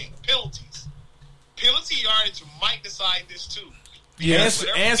another thing: penalties. Penalty yardage might decide this too. Yes,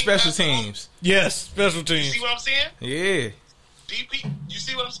 and special teams. Yes, special teams. You see what I'm saying? Yeah. DP, you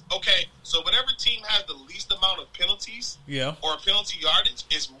see what I'm saying? Okay, so whatever team has the least amount of penalties or penalty yardage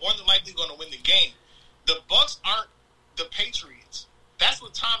is more than likely going to win the game. The Bucs aren't the Patriots. That's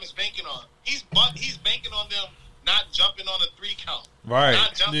what Tom is banking on. He's banking on them not jumping on a 3 count. Right.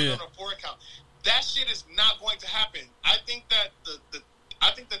 Not jumping on a 4 count. That shit is not going to happen. I think that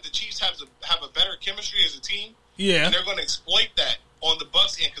the Chiefs have a better chemistry as a team. Yeah. And they're going to exploit that on the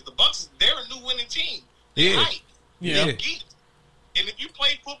Bucs end because the Bucs, they're a new winning team. They're hype. Yeah. They're geeked. And if you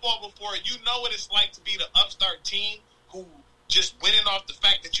played football before, you know what it's like to be the upstart team who just winning off the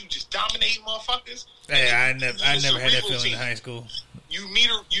fact that you just dominate motherfuckers. Hey, I never had that feeling in high school. You meet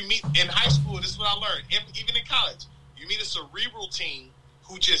in high school. This is what I learned. Even in college, you meet a cerebral team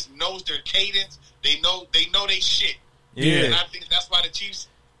who just knows their cadence. They know they shit. Yeah. And I think that's why the Chiefs,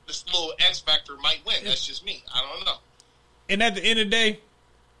 this little X factor, might win. That's just me. I don't know. And at the end of the day,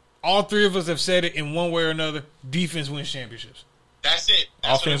 all three of us have said it in one way or another: defense wins championships. That's it.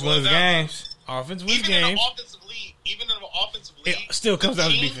 That's offense wins games. Offense wins games. Even in an offensive league, it still comes down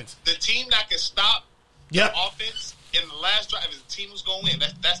to defense. The team that can stop the offense in the last drive is the team who's going to win.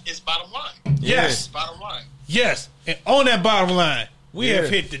 That's its bottom line. Yes. Bottom line. Yes. And on that bottom line, we have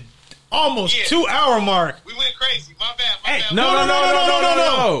hit the almost 2 hour mark. We went crazy. My bad. No. Ain't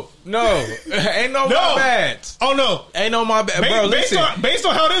no my bad. Oh, no. Ain't no my bad. Bro, listen. Based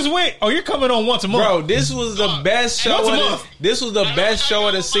on how this went, you're coming on once a month. Bro, this was the best show this was the best show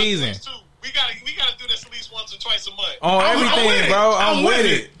of the season. We gotta do this at least once or twice a month. On everything, bro. I'm with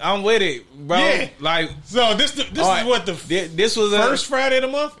it, bro. Yeah. Like, so this is what this was first Friday of the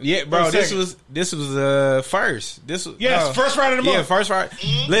month. Yeah, bro. This was first. This was first Friday of the month. Yeah, first Friday.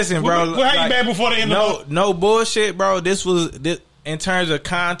 Mm-hmm. Listen, bro. How you bad before the end of the month? No bullshit, bro. This in terms of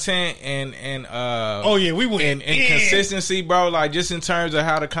content and we went and consistency, bro. Like, just in terms of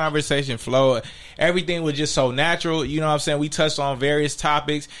how the conversation flowed, everything was just so natural. You know what I'm saying? We touched on various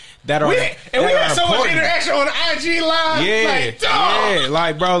topics we had so much interaction on IG Live.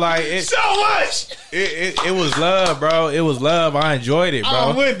 Like, bro, like so much. It was love, bro. It was love. I enjoyed it, bro.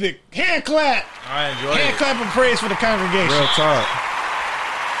 I'm with it. Hand clap. I enjoyed it. Hand clap and praise for the congregation. Real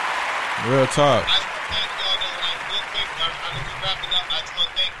talk.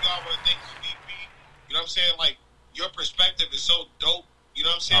 You know what I'm saying? Like, your perspective is so dope. You know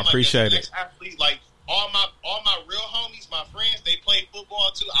what I'm saying? I appreciate it. Athlete, like all my real homies, my friends, they played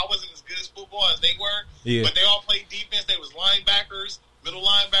football too. I wasn't as good as football as they were, but they all played defense. They was linebackers, middle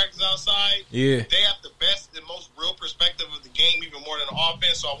linebackers outside. Yeah, they have the best and most real perspective of the game, even more than the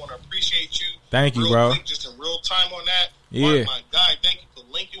offense. So I want to appreciate you. Thank you, bro. Quick, just in real time on that. Yeah, Mark, my guy, thank you for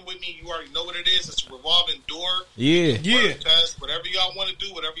linking with me. You already know what it is. It's a revolving door. Yeah. Because whatever y'all want to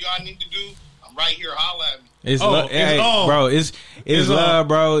do, whatever y'all need to do, I'm right here. Holla at me. It's bro. It's love,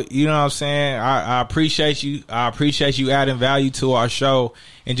 bro. You know what I'm saying? I appreciate you. I appreciate you adding value to our show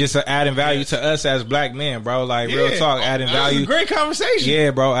and just adding value to us as black men, bro. Like real talk, adding value. It's a great conversation. Yeah,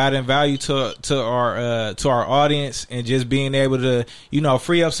 bro. Adding value to our audience and just being able to, you know,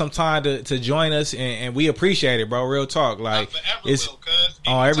 free up some time to join us and we appreciate it, bro. Real talk, like it's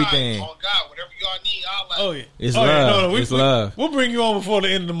on everything. On God, whatever y'all need, I'll let. Oh yeah, it's love. It's love. We'll bring you on before the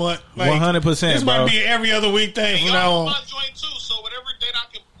end of the month. 100%. This might be every other week thing from now on. My joint too, so whatever date I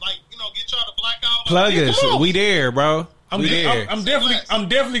can, like, you know, get y'all to blackout. Plug us. We there, bro. I'm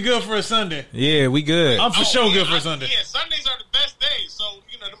definitely good for a Sunday. Yeah, we good. I'm for sure good for a Sunday. Yeah, Sundays are the best days. So,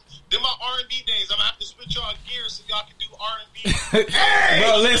 you know, them my R&B days. I'm going to have to switch y'all gears so y'all can do R&B. Hey,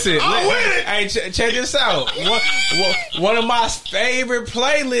 bro, listen. I'm with it. Hey, check this out. One of my favorite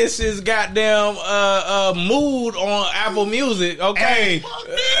playlists is goddamn Mood on Apple Music. Okay,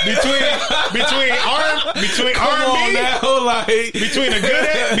 between R&B, now, like between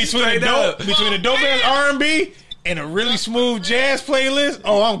a dope ass R&B and a really smooth jazz playlist.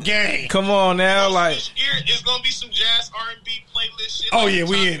 Oh, I'm gang. Come on now, like it's gonna be some jazz R&B playlist shit. Oh yeah,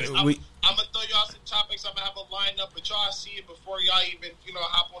 we in it. I'm gonna throw y'all some topics. I'm gonna have a lineup, but y'all see it before y'all even, you know,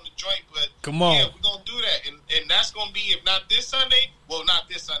 hop on the joint. But come on, yeah, we're gonna do that, and that's gonna be, if not this Sunday, well, not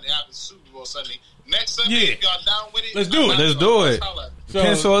this Sunday, after Super Bowl Sunday. Next Sunday, if y'all down with it, let's do it. So,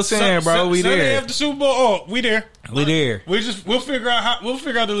 pencil us in, bro. We Sunday there. After Super Bowl, oh, we there. We there. We'll figure out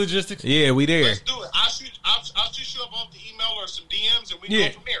the logistics. Yeah, we there. Let's do it. I'll shoot you up off the email or some DMs, and we go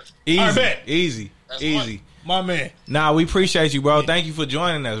from there. Easy. My man. Nah, we appreciate you, bro. Thank you for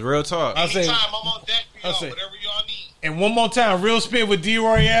joining us. Real talk. Anytime, I'm on deck for y'all, whatever y'all need. And one more time, Real Spit with D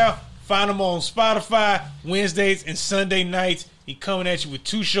Royale. Find him on Spotify Wednesdays and Sunday nights. He coming at you with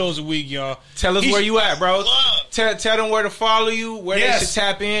 2 shows a week, y'all. Tell us where you at, bro. Tell them where to follow you, where they should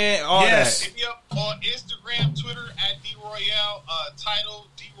tap in, all that. Hit me up on Instagram, Twitter at D Royale, title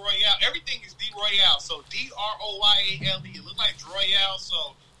D Royale. Everything is D Royale, so DROYALE. It looks like Royale,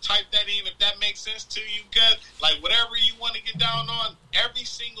 so type that in if that makes sense to you, guys. Like whatever you want to get down on, every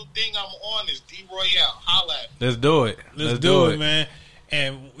single thing I'm on is D Royale. Holla at me. Let's do it. Let's do it, man.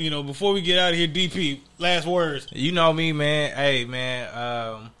 And, you know, before we get out of here, DP, last words. You know me, man. Hey,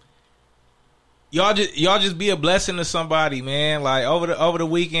 man. Y'all just be a blessing to somebody, man. Like over the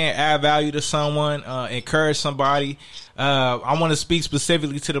weekend, add value to someone, encourage somebody. I want to speak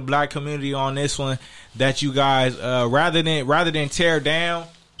specifically to the black community on this one. That you guys, rather than tear down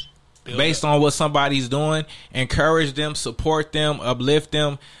based on what somebody's doing, encourage them, support them, uplift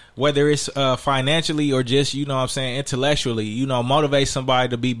them. Whether it's financially or just, you know what I'm saying, intellectually, you know, motivate somebody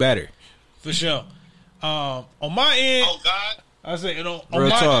to be better. For sure. On my end, I say, you know,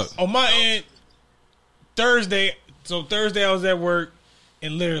 on my end, Thursday I was at work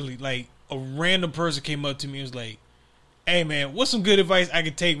and literally like a random person came up to me and was like, hey man, what's some good advice I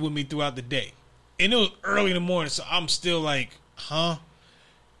could take with me throughout the day? And it was early in the morning, so I'm still like, huh?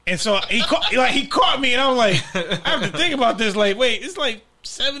 And so he caught me and I was like, I have to think about this. Like, wait, it's like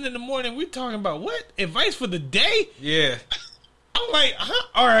 7 in the morning. We're talking about what? Advice for the day? Yeah. I'm like, huh?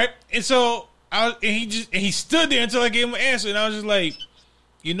 All right. And so he stood there until I gave him an answer, and I was just like,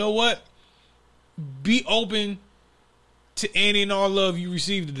 you know what? Be open to any and all love you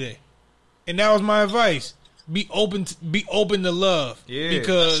receive today. And that was my advice. Be open to love. Yeah.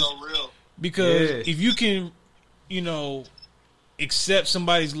 That's so real. Because if you can, you know, accept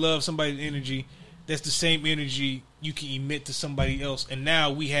somebody's love, somebody's energy, that's the same energy you can emit to somebody else. And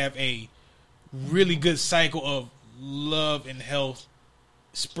now we have a really good cycle of love and health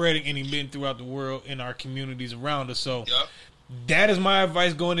spreading and emitting throughout the world in our communities around us. So that is my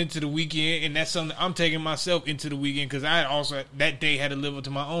advice going into the weekend, and that's something I'm taking myself into the weekend, because I also that day had to live up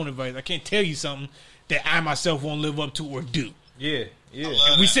to my own advice. I can't tell you something that I myself won't live up to or do. Yeah.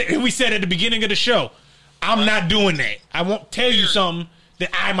 And we said at the beginning of the show, I'm not doing that. I won't tell you something that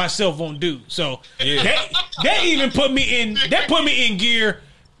I myself won't do. So that even put me in gear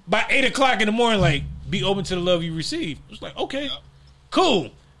by 8 o'clock in the morning. Like, be open to the love you receive. It was like, okay, cool.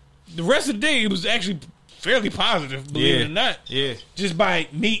 The rest of the day, it was actually fairly positive, believe it or not. Yeah. Just by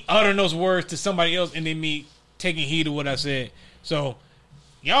me uttering those words to somebody else and then me taking heed of what I said. So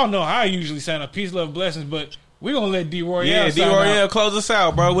y'all know how I usually sign up. Peace, love, blessings. But We gonna let D Royale. Yeah, D Royale, close us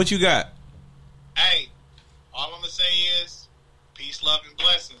out, bro. What you got? Hey, all I'm gonna say is peace, love, and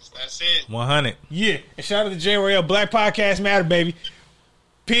blessings. That's it. 100. Yeah, and shout out to J Royale. Black Podcast Matter, baby.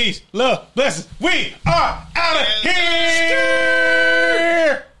 Peace, love, blessings. We are out of here.